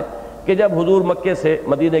ہوتا ہے کہ جب حضور مکے سے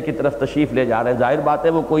مدینے کی طرف تشریف لے جا رہے ہیں، ظاہر بات ہے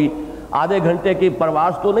وہ کوئی آدھے گھنٹے کی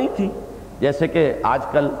پرواز تو نہیں تھی، جیسے کہ آج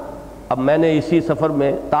کل اب میں نے اسی سفر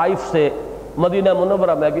میں طائف سے مدینہ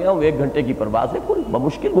منورہ میں گیا ہوں، 1 گھنٹے کی پرواز ہے، کوئی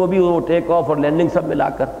بمشکل، وہ بھی وہ ٹیک آف اور لینڈنگ سب ملا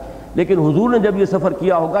کر، لیکن حضور نے جب یہ سفر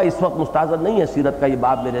کیا ہوگا، اس وقت مستحضر نہیں ہے سیرت کا یہ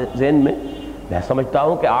بات میرے ذہن میں سمجھتا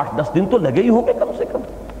ہوں کہ 8-10 دن تو لگے ہی ہوں گے کم سے کم،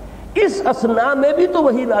 اس اثناء میں بھی تو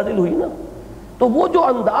وہی نازل ہوئی نا، تو وہ جو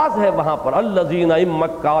انداز ہے وہاں پر الذین ان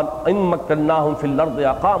مکناہم فی الارض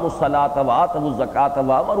اقاموا الصلاۃ وآتوا الزکاۃ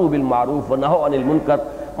وامروا بالمعروف ونہوا عن المنکر،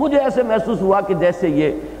 مجھے ایسے محسوس ہوا کہ جیسے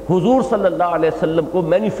یہ حضور صلی اللہ علیہ وسلم کو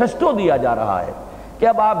مینیفیسٹو دیا جا رہا ہے کہ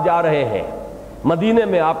اب آپ جا رہے ہیں مدینے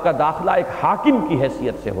میں، آپ کا داخلہ ایک حاکم کی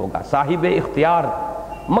حیثیت سے ہوگا، صاحب اختیار۔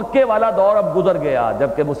 مکے والا دور اب گزر گیا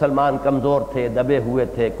جبکہ مسلمان کمزور تھے، دبے ہوئے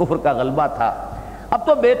تھے، کفر کا غلبہ تھا، اب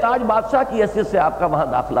تو بے تاج بادشاہ کی حیثیت سے آپ کا وہاں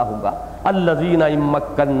داخلہ ہوگا۔ الذین ان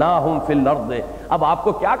مکناہم فی الارض، اب آپ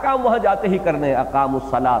کو کیا کام وہاں جاتے ہی کرنے ہیں، اقاموا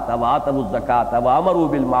الصلاۃ وآتوا الزکاۃ وامروا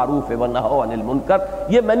بالمعروف ونہوا عن المنکر،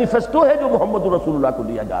 یہ مینیفیسٹو ہے جو محمد رسول اللہ کو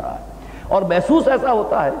دیا جا رہا ہے، اور محسوس ایسا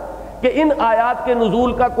ہوتا ہے کہ ان آیات کے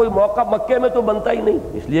نزول کا کوئی موقع مکے میں تو بنتا ہی نہیں،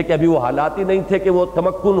 اس لیے کہ ابھی وہ حالات ہی نہیں تھے کہ وہ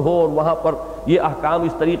تمکن ہو اور وہاں پر یہ احکام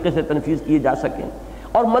اس طریقے سے تنفیذ کیے جا سکیں،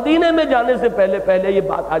 اور مدینے میں جانے سے پہلے یہ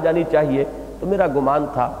بات آ جانی چاہیے۔ تو میرا گمان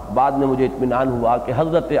تھا، بعد میں مجھے اطمینان ہوا کہ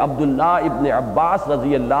حضرت عبداللہ ابن عباس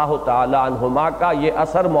رضی اللہ تعالی عنہما کا یہ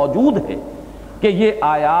اثر موجود ہے کہ یہ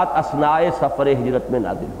آیات اثناء سفر ہجرت میں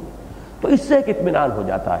نازل ہوئی، تو اس سے ایک اطمینان ہو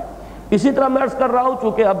جاتا ہے۔ اسی طرح میں عرض کر رہا ہوں،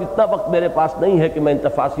 چونکہ اب اتنا وقت میرے پاس نہیں ہے کہ میں ان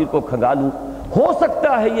تفاسیر کو کھنگالوں، ہو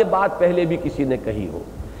سکتا ہے یہ بات پہلے بھی کسی نے کہی ہو،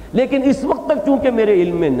 لیکن اس وقت تک چونکہ میرے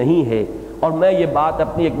علم میں نہیں ہے اور میں یہ بات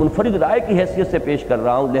اپنی ایک منفرد رائے کی حیثیت سے پیش کر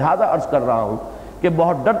رہا ہوں، لہذا عرض کر رہا ہوں کہ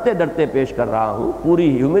بہت ڈرتے ڈرتے پیش کر رہا ہوں، پوری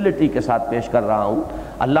ہیوملٹی کے ساتھ پیش کر رہا ہوں،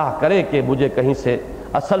 اللہ کرے کہ مجھے کہیں سے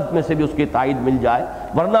اصل میں سے بھی اس کی تائید مل جائے،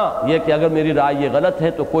 ورنہ یہ کہ اگر میری رائے یہ غلط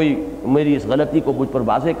ہے تو کوئی میری اس غلطی کو مجھ پر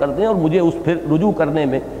واضح کر دیں اور مجھے اس پھر رجوع کرنے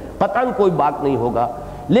میں قطعاً کوئی بات نہیں ہوگا۔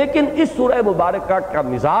 لیکن اس سورہ مبارکہ کا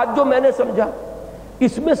مزاج جو میں نے سمجھا،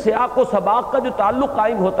 اس میں سیاق و سباق کا جو تعلق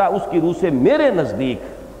قائم ہوتا ہے، اس کی روح سے میرے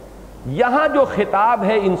نزدیک یہاں جو خطاب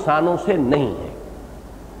ہے انسانوں سے نہیں ہے،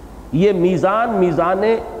 یہ میزان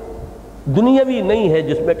دنیاوی نہیں ہے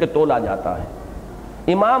جس میں کہ تولا جاتا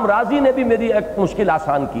ہے۔ امام راضی نے بھی میری ایک مشکل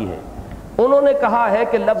آسان کی ہے، انہوں نے کہا ہے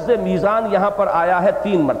کہ لفظ میزان یہاں پر آیا ہے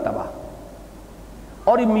 3 مرتبہ،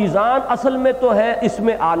 اور یہ میزان اصل میں تو ہے اسم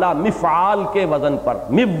آلہ مفعال کے وزن پر،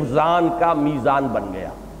 مفزان کا میزان بن گیا،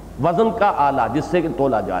 وزن کا آلہ جس سے کہ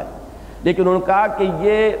تولا جائے، لیکن انہوں نے کہا کہ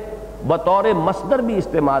یہ بطور مصدر بھی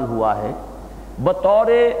استعمال ہوا ہے، بطور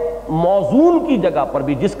موزون کی جگہ پر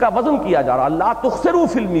بھی جس کا وزن کیا جا رہا، اللہ تخسروا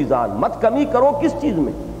فی المیزان، مت کمی کرو کس چیز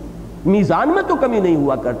میں، میزان میں تو کمی نہیں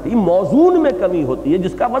ہوا کرتی، موزون میں کمی ہوتی ہے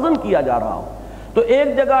جس کا وزن کیا جا رہا ہو۔ تو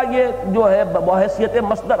ایک جگہ یہ جو ہے بحیثیت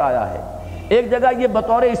مصدر آیا ہے، ایک جگہ یہ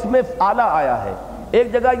بطور اسم آلہ آیا ہے،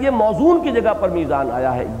 ایک جگہ یہ موزون کی جگہ پر میزان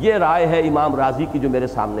آیا ہے۔ یہ رائے ہے امام راضی کی جو میرے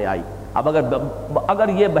سامنے آئی۔ اب اگر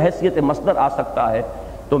یہ بحیثیت مصدر آ سکتا ہے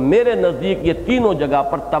تو میرے نزدیک یہ تینوں جگہ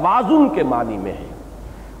پر توازن کے معنی میں ہے۔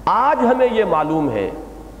 آج ہمیں یہ معلوم ہے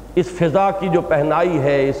اس فضا کی جو پہنائی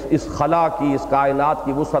ہے، اس خلا کی، اس کائنات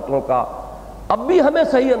کی وسعتوں کا اب بھی ہمیں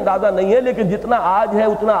صحیح اندازہ نہیں ہے، لیکن جتنا آج ہے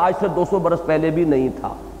اتنا آج سے 200 برس پہلے بھی نہیں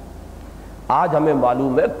تھا۔ آج ہمیں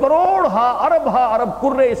معلوم ہے کروڑ ارب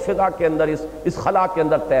کرے اس فضا کے اندر، اس خلا کے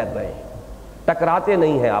اندر تیر رہے ہیں، ٹکراتے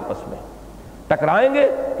نہیں ہیں آپس میں، ٹکرائیں گے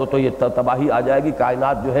تو یہ تباہی آ جائے گی،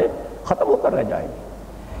 کائنات جو ہے ختم ہو کر رہ جائے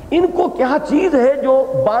گی۔ ان کو کیا چیز ہے جو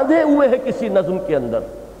باندھے ہوئے ہے کسی نظم کے اندر،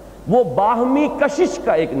 وہ باہمی کشش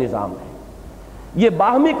کا ایک نظام ہے۔ یہ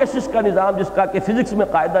باہمی کشش کا نظام جس کا کہ فزکس میں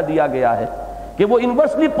قاعدہ دیا گیا ہے کہ وہ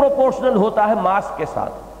انورسلی پروپورشنل ہوتا ہے ماس کے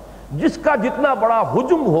ساتھ، جس کا جتنا بڑا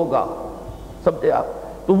حجم ہوگا، سمجھے آپ،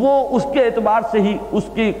 تو وہ اس کے اعتبار سے ہی اس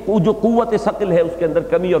کی جو قوت ثقل ہے اس کے اندر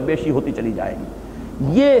کمی اور بیشی ہوتی چلی جائے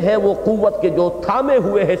گی۔ یہ ہے وہ قوت کے جو تھامے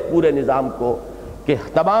ہوئے ہے اس پورے نظام کو، کہ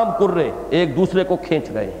تمام کرے ایک دوسرے کو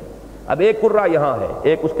کھینچ رہے ہیں۔ اب ایک کرہ یہاں ہے،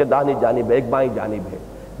 ایک اس کے داہنی جانب ہے، ایک بائیں جانب ہے،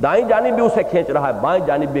 دائیں جانب بھی اسے کھینچ رہا ہے، بائیں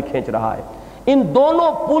جانب بھی کھینچ رہا ہے۔ ان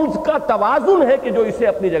دونوں پلز کا توازن ہے کہ جو اسے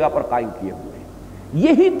اپنی جگہ پر قائم کیے ہوئے ہیں۔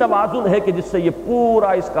 یہی توازن ہے کہ جس سے یہ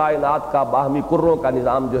پورا اس کائنات کا باہمی کروں کا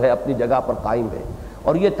نظام جو ہے اپنی جگہ پر قائم ہے۔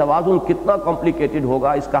 اور یہ توازن کتنا کمپلیکیٹڈ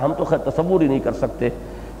ہوگا اس کا ہم تو خیر تصور ہی نہیں کر سکتے،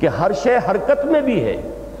 کہ ہر شے حرکت میں بھی ہے،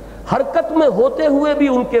 حرکت میں ہوتے ہوئے بھی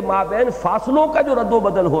ان کے مابین فاصلوں کا جو رد و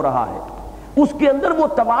بدل ہو رہا ہے، اس کے اندر وہ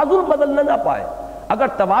توازن بدلنا نہ پائے۔ اگر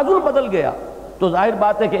توازن بدل گیا تو ظاہر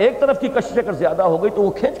بات ہے کہ ایک طرف کی کشش اگر زیادہ ہو گئی تو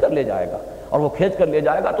وہ کھینچ کر لے جائے گا، اور وہ کھینچ کر لے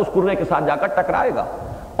جائے گا تو اس کرے کے ساتھ جا کر ٹکرائے گا۔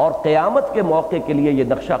 اور قیامت کے موقع کے لیے یہ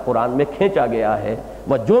نقشہ قرآن میں کھینچا گیا ہے،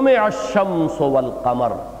 وَجُمِعَ الشَّمْسُ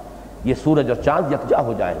وَالْقَمَرُ، یہ سورج اور چاند یکجا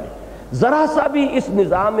ہو جائیں گے۔ ذرا سا بھی اس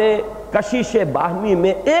نظام کشش باہمی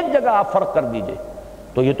میں ایک جگہ آپ فرق کر دیجئے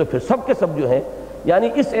تو یہ تو پھر سب کے سب جو ہے، یعنی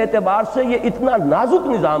اس اعتبار سے یہ اتنا نازک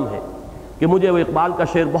نظام ہے کہ مجھے وہ اقبال کا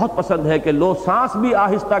شعر بہت پسند ہے کہ لو سانس بھی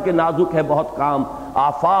آہستہ کے نازک ہے بہت کام،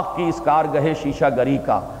 آفاق کی اس کارگہ شیشہ گری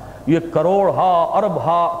کا، یہ کروڑ ارب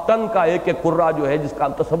ٹن کا ایک ایک کرہ جو ہے جس کا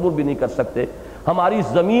ہم تصور بھی نہیں کر سکتے، ہماری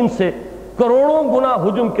زمین سے کروڑوں گنا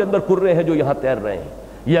حجم کے اندر کرے ہیں جو یہاں تیر رہے ہیں۔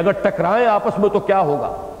 یہ اگر ٹکرائیں آپس میں تو کیا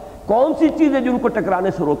ہوگا؟ کون سی چیز ہے جن کو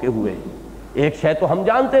ٹکرانے سے روکے ہوئے ہیں؟ ایک شے تو ہم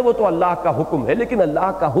جانتے ہیں وہ تو اللہ کا حکم ہے، لیکن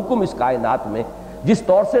اللہ کا حکم اس کائنات میں جس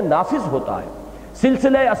طور سے نافذ ہوتا ہے،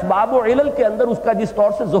 سلسلہ اسباب و علل کے اندر اس کا جس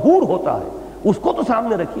طور سے ظہور ہوتا ہے، اس کو تو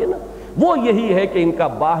سامنے رکھیے نا۔ وہ یہی ہے کہ ان کا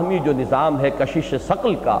باہمی جو نظام ہے کشش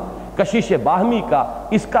ثقل کا، کشش باہمی کا،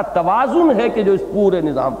 اس کا توازن ہے کہ جو اس پورے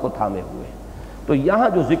نظام کو تھامے ہوئے ہیں۔ تو یہاں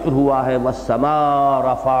جو ذکر ہوا ہے وَالسَّمَاءَ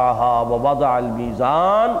رَفَعَهَا وَوَضَعَ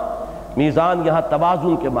الْمِيزَانَ، میزان یہاں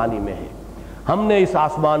توازن کے معنی میں ہے۔ ہم نے اس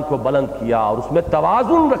آسمان کو بلند کیا اور اس میں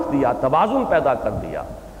توازن رکھ دیا، توازن پیدا کر دیا۔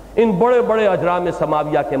 ان بڑے بڑے اجرام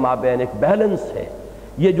سماویہ کے مابین ایک بیلنس ہے،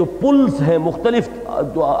 یہ جو پلز ہیں مختلف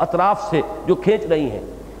جو اطراف سے جو کھینچ رہی ہیں۔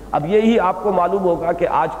 اب یہی آپ کو معلوم ہوگا کہ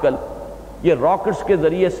آج کل یہ راکٹس کے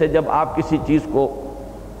ذریعے سے جب آپ کسی چیز کو،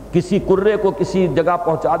 کسی کرے کو کسی جگہ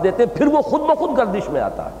پہنچا دیتے پھر وہ خود بخود گردش میں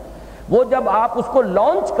آتا ہے۔ وہ جب آپ اس کو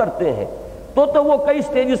لانچ کرتے ہیں تو وہ کئی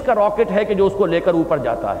سٹیجز کا راکٹ ہے کہ جو اس کو لے کر اوپر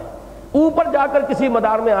جاتا ہے۔ اوپر جا کر کسی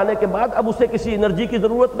مدار میں آنے کے بعد اب اسے کسی انرجی کی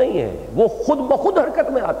ضرورت نہیں ہے، وہ خود بخود حرکت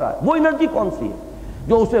میں آتا ہے۔ وہ انرجی کون سی ہے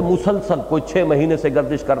جو اسے مسلسل کوئی 6 مہینے سے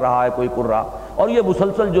گردش کر رہا ہے کوئی کرہ، اور یہ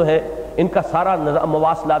مسلسل جو ہے ان کا سارا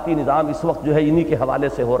مواصلاتی نظام اس وقت جو ہے انہی کے حوالے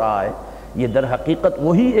سے ہو رہا ہے۔ یہ در حقیقت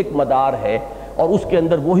وہی ایک مدار ہے اور اس کے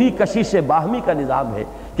اندر وہی کشش باہمی کا نظام ہے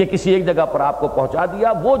کہ کسی ایک جگہ پر آپ کو پہنچا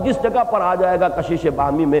دیا، وہ جس جگہ پر آ جائے گا کشش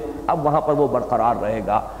باہمی میں اب وہاں پر وہ برقرار رہے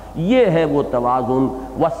گا۔ یہ ہے وہ توازن۔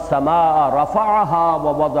 والسماء رفعها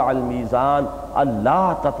ووضع المیزان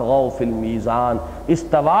اللہ تطغوا فی المیزان، اس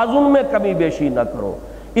توازن میں کمی بیشی نہ کرو۔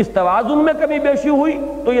 اس توازن میں کمی بیشی ہوئی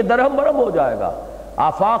تو یہ درہم برہم ہو جائے گا۔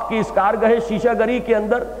 آفاق کی اس کارگاہ شیشہ گری کے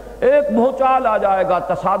اندر ایک بھونچال آ جائے گا،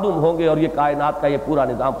 تصادم ہوں گے اور یہ کائنات کا یہ پورا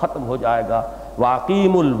نظام ختم ہو جائے گا۔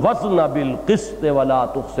 وَأَقِيمُوا الْوَزْنَ بِالْقِسْطِ وَلَا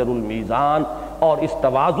تُخْسِرُوا الْمِيزَانَ، اور اس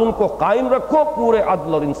توازن کو قائم رکھو پورے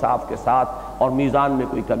عدل اور انصاف کے ساتھ، اور میزان میں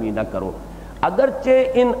کوئی کمی نہ کرو۔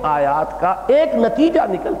 اگرچہ ان آیات کا ایک نتیجہ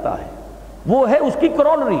نکلتا ہے، وہ ہے اس کی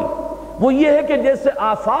کرولری، وہ یہ ہے کہ جیسے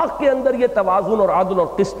آفاق کے اندر یہ توازن اور عدل اور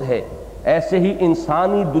قسط ہے، ایسے ہی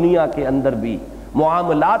انسانی دنیا کے اندر بھی،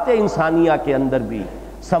 معاملات انسانیہ کے اندر بھی،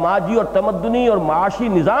 سماجی اور تمدنی اور معاشی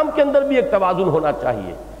نظام کے اندر بھی ایک توازن ہونا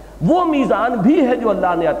چاہیے۔ وہ میزان بھی ہے جو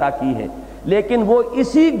اللہ نے عطا کی ہے، لیکن وہ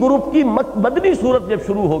اسی گروپ کی مدنی صورت جب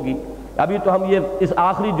شروع ہوگی، ابھی تو ہم یہ اس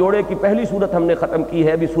آخری جوڑے کی پہلی صورت ہم نے ختم کی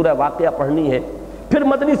ہے، ابھی سورہ واقعہ پڑھنی ہے، پھر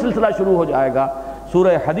مدنی سلسلہ شروع ہو جائے گا۔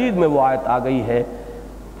 سورہ حدید میں وہ آیت آ گئی ہے،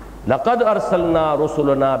 لَقَدْ أَرْسَلْنَا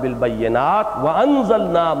رُسُلَنَا بِالْبَيِّنَاتِ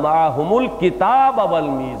وَأَنزَلْنَا مَعَهُمُ الْكِتَابَ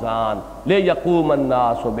وَالْمِيزَانَ لِيَقُومَ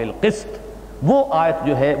النَّاسُ بِالْقِسْطِ۔ وہ آیت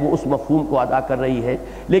جو ہے وہ اس مفہوم کو ادا کر رہی ہے،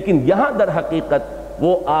 لیکن یہاں در حقیقت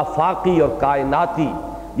وہ آفاقی اور کائناتی،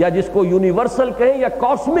 یا جس کو یونیورسل کہیں یا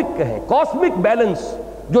کاسمک کہیں، کاسمک بیلنس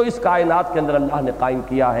جو اس کائنات کے اندر اللہ نے قائم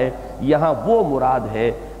کیا ہے، یہاں وہ مراد ہے،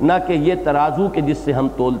 نہ کہ یہ ترازو کے جس سے ہم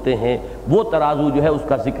تولتے ہیں، وہ ترازو جو ہے اس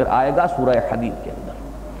کا ذکر آئے گا سورہ حدید کے اندر۔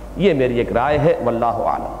 یہ میری ایک رائے ہے، واللہ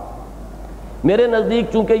اعلم۔ میرے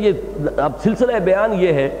نزدیک چونکہ یہ اب سلسلہ بیان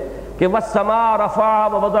یہ ہے کہ وَالسَّمَاءَ رَفَعَهَا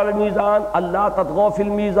وَوَضَعَ الْمِيزَانَ اللہ تطغوا فی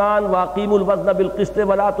المیزان وَأَقِیمُوا الْوَزْنَ بِالْقِسْطِ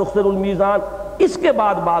وَلَا تُخْسِرُوا الْمِيزَانَ، اس کے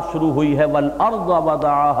بعد بات شروع ہوئی ہے وَالْأَرْضَ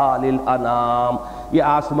وَضَعَهَا لِلْأَنَامِ، یہ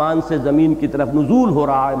آسمان سے زمین کی طرف نزول ہو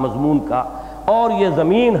رہا ہے مضمون کا، اور یہ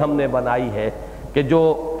زمین ہم نے بنائی ہے کہ جو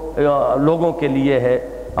لوگوں کے لیے ہے،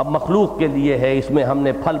 اب مخلوق کے لیے ہے، اس میں ہم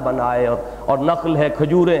نے پھل بنائے، اور نخل ہے،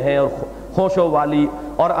 کھجوریں ہیں اور خوشوں والی،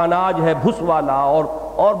 اور اناج ہے بھس والا، اور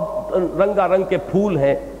رنگا رنگ کے پھول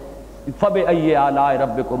ہیں۔ فَبِأَيِّ آلَاءِ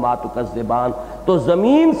رَبِّكُمَا تُكَذِّبَانِ، تو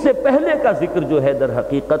زمین سے پہلے کا ذکر جو ہے در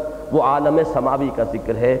حقیقت وہ عالم سماوی کا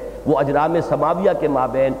ذکر ہے، وہ اجرام سماویہ کے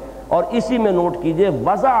مابین، اور اسی میں نوٹ کیجئے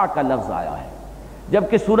وضع کا لفظ آیا ہے،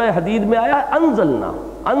 جبکہ سورہ حدید میں آیا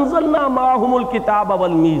انزلنا معہم الکتاب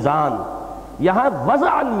والمیزان، یہاں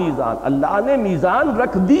وضع المیزان، اللہ نے میزان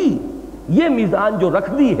رکھ دی۔ یہ میزان جو رکھ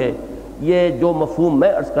دی ہے، یہ جو مفہوم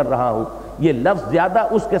میں عرض کر رہا ہوں، یہ لفظ زیادہ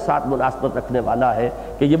اس کے ساتھ مناسبت رکھنے والا ہے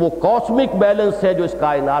کہ یہ وہ کاسمک بیلنس ہے جو اس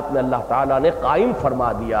کائنات میں اللہ تعالیٰ نے قائم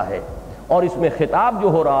فرما دیا ہے، اور اس میں خطاب جو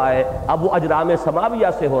ہو رہا ہے اب وہ اجرام سماویہ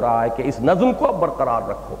سے ہو رہا ہے کہ اس نظم کو اب برقرار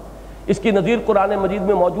رکھو۔ اس کی نظیر قرآن مجید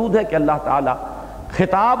میں موجود ہے کہ اللہ تعالیٰ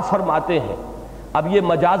خطاب فرماتے ہیں، اب یہ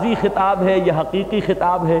مجازی خطاب ہے یہ حقیقی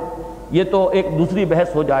خطاب ہے، یہ تو ایک دوسری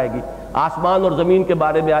بحث ہو جائے گی۔ آسمان اور زمین کے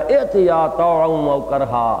بارے میں ائتیا طوعا و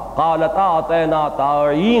کرہا قالتا اتینا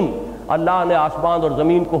طاعین، اللہ نے آسمان اور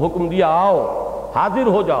زمین کو حکم دیا آؤ حاضر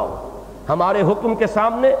ہو جاؤ، ہمارے حکم کے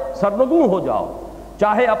سامنے سرنگوں ہو جاؤ،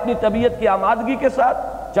 چاہے اپنی طبیعت کی آمادگی کے ساتھ،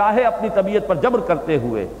 چاہے اپنی طبیعت پر جبر کرتے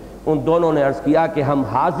ہوئے۔ ان دونوں نے عرض کیا کہ ہم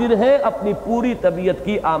حاضر ہیں اپنی پوری طبیعت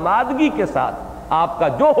کی آمادگی کے ساتھ، آپ کا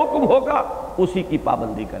جو حکم ہوگا اسی کی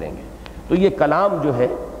پابندی کریں گے۔ تو یہ کلام جو ہے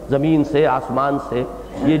زمین سے، آسمان سے،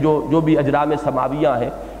 یہ جو بھی اجرام سماویہ ہیں،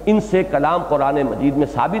 ان سے کلام قرآن مجید میں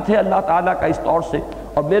ثابت ہے اللہ تعالیٰ کا اس طور سے،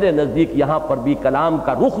 اور میرے نزدیک یہاں پر بھی کلام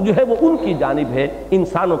کا رخ جو ہے وہ ان کی جانب ہے،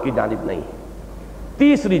 انسانوں کی جانب نہیں ہے۔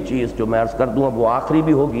 تیسری چیز جو میں عرض کر دوں اب وہ آخری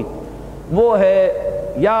بھی ہوگی، وہ ہے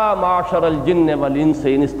یا معاشر الجن والانس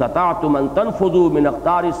ان استطعتم ان تنفذوا من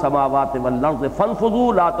اقطار السماوات والارض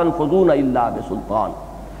فانفذوا لا تنفذون الا بسلطان۔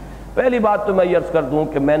 پہلی بات تو میں یہ عرض کر دوں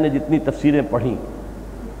کہ میں نے جتنی تفسیریں پڑھی،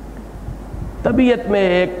 طبیعت میں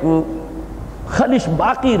ایک خلش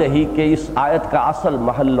باقی رہی کہ اس آیت کا اصل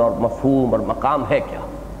محل اور مفہوم اور مقام ہے کیا۔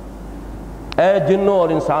 اے جنوں اور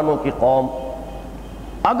انسانوں کی قوم،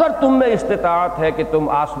 اگر تم میں استطاعت ہے کہ تم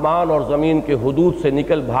آسمان اور زمین کے حدود سے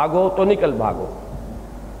نکل بھاگو تو نکل بھاگو،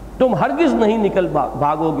 تم ہرگز نہیں نکل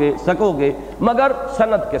بھاگو گے سکو گے مگر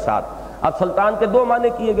سند کے ساتھ۔ اب سلطان کے دو معنی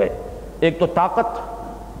کیے گئے، ایک تو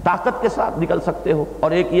طاقت کے ساتھ نکل سکتے ہو،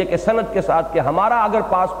 اور ایک یہ کہ سند کے ساتھ کہ ہمارا اگر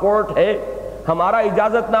پاسپورٹ ہے، ہمارا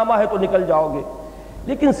اجازت نامہ ہے تو نکل جاؤ گے۔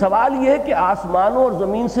 لیکن سوال یہ ہے کہ آسمانوں اور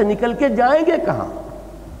زمین سے نکل کے جائیں گے کہاں؟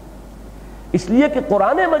 اس لیے کہ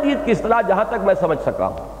قرآن مجید کی اصطلاح جہاں تک میں سمجھ سکا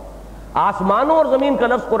ہوں، آسمانوں اور زمین کا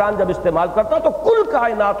لفظ قرآن جب استعمال کرتا تو کل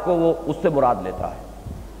کائنات کو وہ اس سے مراد لیتا ہے۔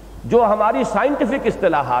 جو ہماری سائنٹیفک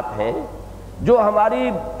اصطلاحات ہیں، جو ہماری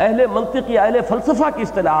اہل منطق یا اہل فلسفہ کی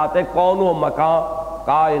اصطلاحات ہے، کون و مکان،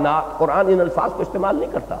 کائنات، قرآن ان الفاظ کو استعمال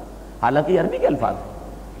نہیں کرتا، حالانکہ یہ عربی کے الفاظ ہیں۔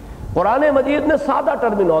 قرآن مجید نے سادہ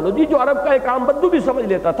ٹرمینالوجی جو عرب کا ایک عام بدو بھی سمجھ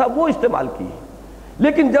لیتا تھا وہ استعمال کی ہے،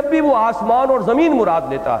 لیکن جب بھی وہ آسمان اور زمین مراد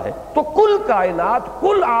لیتا ہے تو کل کائنات،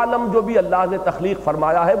 کل عالم جو بھی اللہ نے تخلیق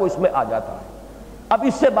فرمایا ہے وہ اس میں آ جاتا ہے۔ اب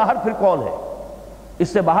اس سے باہر پھر کون ہے؟ اس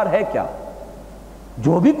سے باہر ہے کیا؟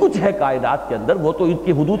 جو بھی کچھ ہے کائنات کے اندر وہ تو ان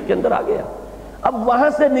کی حدود کے اندر آ گیا۔ اب وہاں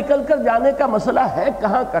سے نکل کر جانے کا مسئلہ ہے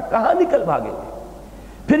کہاں کا، کہاں نکل بھاگیں گے؟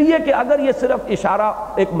 پھر یہ کہ اگر یہ صرف اشارہ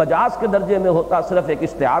ایک مجاز کے درجے میں ہوتا، صرف ایک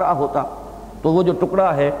استعارہ ہوتا، تو وہ جو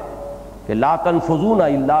ٹکڑا ہے کہ لا تنفذون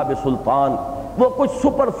الا بسلطان، وہ کچھ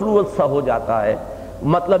سپر فلوئڈ سا ہو جاتا ہے،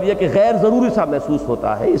 مطلب یہ کہ غیر ضروری سا محسوس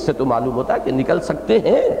ہوتا ہے۔ اس سے تو معلوم ہوتا ہے کہ نکل سکتے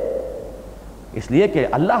ہیں، اس لیے کہ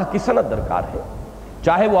اللہ کی سند درکار ہے۔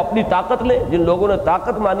 چاہے وہ اپنی طاقت لے، جن لوگوں نے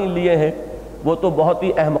طاقت مانی لیے ہیں وہ تو بہت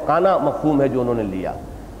ہی احمقانہ مفہوم ہے جو انہوں نے لیا،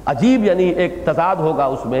 عجیب، یعنی ایک تضاد ہوگا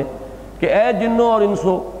اس میں کہ اے جنوں اور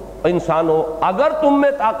انسانوں، اگر تم میں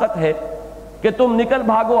طاقت ہے کہ تم نکل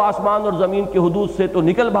بھاگو آسمان اور زمین کی حدود سے تو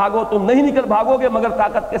نکل بھاگو، تم نہیں نکل بھاگو گے مگر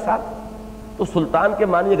طاقت کے ساتھ۔ تو سلطان کے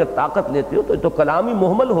معنی اگر طاقت لیتے ہو تو کلام ہی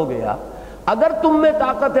محمل ہو گیا، اگر تم میں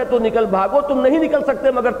طاقت ہے تو نکل بھاگو، تم نہیں نکل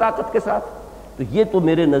سکتے مگر طاقت کے ساتھ۔ تو یہ تو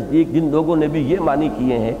میرے نزدیک جن لوگوں نے بھی یہ معنی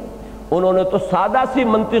کیے ہیں انہوں نے تو سادہ سی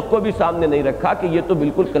منطق کو بھی سامنے نہیں رکھا کہ یہ تو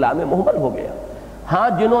بالکل کلام محمل ہو گیا۔ ہاں،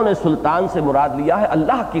 جنہوں نے سلطان سے مراد لیا ہے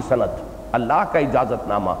اللہ کی سند، اللہ کا اجازت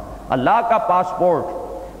نامہ، اللہ کا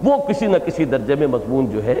پاسپورٹ، وہ کسی نہ کسی درجے میں مضمون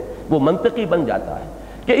جو ہے وہ منطقی بن جاتا ہے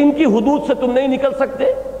کہ ان کی حدود سے تم نہیں نکل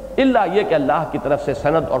سکتے، الا یہ کہ اللہ کی طرف سے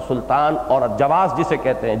سند اور سلطان اور جواز جسے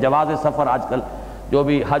کہتے ہیں، جواز سفر۔ آج کل جو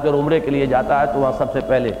بھی حج اور عمرے کے لیے جاتا ہے تو وہاں سب سے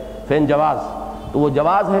پہلے فین جواز، تو وہ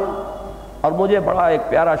جواز ہے۔ اور مجھے بڑا ایک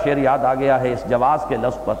پیارا شعر یاد آ گیا ہے اس جواز کے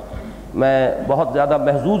لفظ پر، میں بہت زیادہ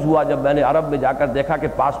محظوظ ہوا جب میں نے عرب میں جا کر دیکھا کہ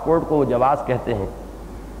پاسپورٹ کو وہ جواز کہتے ہیں۔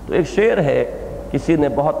 تو ایک شعر ہے، کسی نے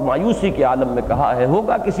بہت مایوسی کے عالم میں کہا ہے،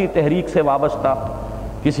 ہوگا کسی تحریک سے وابستہ،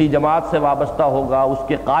 کسی جماعت سے وابستہ ہوگا، اس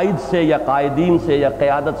کے قائد سے یا قائدین سے یا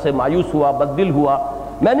قیادت سے مایوس ہوا، بددل ہوا۔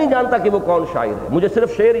 میں نہیں جانتا کہ وہ کون شاعر ہے، مجھے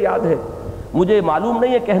صرف شعر یاد ہے، مجھے معلوم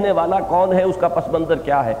نہیں ہے کہنے والا کون ہے، اس کا پس منظر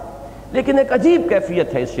کیا ہے، لیکن ایک عجیب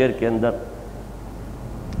کیفیت ہے اس شعر کے اندر۔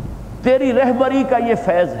 تیری رہبری کا یہ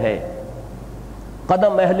فیض ہے،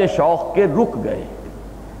 قدم اہل شوق کے رک گئے۔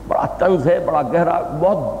 بڑا طنز ہے، بڑا گہرا،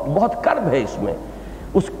 بہت کرب ہے اس میں۔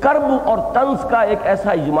 اس کرب اور طنز کا ایک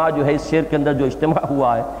ایسا اجماع جو ہے اس شعر کے اندر جو اجتماع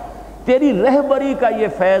ہوا ہے، تیری رہبری کا یہ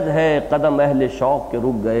فیض ہے، قدم اہل شوق کے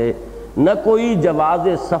رک گئے، نہ کوئی جواز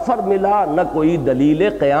سفر ملا، نہ کوئی دلیل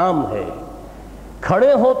قیام ہے۔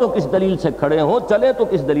 کھڑے ہوں تو کس دلیل سے کھڑے ہوں، چلیں تو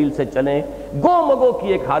کس دلیل سے چلیں، گو مگو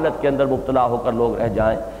کی ایک حالت کے اندر مبتلا ہو کر لوگ رہ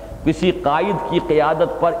جائیں۔ کسی قائد کی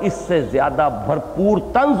قیادت پر اس سے زیادہ بھرپور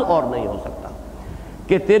طنز اور نہیں ہو سکتا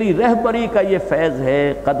کہ تیری رہبری کا یہ فیض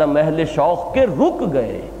ہے، قدم اہل شوق کے رک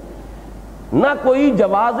گئے، نہ کوئی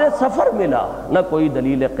جواز سفر ملا، نہ کوئی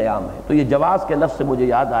دلیل قیام ہے۔ تو یہ جواز کے لفظ سے مجھے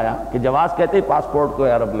یاد آیا کہ جواز کہتے ہیں پاسپورٹ کو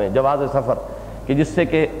عرب میں، جواز سفر، کہ جس سے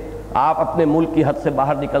کہ آپ اپنے ملک کی حد سے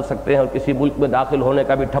باہر نکل سکتے ہیں اور کسی ملک میں داخل ہونے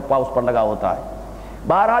کا بھی ٹھپا اس پر لگا ہوتا ہے۔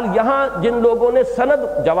 بہرحال یہاں جن لوگوں نے سند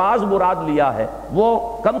جواز مراد لیا ہے وہ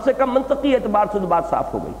کم سے کم منطقی اعتبار سے تو بات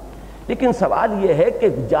صاف ہو گئی، لیکن سوال یہ ہے کہ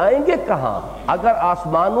جائیں گے کہاں؟ اگر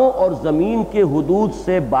آسمانوں اور زمین کے حدود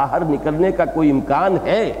سے باہر نکلنے کا کوئی امکان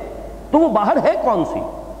ہے تو وہ باہر ہے کون سی؟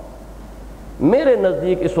 میرے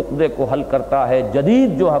نزدیک اس عقدے کو حل کرتا ہے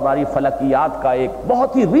جدید جو ہماری فلکیات کا ایک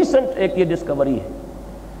بہت ہی ریسنٹ ایک یہ ڈسکوری ہے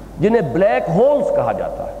جنہیں بلیک ہولز کہا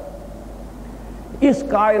جاتا ہے۔ اس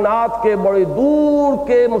کائنات کے بڑے دور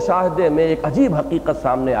کے مشاہدے میں ایک عجیب حقیقت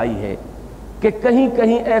سامنے آئی ہے کہ کہیں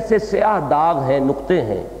کہیں ایسے سیاہ داغ ہیں، نقطے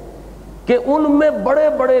ہیں کہ ان میں بڑے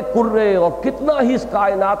بڑے کرے اور کتنا ہی اس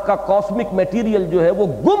کائنات کا کاسمک میٹیریل جو ہے وہ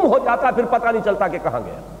گم ہو جاتا ہے، پھر پتہ نہیں چلتا کہ کہاں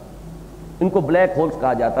گیا۔ ان کو بلیک ہولز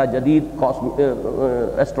کہا جاتا ہے جدید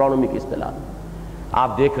ایسٹرونومی کی اصطلاح۔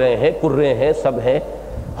 آپ دیکھ رہے ہیں کرے ہیں، سب ہیں،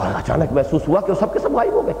 اور اچانک محسوس ہوا کہ وہ سب کے سب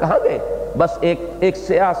غائب ہو گئے، کہاں گئے؟ بس ایک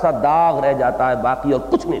سیاہ سا داغ رہ جاتا ہے، باقی اور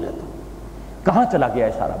کچھ نہیں رہتا۔ کہاں چلا گیا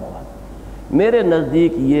ہے سارا مواد؟ میرے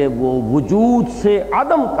نزدیک یہ وہ وجود سے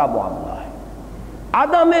عدم کا معاملہ ہے،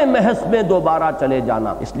 عدم محض میں دوبارہ چلے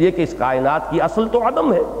جانا، اس لیے کہ اس کائنات کی اصل تو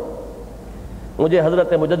عدم ہے۔ مجھے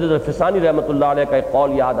حضرت مجدد الفسانی رحمۃ اللہ علیہ کا ایک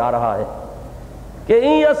قول یاد آ رہا ہے کہ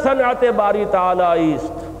این صنعت باری تعالی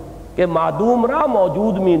است کہ معدوم را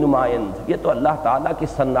موجود می نمائند۔ یہ تو اللہ تعالیٰ کی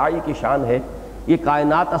صنائی کی شان ہے، یہ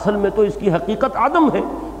کائنات اصل میں تو اس کی حقیقت عدم ہے،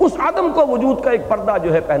 اس عدم کو وجود کا ایک پردہ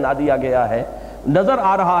جو ہے پہنا دیا گیا ہے، نظر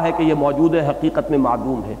آ رہا ہے کہ یہ موجود ہے، حقیقت میں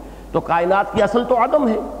معدوم ہے۔ تو کائنات کی اصل تو عدم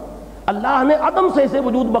ہے، اللہ نے عدم سے اسے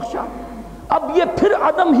وجود بخشا، اب یہ پھر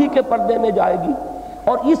عدم ہی کے پردے میں جائے گی،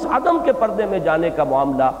 اور اس عدم کے پردے میں جانے کا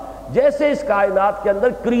معاملہ جیسے اس کائنات کے اندر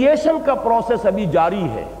کریشن کا پروسیس ابھی جاری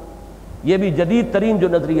ہے، یہ بھی جدید ترین جو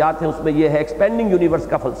نظریات ہیں اس میں یہ ہے ایکسپینڈنگ یونیورس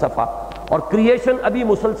کا فلسفہ، اور کریشن ابھی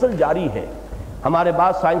مسلسل جاری ہے۔ ہمارے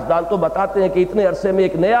بعض سائنسدان تو بتاتے ہیں کہ اتنے عرصے میں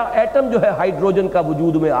ایک نیا ایٹم جو ہے ہائیڈروجن کا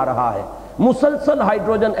وجود میں آ رہا ہے، مسلسل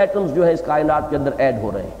ہائیڈروجن ایٹمز جو ہیں اس کائنات کے اندر ایڈ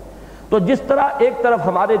ہو رہے ہیں۔ تو جس طرح ایک طرف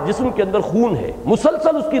ہمارے جسم کے اندر خون ہے،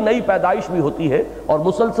 مسلسل اس کی نئی پیدائش بھی ہوتی ہے، اور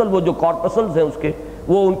مسلسل وہ جو کارپسلز ہیں اس کے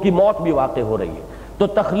وہ ان کی موت بھی واقع ہو رہی ہے، تو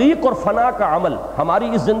تخلیق اور فنا کا عمل ہماری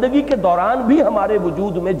اس زندگی کے دوران بھی ہمارے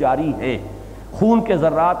وجود میں جاری ہے۔ خون کے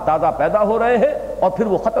ذرات تازہ پیدا ہو رہے ہیں اور پھر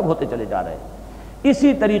وہ ختم ہوتے چلے جا رہے ہیں۔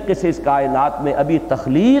 اسی طریقے سے اس کائنات میں ابھی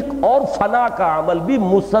تخلیق اور فنا کا عمل بھی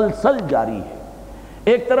مسلسل جاری ہے۔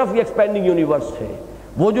 ایک طرف یہ ایکسپینڈنگ یونیورس ہے،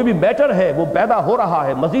 وہ جو بھی میٹر ہے وہ پیدا ہو رہا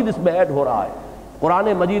ہے، مزید اس میں ایڈ ہو رہا ہے۔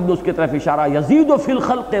 قرآن مجید میں اس کی طرف اشارہ یزید فی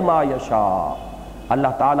الخلق ما یشاء،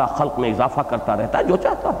 اللہ تعالیٰ خلق میں اضافہ کرتا رہتا ہے جو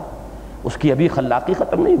چاہتا ہے، اس کی ابھی خلاقی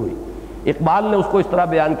ختم نہیں ہوئی۔ اقبال نے اس کو اس طرح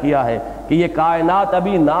بیان کیا ہے کہ یہ کائنات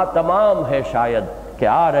ابھی ناتمام ہے، شاید کہ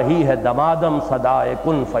آ رہی ہے دمادم صدائے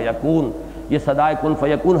کن فیکون۔ یہ صدائے کن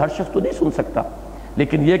فیکون ہر شخص تو نہیں سن سکتا،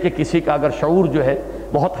 لیکن یہ کہ کسی کا اگر شعور جو ہے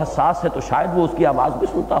بہت حساس ہے تو شاید وہ اس کی آواز بھی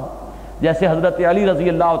سنتا ہو۔ جیسے حضرت علی رضی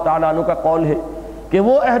اللہ تعالیٰ عنہ کا قول ہے کہ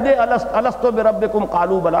وہ عہد الست بربکم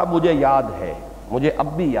قالوا بلا، مجھے یاد ہے، مجھے اب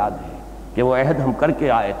بھی یاد ہے کہ وہ عہد ہم کر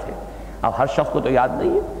کے آئے تھے۔ اب ہر شخص کو تو یاد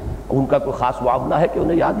نہیں ہے، ان کا کوئی خاص معاملہ ہے کہ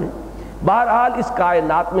انہیں یاد ہے۔ بہرحال اس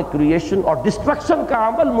کائنات میں کریشن اور ڈسٹرکشن کا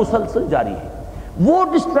عمل مسلسل جاری ہے۔ وہ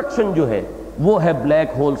ڈسٹرکشن جو ہے وہ ہے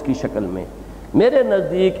بلیک ہولز کی شکل میں۔ میرے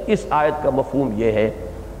نزدیک اس آیت کا مفہوم یہ ہے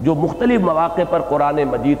جو مختلف مواقع پر قرآن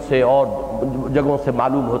مجید سے اور جگہوں سے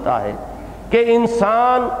معلوم ہوتا ہے کہ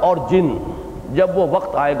انسان اور جن جب وہ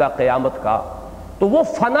وقت آئے گا قیامت کا تو وہ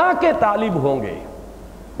فنا کے طالب ہوں گے،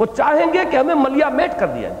 وہ چاہیں گے کہ ہمیں ملیا میٹ کر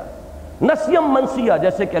دیا جائے، نسیم منسیہ،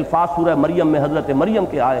 جیسے کہ الفاظ سورہ مریم میں حضرت مریم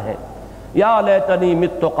کے آئے ہیں، یا لیتنی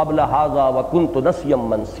مت قبل ھذا وکنت نسیم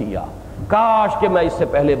منسیہ، کاش کہ میں اس سے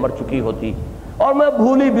پہلے مر چکی ہوتی اور میں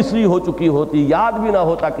بھولی بسری ہو چکی ہوتی، یاد بھی نہ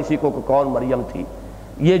ہوتا کسی کو کہ کون مریم تھی۔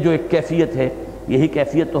 یہ جو ایک کیفیت ہے، یہی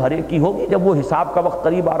کیفیت تو ہر ایک کی ہوگی جب وہ حساب کا وقت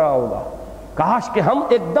قریب آ رہا ہوگا۔ کاش کہ ہم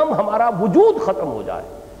ایک دم ہمارا وجود ختم ہو جائے،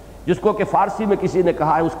 جس کو کہ فارسی میں کسی نے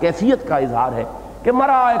کہا ہے اس کیفیت کا اظہار ہے کہ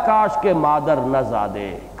مرا کاش کے مادر نہ زادے،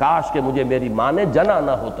 کاش کہ مجھے میری ماں نے جنا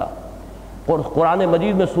نہ ہوتا۔ اور قرآن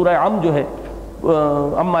مجید میں سورہ جو ہے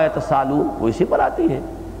اما یتسالون وہ اسی پر آتی ہے،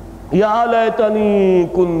 یا لیتنی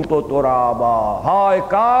کنت ترابا، ہائے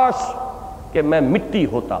کاش کہ میں مٹی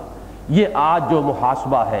ہوتا۔ یہ آج جو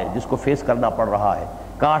محاسبہ ہے جس کو فیس کرنا پڑ رہا ہے،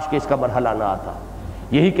 کاش کہ اس کا مرحلہ نہ آتا۔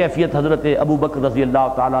 یہی کیفیت حضرت ابو بکر رضی اللہ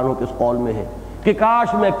تعالیٰ عنہ کے اس قول میں ہے کہ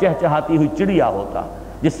کاش میں چہچہاتی ہوئی چڑیا ہوتا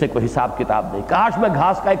جس سے کوئی حساب کتاب نہیں، کاش میں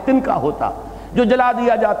گھاس کا ایک تنکا ہوتا جو جلا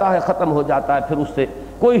دیا جاتا ہے، ختم ہو جاتا ہے، پھر اس سے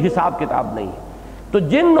کوئی حساب کتاب نہیں۔ تو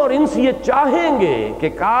جن اور انس یہ چاہیں گے کہ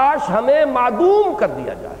کاش ہمیں معدوم کر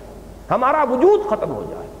دیا جائے، ہمارا وجود ختم ہو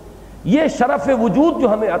جائے، یہ شرف وجود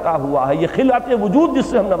جو ہمیں عطا ہوا ہے، یہ خلعت وجود جس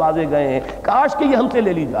سے ہم نوازے گئے ہیں، کاش کہ یہ ہم سے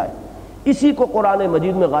لے لی جائے۔ اسی کو قرآن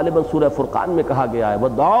مجید میں غالباً سورہ فرقان میں کہا گیا ہے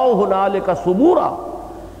وَدَعَوْا هُنَالِكَ ثُبُورًا،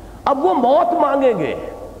 اب وہ موت مانگیں گے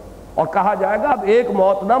اور کہا جائے گا اب ایک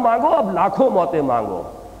موت نہ مانگو، اب لاکھوں موتیں مانگو،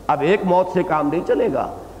 اب ایک موت سے کام نہیں چلے گا،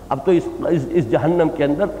 اب تو اس جہنم کے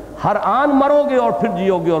اندر ہر آن مرو گے اور پھر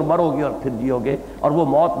جیو گے اور مرو گے اور پھر جیو گے، اور وہ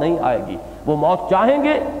موت نہیں آئے گی، وہ موت چاہیں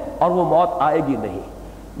گے اور وہ موت آئے گی نہیں۔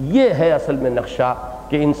 یہ ہے اصل میں نقشہ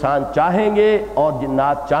کہ انسان چاہیں گے اور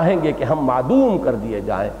جنات چاہیں گے کہ ہم معدوم کر دیے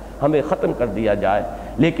جائیں، ہمیں ختم کر دیا جائے،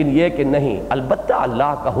 لیکن یہ کہ نہیں، البتہ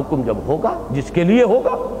اللہ کا حکم جب ہوگا جس کے لیے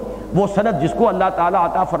ہوگا، وہ سند جس کو اللہ تعالیٰ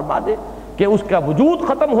عطا فرما دے کہ اس کا وجود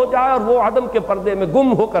ختم ہو جائے اور وہ عدم کے پردے میں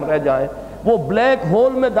گم ہو کر رہ جائیں، وہ بلیک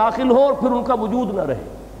ہول میں داخل ہو اور پھر ان کا وجود نہ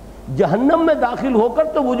رہے۔ جہنم میں داخل ہو کر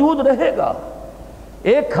تو وجود رہے گا،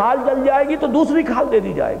 ایک کھال جل جائے گی تو دوسری کھال دے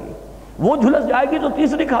دی جائے گی، وہ جھلس جائے گی تو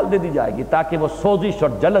تیسری کھال دے دی جائے گی، تاکہ وہ سوزش اور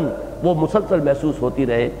جلن وہ مسلسل محسوس ہوتی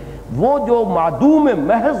رہے۔ وہ جو معدوم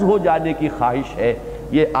محض ہو جانے کی خواہش ہے،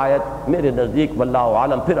 یہ آیت میرے نزدیک واللہ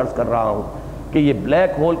عالم پھر عرض کر رہا ہوں کہ یہ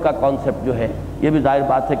بلیک ہول کا کانسیپٹ جو ہے یہ بھی ظاہر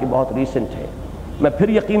بات ہے کہ بہت ریسنٹ ہے، میں پھر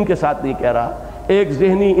یقین کے ساتھ نہیں کہہ رہا، ایک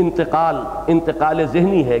ذہنی انتقال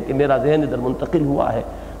ذہنی ہے کہ میرا ذہن ادھر منتقل ہوا ہے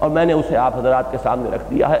اور میں نے اسے آپ حضرات کے سامنے رکھ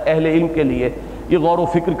دیا ہے۔ اہل علم کے لیے یہ غور و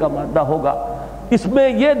فکر کا مادہ ہوگا۔ اس میں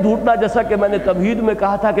یہ ڈھونڈنا، جیسا کہ میں نے تمہید میں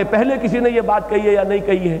کہا تھا کہ پہلے کسی نے یہ بات کہی ہے یا نہیں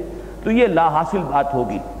کہی ہے، تو یہ لا حاصل بات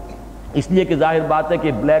ہوگی، اس لیے کہ ظاہر بات ہے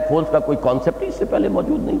کہ بلیک ہولز کا کوئی کانسیپٹ ہی اس سے پہلے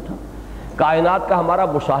موجود نہیں تھا، کائنات کا ہمارا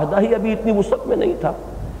مشاہدہ ہی ابھی اتنی وسعت میں نہیں تھا،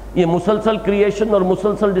 یہ مسلسل کریشن اور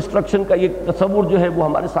مسلسل ڈسٹرکشن کا یہ تصور جو ہے وہ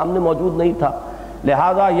ہمارے سامنے موجود نہیں تھا۔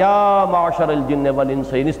 لہذا یا معشر الجن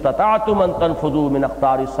والانس ان استطعتم ان تنفذوا من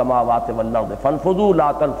اقطار السماوات والارض فانفذوا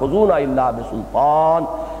لا تنفذون الا بسلطان،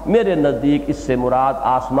 میرے نزدیک اس سے مراد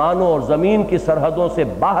آسمانوں اور زمین کی سرحدوں سے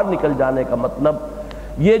باہر نکل جانے کا مطلب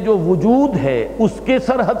یہ جو وجود ہے اس کے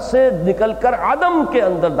سرحد سے نکل کر عدم کے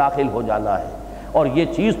اندر داخل ہو جانا ہے، اور یہ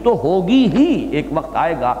چیز تو ہوگی ہی، ایک وقت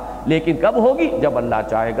آئے گا، لیکن کب ہوگی؟ جب اللہ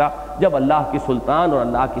چاہے گا، جب اللہ کی سلطان اور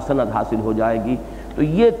اللہ کی سند حاصل ہو جائے گی۔ تو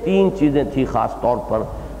یہ تین چیزیں تھیں خاص طور پر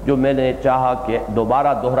جو میں نے چاہا کہ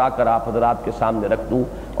دوبارہ دہرا کر آپ حضرات کے سامنے رکھ دوں،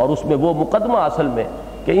 اور اس میں وہ مقدمہ اصل میں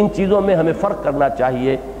کہ ان چیزوں میں ہمیں فرق کرنا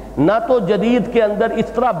چاہیے، نہ تو جدید کے اندر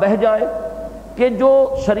اس طرح بہہ جائیں کہ جو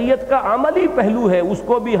شریعت کا عملی پہلو ہے اس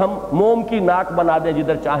کو بھی ہم موم کی ناک بنا دیں،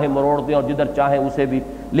 جدھر چاہیں مروڑ دیں اور جدھر چاہیں اسے بھی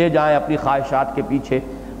لے جائیں اپنی خواہشات کے پیچھے،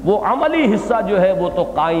 وہ عملی حصہ جو ہے وہ تو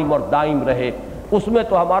قائم اور دائم رہے۔ اس میں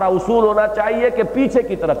تو ہمارا اصول ہونا چاہیے کہ پیچھے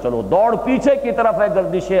کی طرف چلو، دوڑ پیچھے کی طرف ہے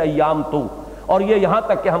گردش ایام تو، اور یہ یہاں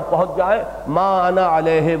تک کہ ہم پہنچ جائیں ما انا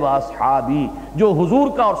علیہ واصحابی، جو حضور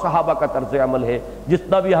کا اور صحابہ کا طرز عمل ہے،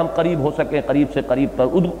 جتنا بھی ہم قریب ہو سکیں قریب سے قریب تر،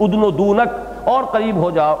 ادن و دونک اور قریب ہو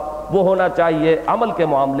جاؤ، وہ ہونا چاہیے عمل کے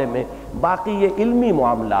معاملے میں۔ باقی یہ علمی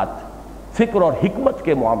معاملات، فکر اور حکمت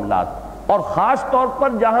کے معاملات، اور خاص طور پر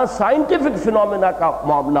جہاں سائنٹیفک فنومینا کا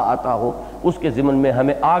معاملہ آتا ہو اس کے ضمن میں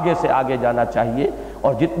ہمیں آگے سے آگے جانا چاہیے،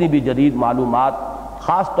 اور جتنی بھی جدید معلومات،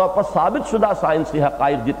 خاص طور پر ثابت شدہ سائنسی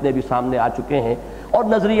حقائق جتنے بھی سامنے آ چکے ہیں، اور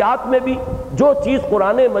نظریات میں بھی جو چیز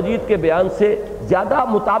قرآن مجید کے بیان سے زیادہ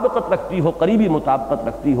مطابقت رکھتی ہو، قریبی مطابقت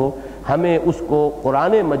رکھتی ہو، ہمیں اس کو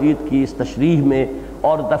قرآن مجید کی اس تشریح میں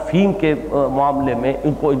اور تفہیم کے معاملے میں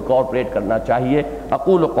ان کو انکارپوریٹ کرنا چاہیے۔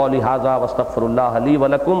 اقول قولی ھذا واستغفر اللہ لی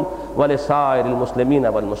ولکم ولسائر المسلمین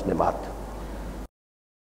والمسلمات۔